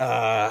then.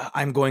 I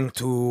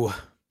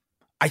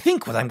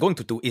think what I'm going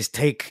to do is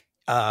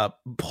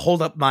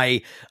hold up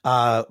my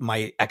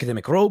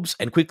academic robes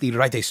and quickly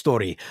write a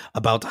story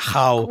about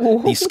how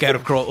the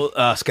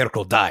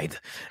scarecrow died.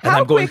 And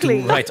I'm going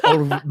to write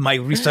all my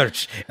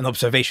research and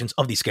observations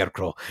of the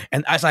scarecrow.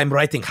 And as I'm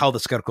writing how the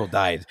scarecrow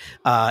died,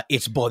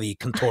 its body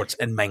contorts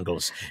and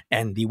mangles,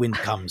 and the wind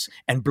comes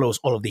and blows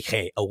all of the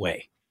hay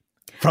away.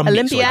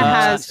 Olympia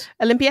has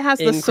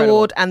the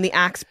sword and the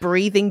axe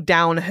breathing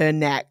down her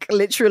neck,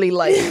 literally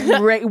like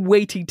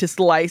waiting to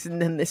slice, and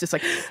then it's just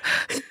like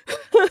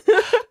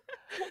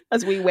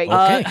as we wait.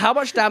 How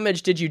much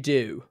damage did you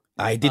do?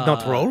 I did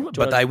not roll,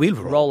 but I will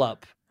roll. Roll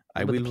up.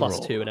 I with will the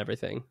roll. +2 and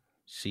everything.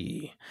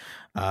 See,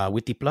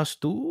 with the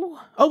 +2.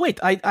 Oh wait,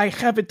 I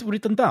have it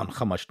written down.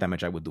 How much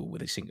damage I would do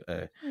with a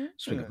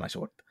swing of my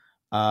sword?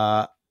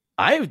 I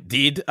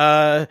did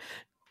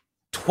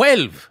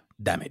 12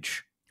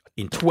 damage.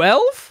 In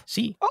 12?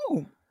 See?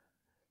 Oh.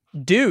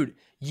 Dude,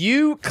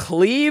 you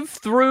cleave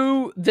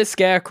through the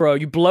scarecrow,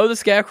 you blow the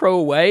scarecrow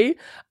away,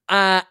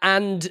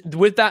 and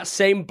with that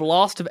same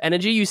blast of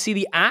energy, you see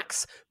the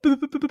axe falls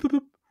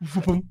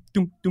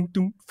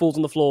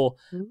on the floor,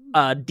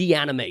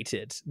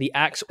 deanimated. The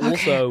axe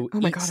also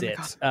eats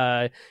it.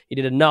 You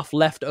did enough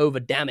leftover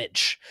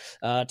damage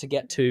to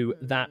get to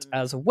that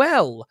as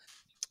well.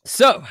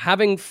 So,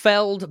 having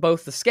felled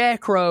both the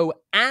scarecrow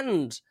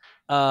and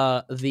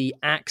the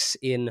axe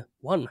in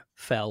one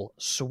fell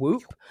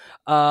swoop,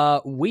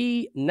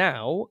 we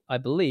now, I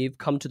believe,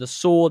 come to the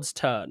sword's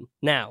turn.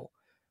 Now,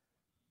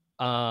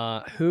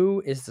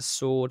 who is the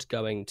sword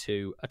going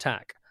to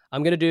attack?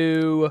 I'm going to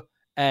do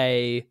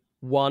a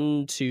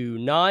 1 to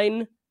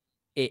 9.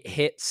 It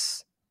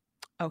hits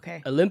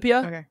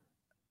Olympia.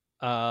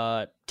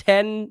 Okay.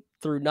 10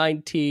 through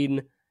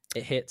 19.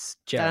 It hits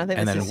Jen.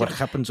 And then what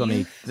happens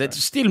on that's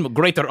still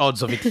greater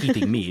odds of it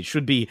hitting me. It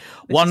should be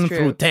 1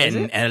 through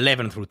 10 and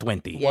 11 through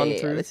 20. Yeah,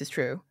 this is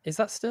true. Is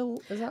that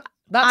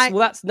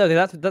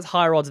that's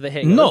higher odds of it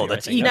hitting. No,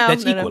 that's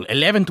equal.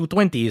 11 to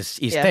 20 is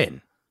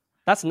 10.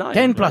 That's 9.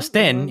 10 plus right?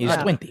 10 is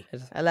Yeah. 20.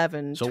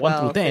 11, So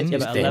 12, 1 through 10 Yeah,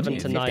 is but 10. 11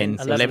 to 9,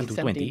 11 to 17,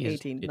 20 is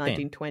 18, 10.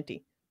 19,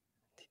 20.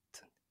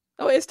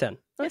 Oh, it is 10.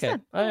 It's Okay.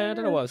 10. I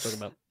don't know what I was talking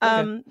about.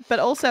 Okay. But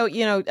also, It's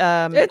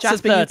a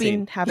Jasper, you've 13.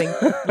 been having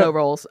low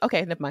rolls.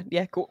 Okay, never mind.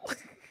 Yeah, cool.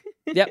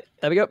 Yep,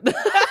 there we go.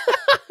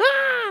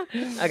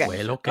 Okay.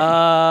 Well,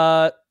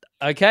 okay.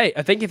 Okay,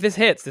 I think if this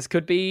hits, this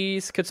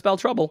could spell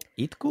trouble.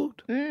 It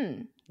could.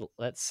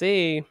 Let's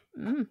see.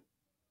 Mm.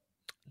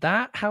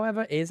 That,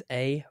 however, is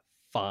a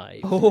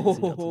 5.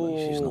 Which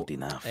is not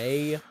enough.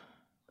 A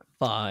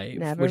 5,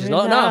 Never which is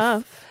not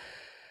enough.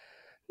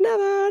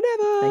 Never.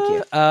 Thank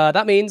you.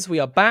 That means we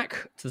are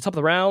back to the top of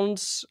the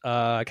round.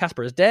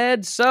 Casper is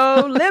dead,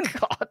 so Limp.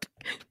 God,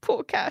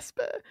 poor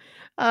Casper.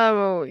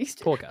 He's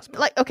Poor Casper.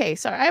 like, okay,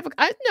 sorry. You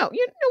know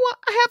what?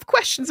 I have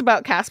questions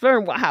about Casper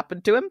and what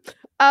happened to him.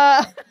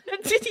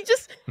 Did he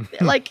just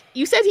like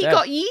you said he Dead.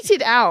 got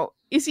yeeted out?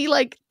 Is he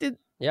like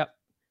Yep.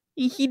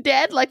 he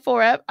dead like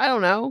forever? I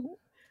don't know.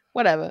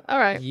 Whatever. All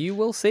right. You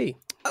will see.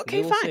 Okay,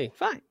 You will see.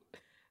 fine.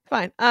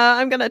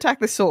 I'm gonna attack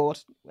the sword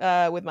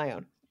with my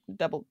own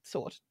double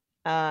sword,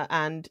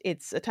 and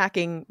it's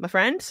attacking my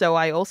friend. So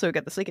I also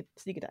get the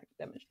sneak attack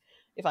damage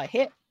if I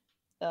hit,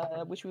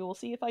 which we will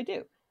see if I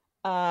do.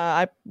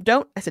 I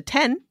don't. It's a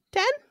 10.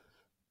 10?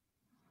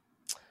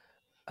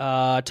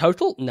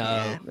 Total? No.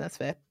 Yeah, that's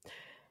fair.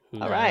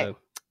 No. All right.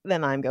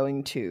 Then I'm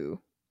going to.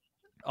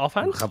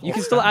 Offhand? Have You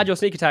can offhand. still add your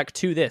sneak attack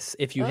to this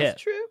if you That's hit.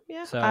 true.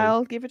 Yeah. So-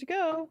 I'll give it a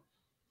go.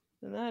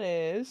 And that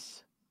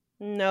is.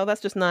 No, that's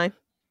just 9.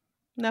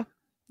 No,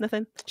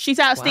 nothing. She's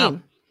out of Wow.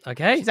 steam.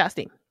 Okay. She's out of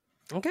steam.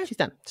 Okay. She's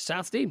done.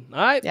 South Steam. All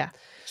right. Yeah.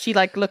 She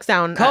like looks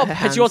down. Cobb, at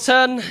her it's your hands.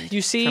 turn.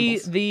 You see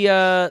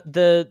Trembles.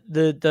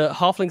 the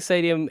Halfling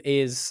Stadium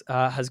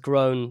has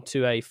grown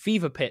to a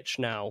fever pitch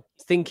now,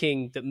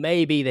 thinking that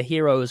maybe the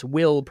heroes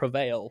will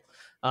prevail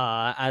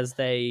as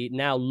they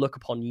now look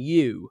upon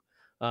you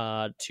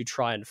to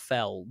try and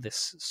fell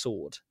this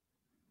sword.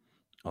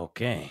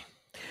 Okay.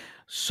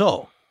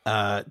 So,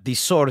 the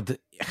sword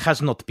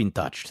has not been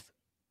touched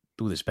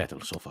to this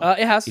battle so far.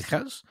 It has. It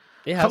has?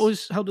 It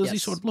has. How does the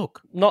Yes. sword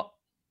look? Not.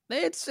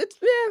 It's it's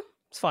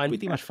fine.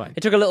 Pretty much fine. It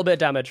took a little bit of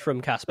damage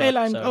from Casper. Well,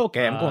 I'm so,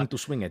 okay. I'm going to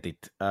swing at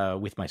it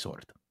with my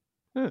sword.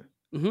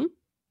 Mhm.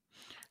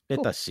 Let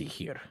Cool. us see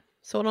here.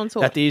 Sword on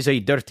sword. That is a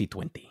dirty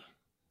 20.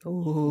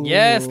 Ooh.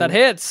 Yes, that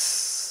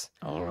hits.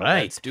 All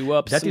right. Let's do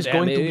up That some is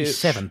going to be damage.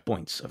 7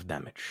 points of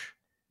damage.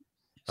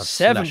 Of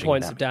 7 slashing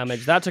points of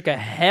damage. That took a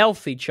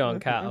healthy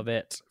chunk out of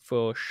it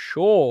for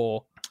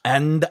sure.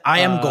 And I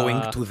am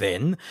going to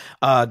then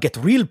get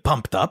real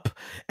pumped up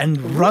and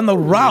run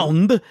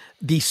around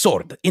the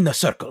sword in a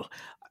circle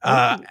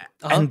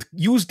and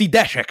use the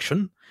dash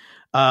action.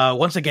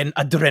 Once again,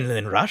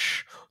 adrenaline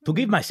rush to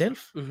give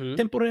myself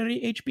temporary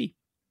HP.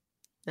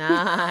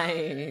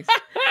 Nice.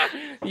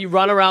 You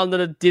run around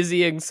in a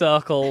dizzying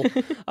circle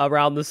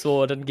around the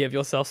sword and give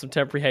yourself some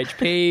temporary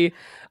HP.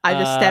 I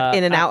just step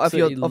in and out of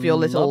your absolutely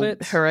little love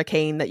it.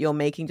 hurricane that you're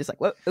making. Just like,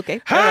 whoa, okay,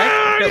 All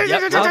right.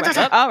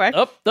 Yep. all right.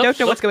 Don't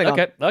know what's going on.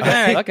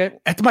 Okay.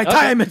 At my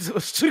time at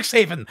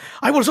Strixhaven,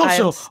 I was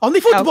also on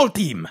the football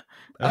team.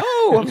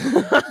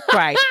 Oh,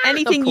 right.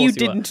 Anything course you you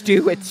didn't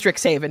do at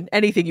Strixhaven.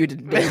 Anything you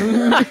didn't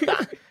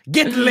do.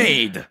 Get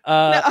laid.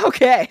 No,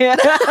 okay,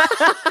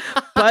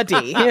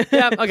 buddy.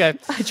 Yeah, okay.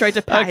 I tried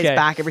to pat his Okay.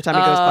 back every time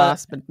he goes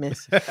past, but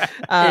miss. It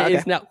Okay.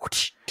 is now.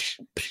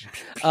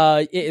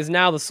 It is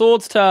now the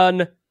sword's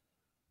turn.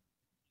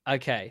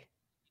 Okay,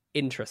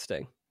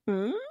 interesting.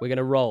 Hmm? We're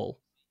gonna roll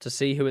to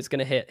see who it's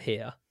gonna hit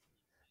here.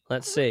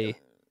 Let's see.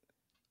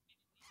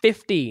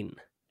 15.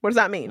 What does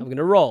that I'm mean?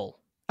 gonna roll.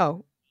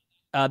 Oh,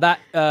 That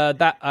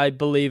I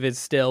believe is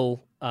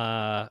still.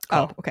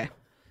 okay.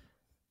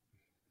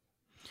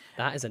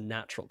 That is a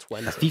natural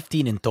 20.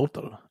 15 in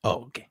total.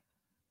 Oh, okay.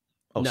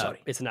 Oh, no,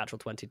 sorry. it's a natural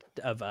 20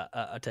 of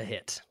to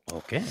hit.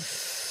 Okay.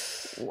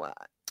 What?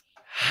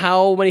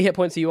 How many hit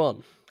points are you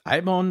on?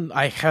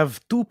 I have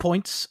 2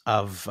 points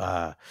of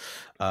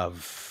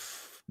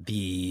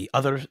the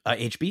other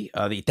HP,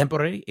 the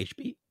temporary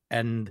HP,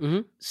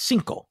 and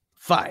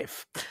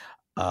 5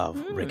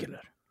 of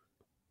regular.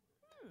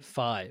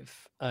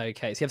 5.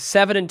 Okay, so you have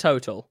 7 in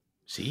total.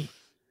 See?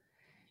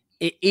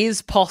 It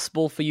is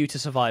possible for you to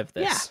survive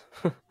this.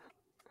 Yeah.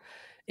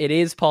 It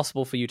is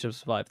possible for you to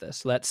survive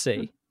this. Let's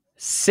see.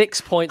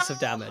 6 points of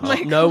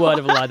damage. No word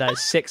of a lie. That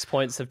is 6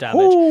 points of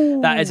damage.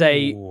 Ooh. That is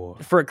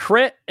for a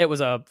crit, it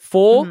was a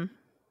 4,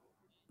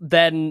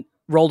 then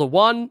rolled a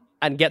 1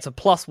 and gets a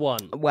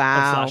 +1 of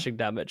Wow. slashing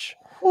damage.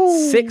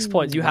 6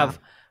 points. You have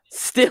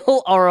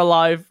still are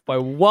alive by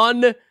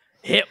 1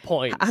 hit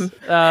point.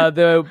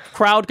 The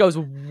crowd goes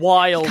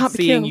wild Can't be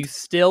seeing killed. you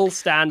still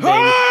standing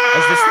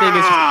as this thing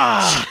is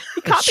just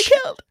He can't be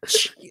killed.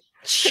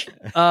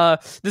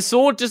 the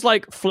sword just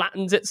like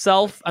flattens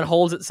itself and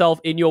holds itself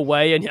in your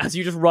way, and as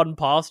you just run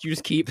past, you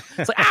just keep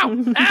it's like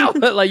ow.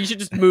 Like you should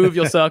just move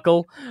your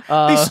circle.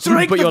 The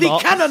strength but of you're the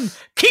not. cannon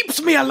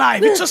keeps me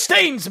alive. It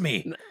sustains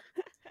me.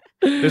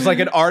 There's like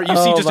an art. You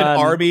see Oh, just man. an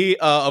army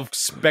of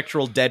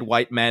spectral dead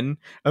white men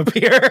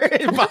appear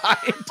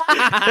behind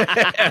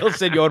El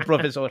Señor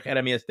Profesor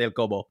Jeremías del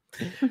Cobo.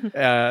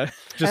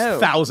 Just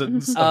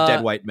thousands of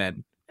dead white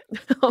men.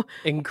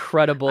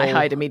 Incredible. I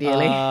hide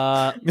immediately.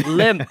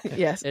 Limp.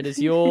 Yes. It is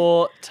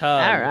your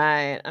turn. All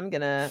right. I'm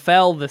gonna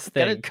Fell this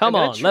thing. Come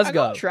on, let's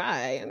go. I'm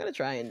gonna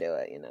try and do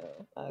it.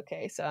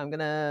 Okay. So I'm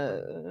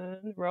gonna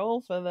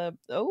roll for the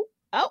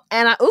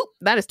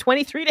that is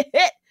 23 to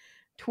hit.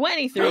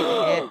 23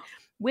 to hit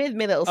with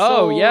my little sword.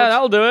 Oh yeah,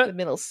 that'll do With it.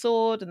 middle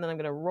sword, and then I'm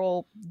gonna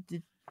roll.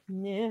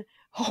 Yeah.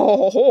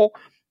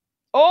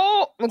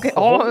 Oh, okay.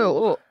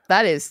 Oh,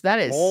 that is.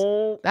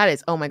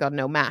 Oh my god,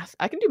 no math.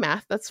 I can do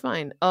math. That's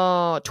fine.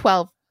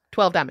 12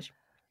 damage.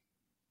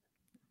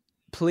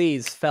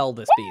 Please fell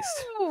this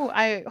beast. Ooh,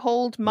 I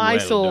hold my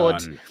Well sword.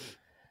 done.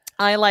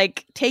 I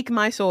take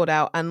my sword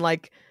out and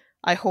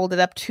I hold it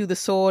up to the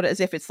sword as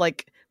if it's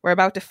like we're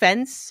about to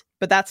fence,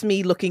 but that's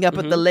me looking up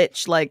at the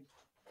lich like,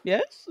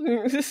 yes.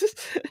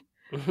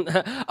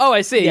 Oh,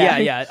 I see. Yeah.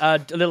 Yeah. A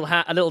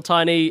little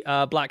tiny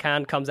black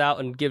hand comes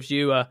out and gives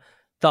you a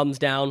thumbs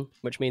down,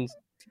 which means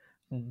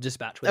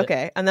dispatch with it.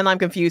 Okay, and then I'm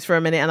confused for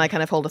a minute, and I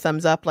kind of hold a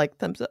thumbs up, like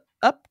thumbs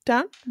up,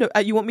 down. No,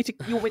 you want me to?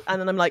 And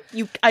then I'm like,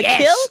 I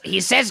kill. He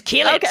says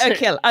kill it.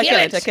 Okay, I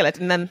kill it,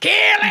 and then Kill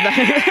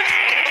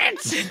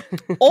it.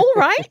 all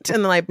right,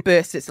 and then I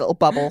burst its little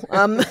bubble.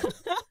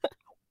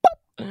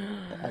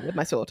 With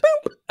my sword.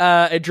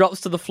 It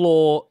drops to the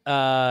floor.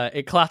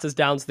 It clatters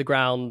down to the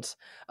ground.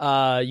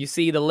 You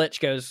see the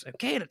lich goes,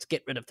 okay, let's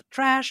get rid of the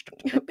trash.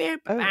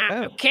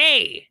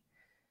 Okay.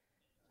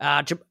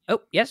 Oh,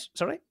 yes,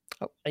 sorry.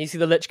 Oh, and you see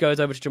the lich goes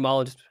over to Jamal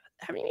and just...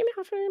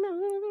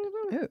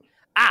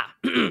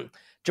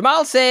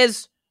 Jamal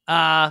says,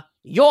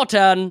 your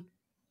turn.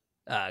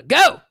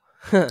 Go.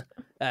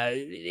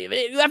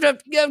 You have to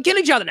kill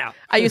each other now.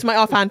 I use my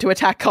offhand to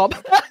attack Cobb.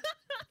 Should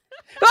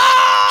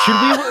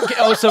we?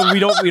 Oh, so we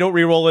don't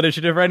re-roll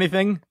initiative or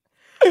anything?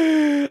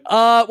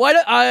 Why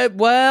don't I?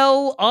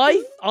 Well,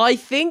 I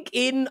think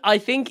in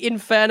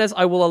fairness,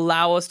 I will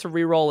allow us to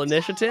re-roll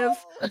initiative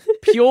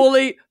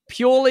purely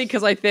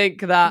because I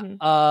think that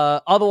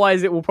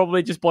otherwise it will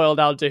probably just boil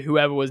down to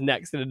whoever was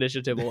next in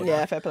initiative order.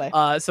 Yeah, fair play.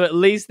 So at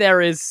least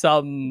there is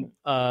some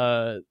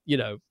there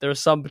is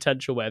some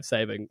potential way of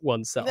saving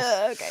oneself.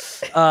 Okay.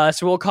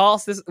 So we'll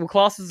class this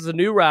as a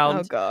new round.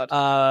 Oh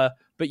god.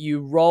 But you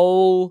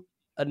roll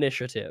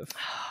initiative.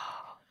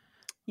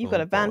 You've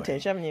got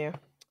advantage, haven't you?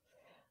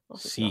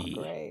 This is not See.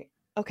 great.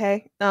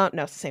 Okay. No,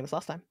 it's the same as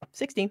last time.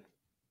 16.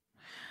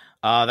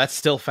 That's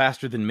still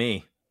faster than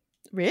me.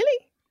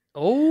 Really?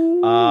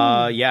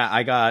 Oh. Yeah,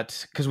 I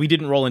got, because we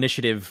didn't roll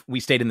initiative. We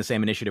stayed in the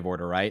same initiative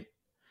order, right?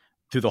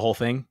 Through the whole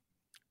thing.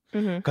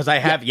 Because I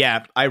have,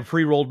 I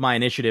pre-rolled my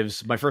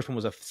initiatives. My first one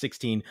was a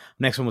 16.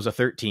 Next one was a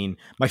 13.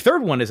 My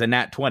third one is a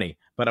nat 20,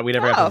 but we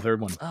never got to the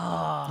third one.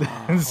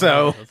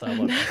 So,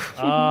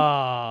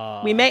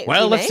 we may.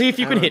 let's see if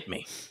you can hit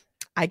me.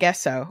 I guess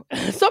so.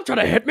 Stop trying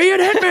to hit me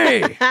and hit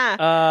me.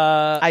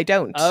 I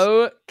don't.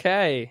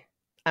 Okay.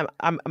 Am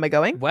I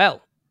going?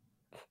 Well,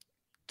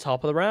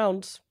 top of the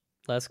round.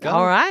 Let's go.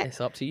 All right. It's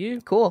up to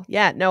you. Cool.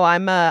 Yeah. No,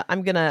 I'm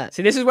gonna.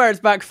 See, this is where it's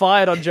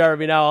backfired on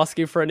Jeremy now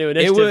asking for a new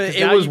initiative. 'cause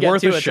now was you get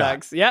worth two a shot.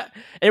 attacks. Yeah,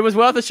 it was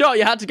worth a shot.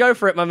 You had to go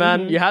for it, my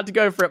man. You had to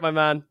go for it, my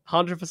man.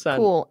 100%.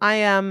 Cool. I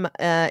am,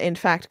 in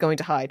fact, going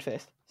to hide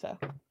first. So.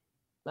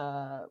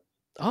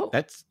 Oh,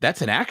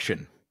 That's an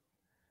action.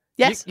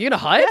 Yes. You're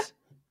gonna hide,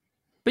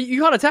 but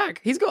you can't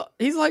attack. He's got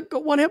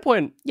 1 hit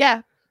point.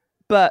 Yeah.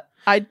 But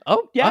I.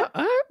 Oh, Yeah.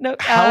 No.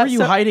 How are you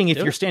so hiding if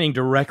do you're it. standing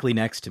directly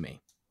next to me?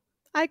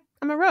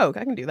 I'm a rogue.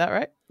 I can do that,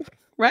 right?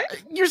 Right.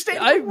 You're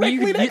standing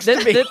directly next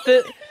to me.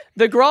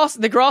 The grass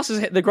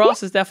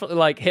is definitely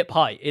like hip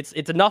height. It's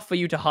enough for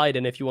you to hide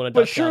in if you want to.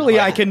 But surely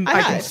I can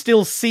hide.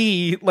 still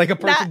see like a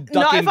person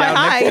Not ducking if I down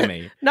next hide. to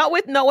me. Not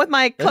with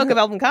my cloak of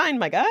elven kind,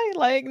 my guy.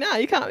 Like, no,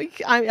 you can't.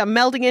 I'm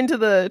melding into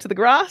the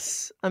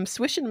grass. I'm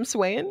swishing. I'm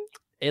swaying.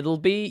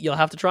 You'll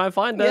have to try and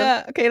find them.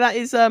 Yeah. Okay. That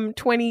is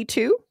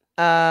 22.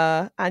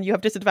 And you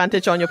have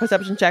disadvantage on your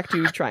perception check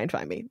to try and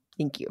find me.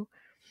 Thank you.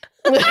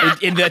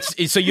 And that's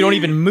so you don't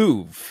even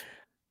move.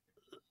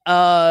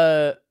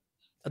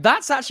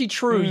 That's actually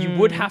true. You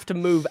would have to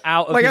move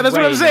out of. Like his that's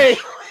what I'm range. saying.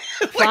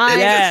 Fine.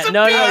 Yeah,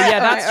 no,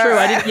 that's All true.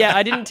 right.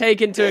 I didn't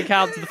take into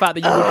account the fact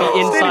that you would be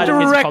inside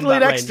of his directly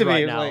combat next range to me.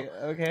 right now. Like,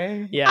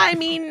 okay. Yeah, I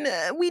mean,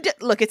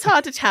 look. It's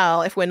hard to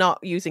tell if we're not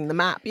using the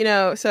map,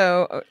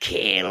 So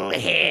Kill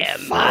him.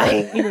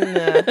 fine.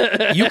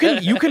 You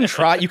can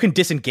try. You can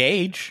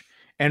disengage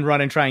and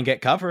run and try and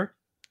get cover.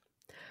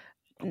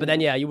 but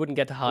then you wouldn't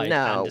get to hide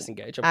No, and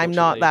disengage. I'm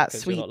not that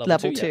because sweet you're not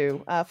level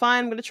two yet. 2.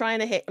 Fine. I'm gonna try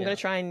and hit. I'm Yeah. gonna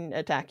try and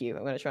attack you.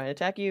 I'm trying to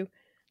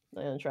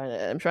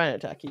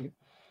attack you.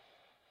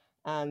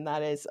 And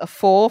that is a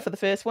 4 for the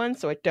first one,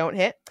 so I don't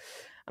hit.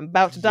 I'm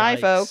about to die,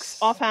 folks.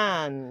 Yikes.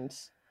 Offhand.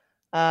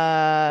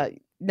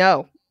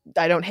 No,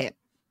 I don't hit.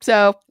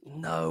 So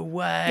No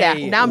way. yeah,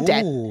 now I'm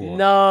dead.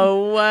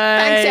 No way.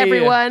 Thanks,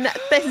 everyone.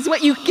 This is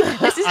what you.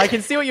 This is. I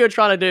can see what you were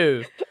trying to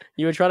do.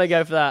 You were trying to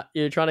go for that.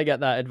 You were trying to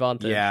get that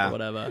advantage Yeah. or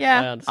whatever.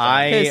 Yeah.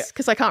 I understand.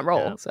 Because I can't roll.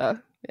 Yeah. So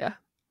yeah,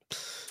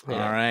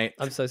 Yeah. All right.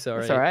 I'm so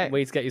sorry. It's all right. We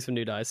need to get you some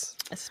new dice.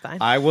 that's fine.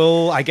 I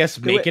will, I guess,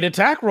 make an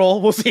attack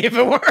roll. We'll see if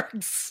it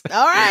works.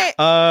 All right.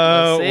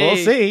 We'll We'll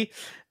see. It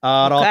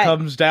all Okay.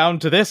 comes down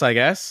to this, I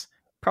guess.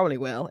 Probably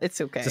will. It's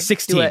okay. It's a Do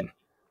 16. it.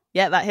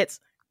 Yeah, that hits.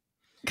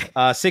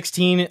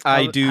 16,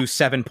 I do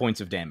 7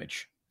 points of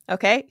damage.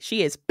 Okay,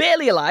 she is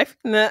barely alive.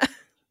 Woo!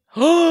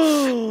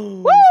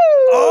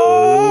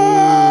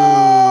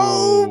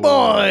 Oh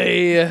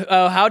boy!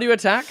 Oh, how do you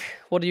attack?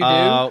 What do you do?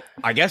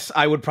 I guess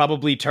I would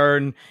probably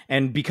turn,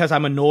 and because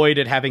I'm annoyed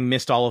at having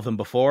missed all of them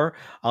before,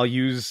 I'll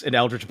use an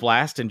Eldritch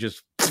Blast and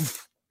just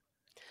just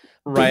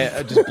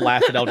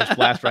blast an Eldritch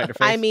Blast right in her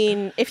face. I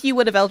mean, if you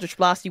would have Eldritch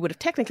Blast, you would have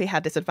technically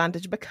had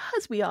disadvantage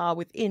because we are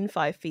within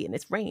 5 feet and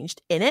it's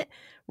ranged in it,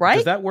 right?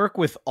 Does that work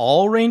with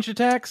all ranged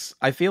attacks?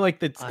 I feel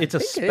like it's a I think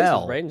it is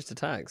spell. with ranged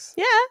attacks.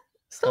 Yeah,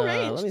 still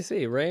ranged. Let me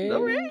see.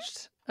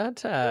 Ranged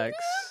attacks.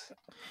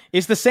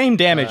 It's the same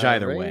damage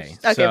either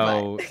ranged. way.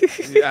 Okay,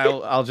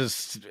 So I'll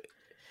just.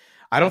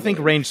 I don't think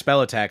ranged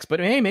spell attacks, but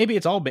hey, maybe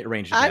it's all bit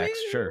ranged attacks.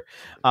 Sure.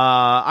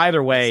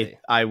 Either way,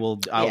 I'll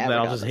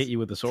just hit you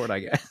with the sword, I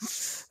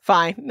guess.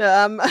 Fine.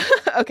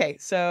 Okay,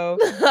 so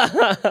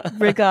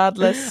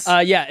regardless.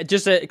 Yeah,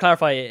 just to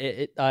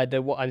clarify,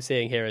 what I'm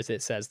seeing here is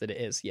it says that it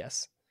is,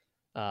 yes.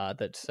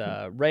 That's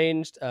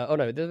ranged.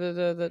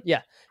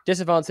 Yeah,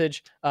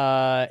 disadvantage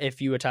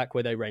if you attack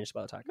with a ranged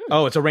spell attack.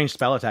 Oh, it's a ranged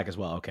spell attack as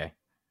well. Okay.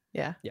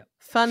 Yeah. Yeah.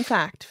 Fun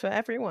fact for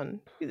everyone.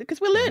 Because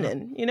we're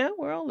learning,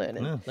 we're all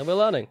learning. Yeah. No, we're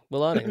learning.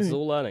 This is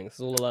all learning. This is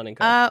all a learning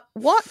curve.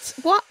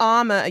 What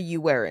armor are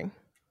you wearing?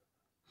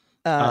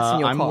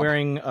 Senor I'm Cobb?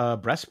 wearing a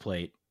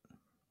breastplate.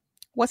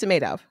 What's it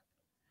made of?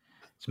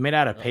 It's made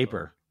out of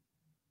paper.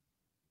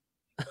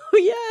 Oh,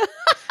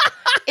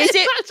 yeah. Is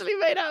it actually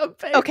made out of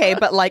paper? okay?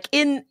 But like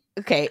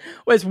okay.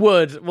 Well, it's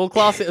wood. We'll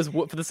class it as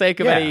wood. For the sake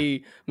of Yeah.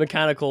 any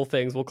mechanical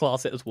things, we'll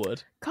class it as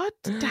wood. God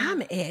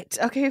damn it.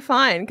 Okay,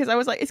 fine. Because I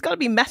was like, it's got to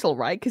be metal,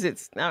 right? Because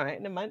it's all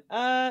right. Never mind.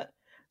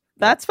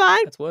 That's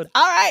fine. It's wood.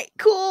 All right,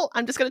 cool.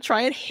 I'm just gonna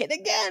try and hit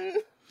again.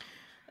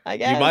 I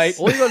guess. You might.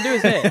 All you gotta do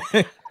is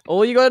hit.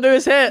 All you gotta do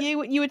is hit. You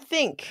would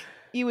think.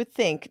 You would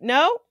think.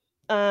 No.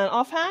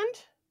 Offhand.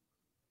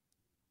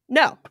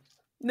 No.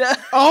 No.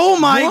 Oh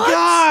my What?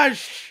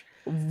 gosh!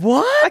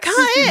 What? I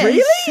can't hit.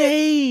 Really?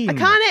 Insane. I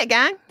can't hit,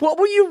 gang. What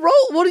will you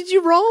roll? What did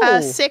you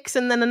roll? 6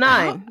 and then a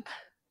 9.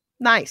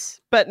 Nice,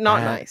 but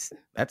not That- nice.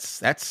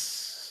 That's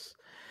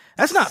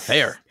not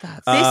fair. This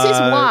is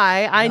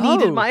why I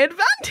needed no. my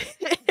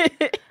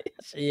advantage.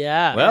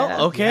 Yeah.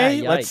 Well, okay.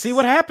 Yeah, Let's yikes. see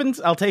what happens.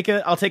 I'll take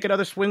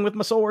another swing with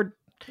my sword.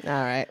 All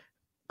right.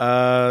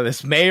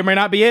 This may or may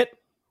not be it.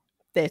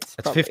 That's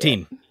That's probably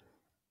 15. it.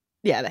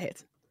 Yeah, that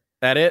hits.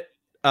 That it?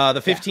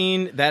 The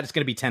 15. That's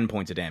going to be 10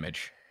 points of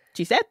damage.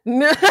 She said.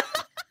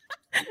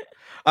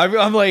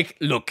 I'm like,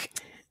 look.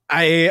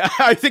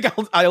 I think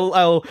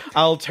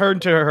I'll turn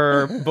to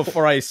her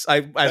before as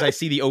I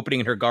see the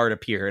opening in her guard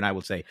appear, and I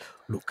will say,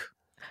 look.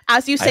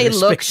 As you say,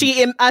 look,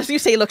 she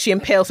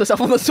impales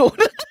herself on the sword.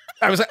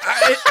 I was like,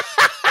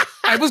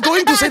 I was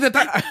going to say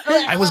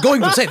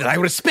that I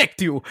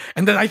respect you,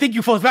 and that I think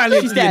you fought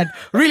valiantly. She's dead.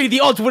 And really,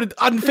 the odds were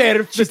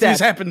unfair if this dead.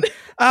 happened.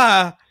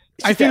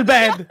 I feel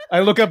bad.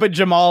 I look up at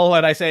Jamal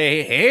and I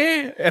say,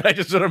 "Hey," and I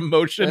just sort of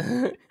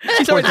motion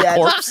She's towards the dead.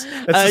 corpse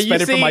that's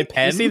suspended from my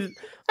pen. You see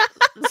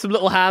some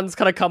little hands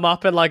kind of come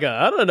up and like,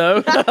 I don't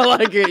know.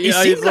 Like, you It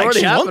know, seemed it's like already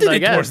she happened, wanted I it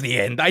guess. towards the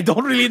end. I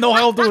don't really know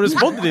how to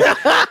respond to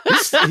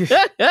this.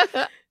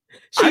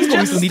 I'm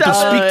going to need to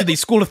speak to the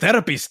school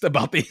therapist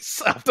about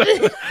this. After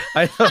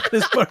I thought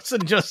this person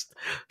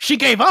she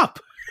gave up.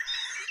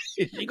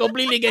 She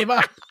completely gave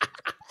up.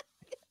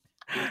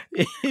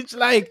 It's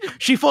like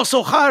she fought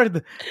so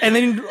hard, and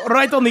then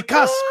right on the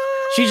cusp,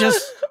 she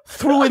just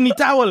threw in the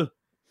towel.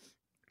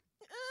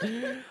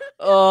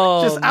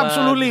 Oh, Just man.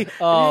 absolutely.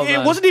 Oh, It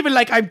man. wasn't even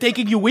like I'm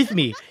taking you with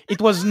me.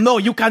 It was, no,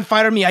 you can't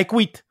fire me. I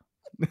quit.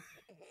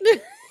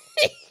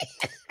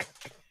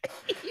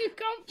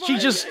 She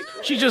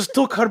just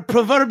took her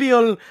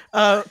proverbial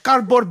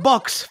cardboard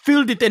box,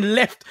 filled it, and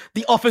left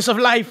the office of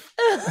life.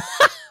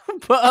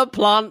 Put a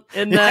plant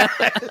in there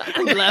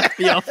and left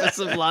the office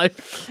of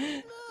life.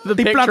 The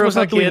picture plant of was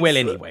her not doing kids. well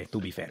anyway, to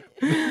be fair.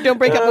 Don't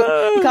break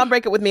up. You can't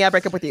break up with me. I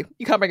break up with you.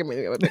 You can't break up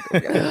with me.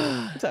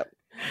 So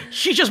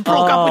She just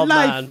broke up with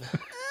life.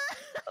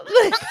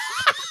 Man.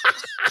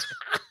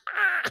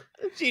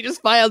 She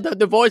just filed the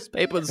divorce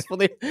papers for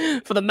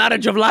the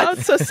marriage of life.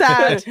 that's so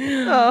sad.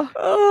 Oh.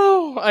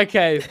 Oh,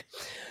 okay.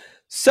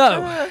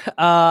 So,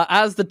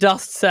 as the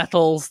dust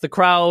settles, the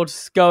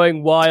crowd's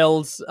going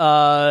wild.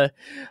 At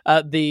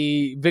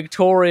the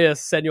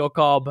victorious Senor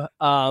Cobb,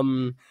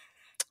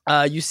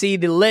 you see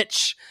the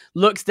Lich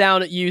looks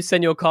down at you,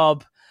 Senor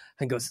Cobb,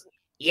 and goes,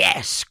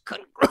 Yes,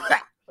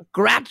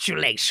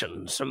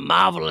 congratulations. A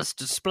marvelous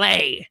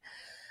display.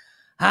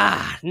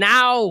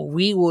 Now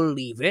we will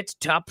leave it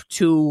up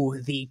to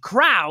the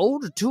crowd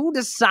to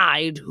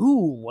decide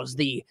who was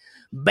the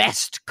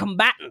best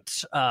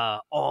combatant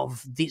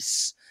of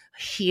this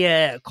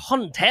here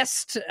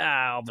contest.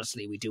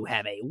 Obviously, we do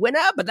have a winner,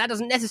 but that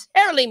doesn't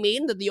necessarily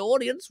mean that the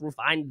audience will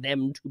find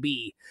them to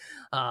be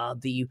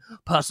the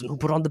person who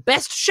put on the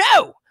best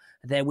show.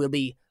 There will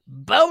be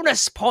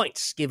bonus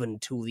points given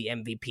to the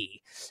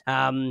MVP.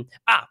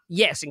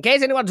 Yes, in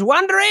case anyone's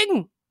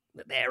wondering,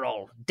 they're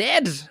all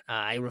dead.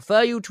 I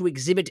refer you to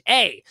Exhibit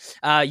A.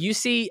 You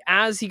see,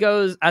 as he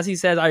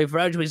says, I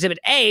refer you to Exhibit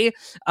A,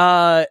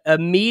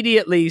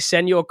 immediately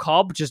Senor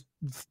Cobb just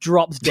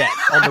drops dead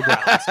on the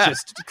ground.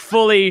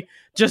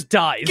 Just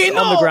dies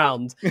on the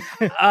ground.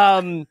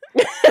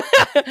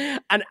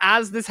 And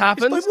as this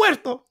happens,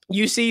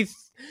 you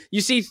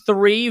see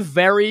three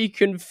very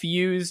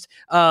confused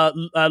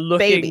looking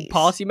Babies.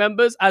 party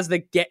members as the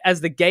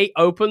gate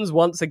opens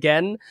once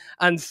again,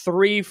 and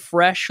three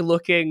fresh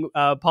looking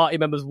party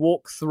members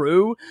walk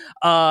through.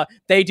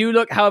 They do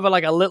look, however,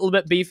 like a little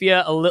bit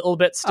beefier, a little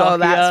bit stockier. Oh,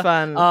 that's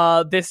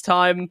fun. This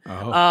time. Do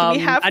we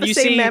have the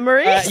same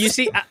memories? You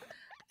see.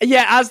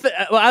 Yeah, as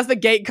the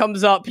gate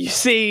comes up, you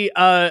see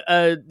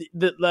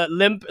the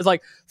Limp is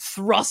like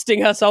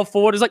thrusting herself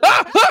forward. It's like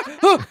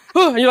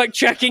and you're like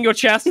checking your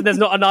chest, and there's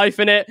not a knife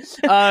in it.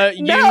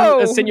 No!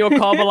 You, Senor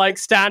Cobb, are like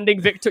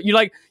standing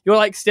you're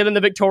like still in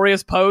the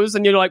victorious pose,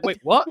 and you're like, wait,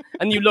 what?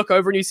 And you look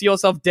over and you see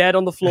yourself dead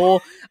on the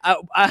floor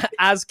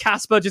as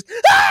Casper just.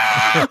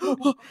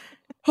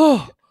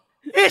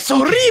 Es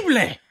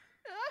horrible.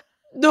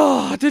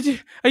 No,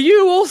 are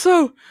you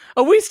also?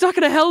 Are we stuck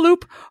in a hell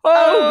loop?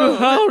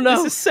 Oh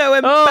no! This is so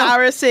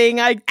embarrassing.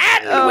 We do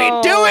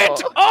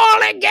it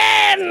all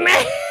again.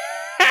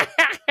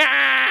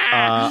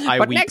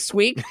 But next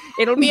week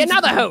it'll be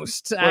another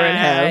host.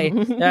 We're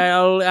in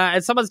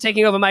hell. Someone's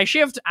taking over my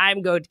shift.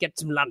 I'm going to get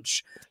some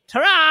lunch.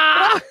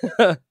 Ta-ra!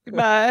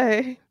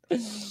 Goodbye.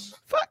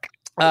 Fuck.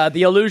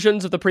 The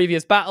illusions of the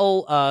previous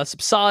battle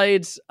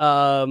subside.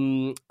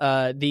 The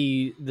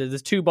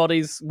two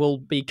bodies will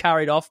be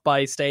carried off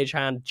by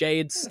stagehand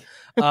Jades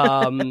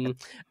to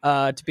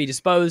be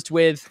disposed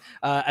with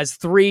as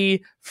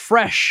three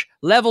fresh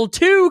level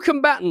 2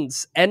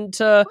 combatants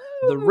enter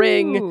the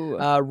ring,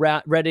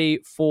 ready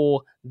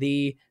for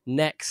the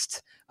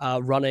next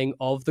running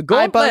of the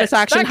Gauntlet. bonus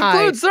action that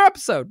concludes their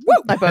episode.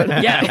 Woo!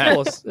 Yeah, of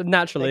course.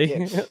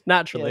 Naturally.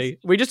 Naturally. Yes.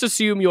 We just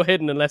assume you're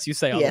hidden unless you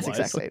say Yes,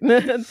 otherwise. exactly.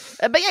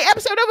 But yeah,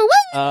 episode over.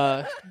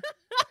 Woo!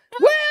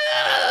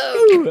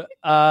 Woo!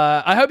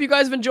 I hope you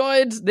guys have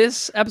enjoyed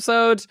this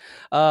episode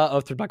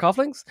of Three Black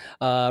Halflings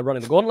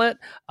running the Gauntlet.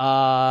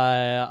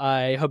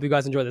 I hope you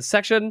guys enjoy this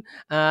section,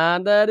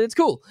 and that it's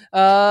cool.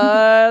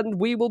 And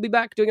we will be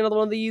back doing another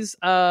one of these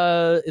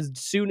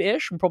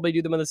soon-ish. We'll probably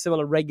do them in a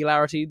similar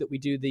regularity that we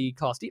do the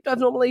class deep dives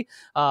normally,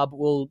 but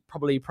we'll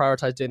probably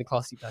prioritize doing the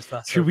class deep dives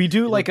first. Should we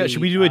do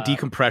a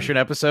decompression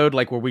episode,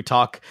 like where we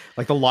talk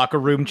like the locker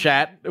room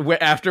chat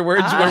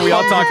afterwards, where we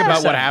all talk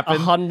about what happened?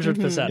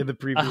 100% in the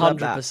previous.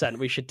 100%.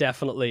 We should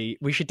definitely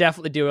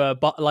do a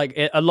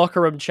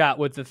locker room chat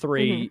with the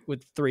three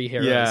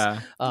heroes.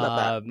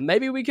 Yeah.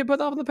 Maybe we could put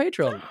that on the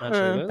Patreon.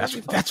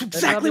 Actually, That's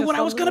exactly what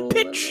I was gonna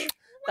pitch.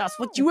 That's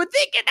what you were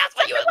thinking.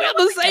 We're on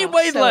the same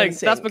wavelength.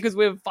 So That's because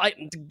we're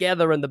fighting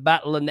together in the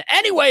battle. And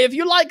anyway, if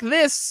you like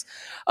this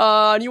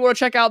and you want to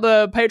check out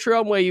the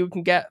Patreon where you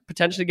can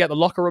potentially get the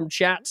locker room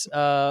chat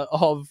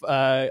of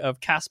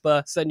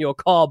Casper, Senor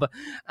Cobb,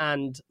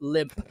 and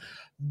Limp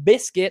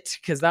Biscuit,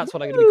 because that's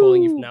what I'm going to be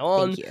calling you from now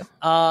on. Thank you.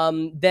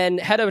 Then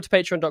head over to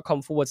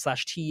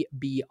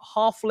patreon.com/TB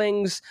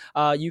Halflings.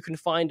 You can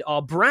find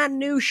our brand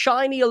new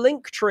shiny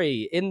link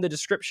tree in the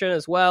description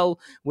as well,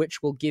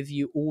 which will give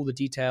you all the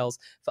details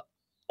for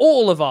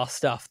all of our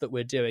stuff that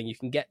we're doing. You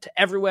can get to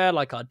everywhere,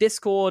 like our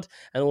Discord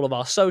and all of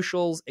our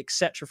socials,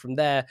 etc. from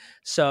there.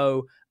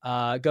 So go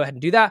ahead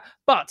and do that.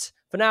 But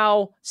for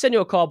now,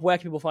 Senor Cobb, where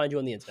can people find you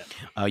on the internet?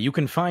 You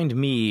can find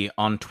me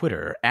on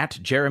Twitter at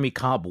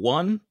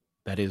JeremyCobb1.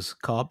 That is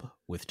Cobb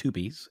with 2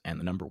 B's and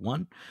the number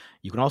 1.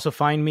 You can also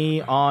find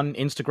me on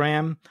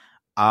Instagram.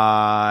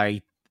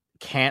 I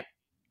am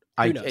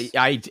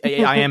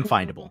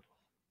findable.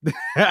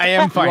 I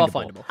am findable. You are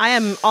findable. I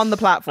am on the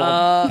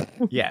platform.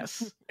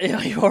 Yes.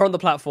 You are on the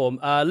platform.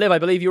 Liv, I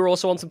believe you're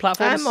also on some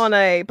platforms. I'm on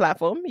a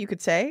platform, you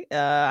could say.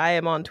 I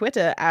am on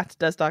Twitter at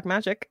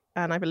DoesDarkMagic,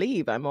 and I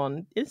believe I'm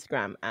on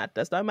Instagram at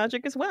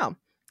DoesDarkMagic as well.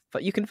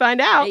 But you can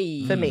find out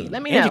for me.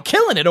 Let me know. And you're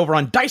killing it over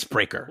on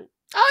Dicebreaker.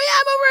 Oh yeah,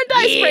 I'm over at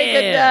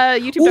Dicebreak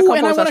at YouTube.com.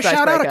 And I want to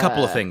shout out a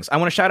couple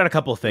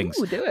of things.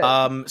 Ooh, do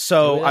it.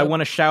 So I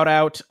want to shout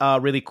out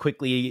really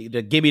quickly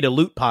the Gimme the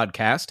Loot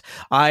podcast.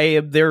 I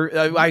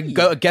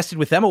guested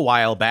with them a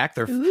while back.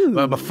 They're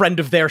a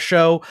friend of their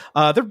show.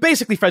 They're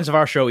basically friends of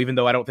our show, even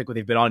though I don't think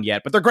they've been on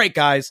yet. But they're great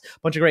guys,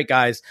 bunch of great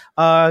guys.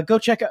 Go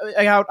check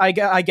out.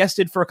 I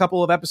guested for a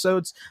couple of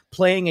episodes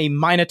playing a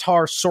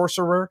Minotaur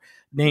sorcerer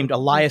named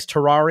Elias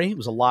Terrari. It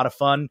was a lot of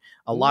fun.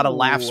 A lot of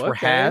laughs were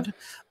had. It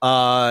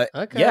was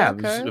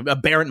a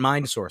Aberrant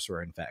Mind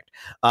sorcerer, in fact.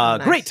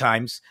 Nice. Great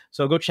times.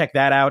 So go check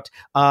that out.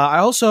 I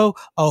also,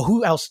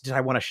 who else did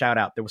I want to shout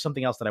out? There was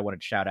something else that I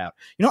wanted to shout out.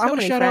 I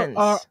want to shout out.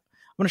 I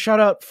want to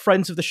shout out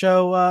friends of the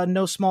show,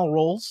 No Small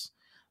Roles.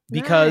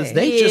 because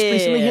they just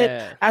recently hit,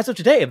 Yeah. as of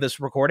today of this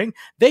recording,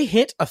 they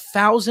hit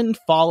 1,000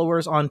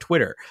 followers on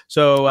Twitter.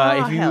 So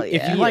if hell you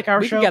yeah. like our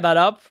we show, can get that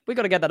up. We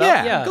got to get that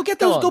up. Yeah, go get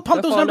those. Go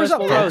pump those follow numbers up,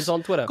 Follow folks. us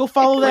on Twitter. Go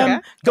follow them.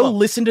 Okay. Go Come on.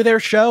 listen to their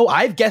show.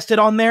 I've guested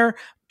on there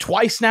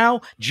twice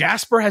now.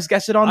 Jasper has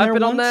guested on I've there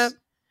been once. on there.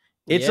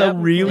 It's Yep, a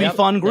really yep,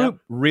 fun yep. group.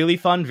 Really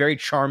fun, very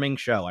charming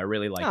show. I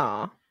really like it.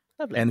 Aw,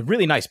 lovely. And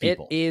really nice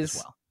people It is.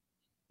 as well.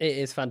 It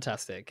is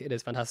fantastic. It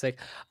is fantastic.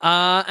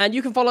 And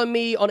you can follow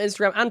me on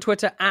Instagram and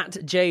Twitter at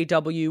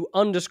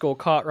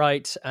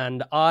JW_Cartwright.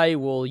 And I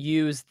will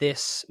use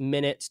this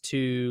minute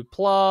to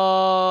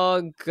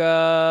plug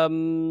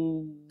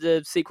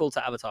the sequel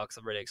to Avatar because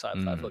I'm really excited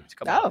for that film to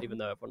come out, even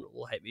though everyone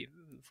will hate me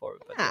for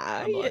it. But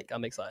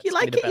I'm excited. You It's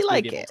gonna like be the it, best you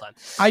like movie of it. all time.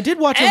 I did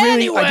watch a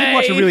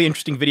Anyway! really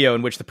interesting video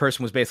in which the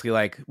person was basically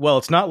like, well,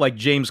 it's not like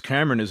James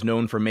Cameron is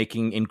known for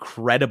making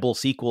incredible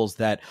sequels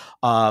that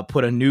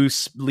put a new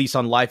lease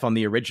on life on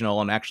the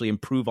original and actually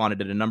improve on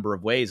it in a number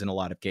of ways in a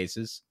lot of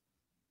cases.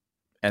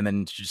 And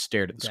then just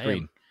stared at the Damn.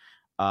 screen.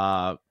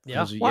 Yeah.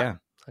 Yeah.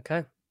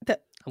 Okay.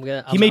 That-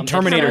 He made I'm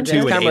Terminator heading 2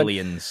 James and Cameron.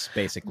 Aliens,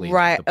 basically. is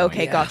Right. the point.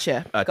 Okay.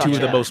 Gotcha. Two of the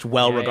Gotcha. most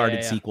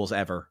well-regarded Yeah. sequels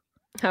ever.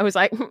 I was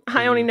like,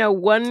 I only know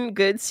one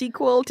good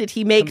sequel. Did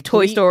he make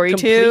Toy Complete- Story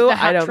complete 2? the I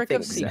hat don't trick think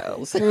of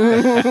so. sequels.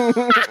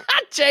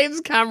 James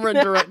Cameron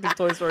directed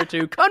Toy Story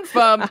 2.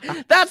 Confirmed.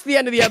 That's the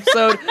end of the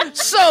episode.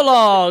 So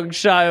long,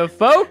 Shire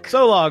folk.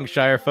 So long,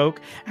 Shire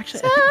folk.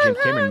 Actually, I think James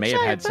Cameron may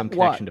have had some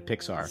What? connection to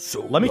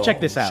Pixar. Let me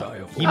check this out.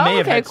 He Oh, may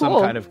have okay, had some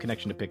cool. kind of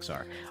connection to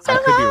Pixar. I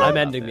could be wrong. I'm about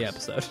ending the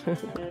this.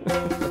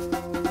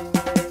 episode.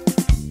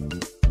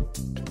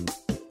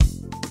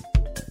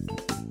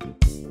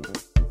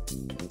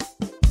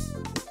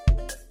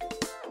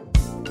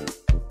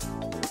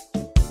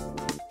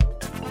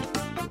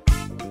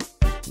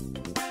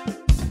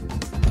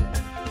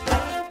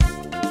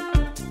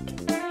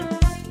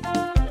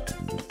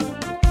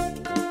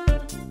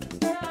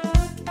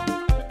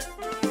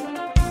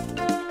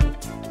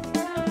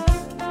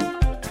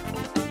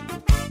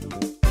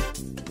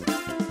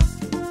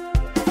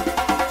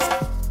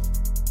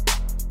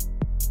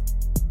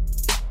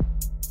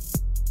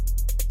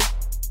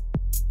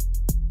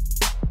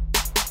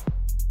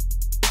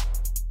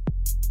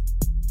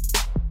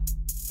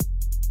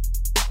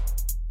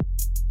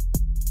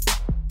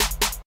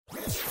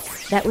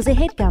 That was a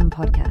headgum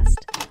podcast.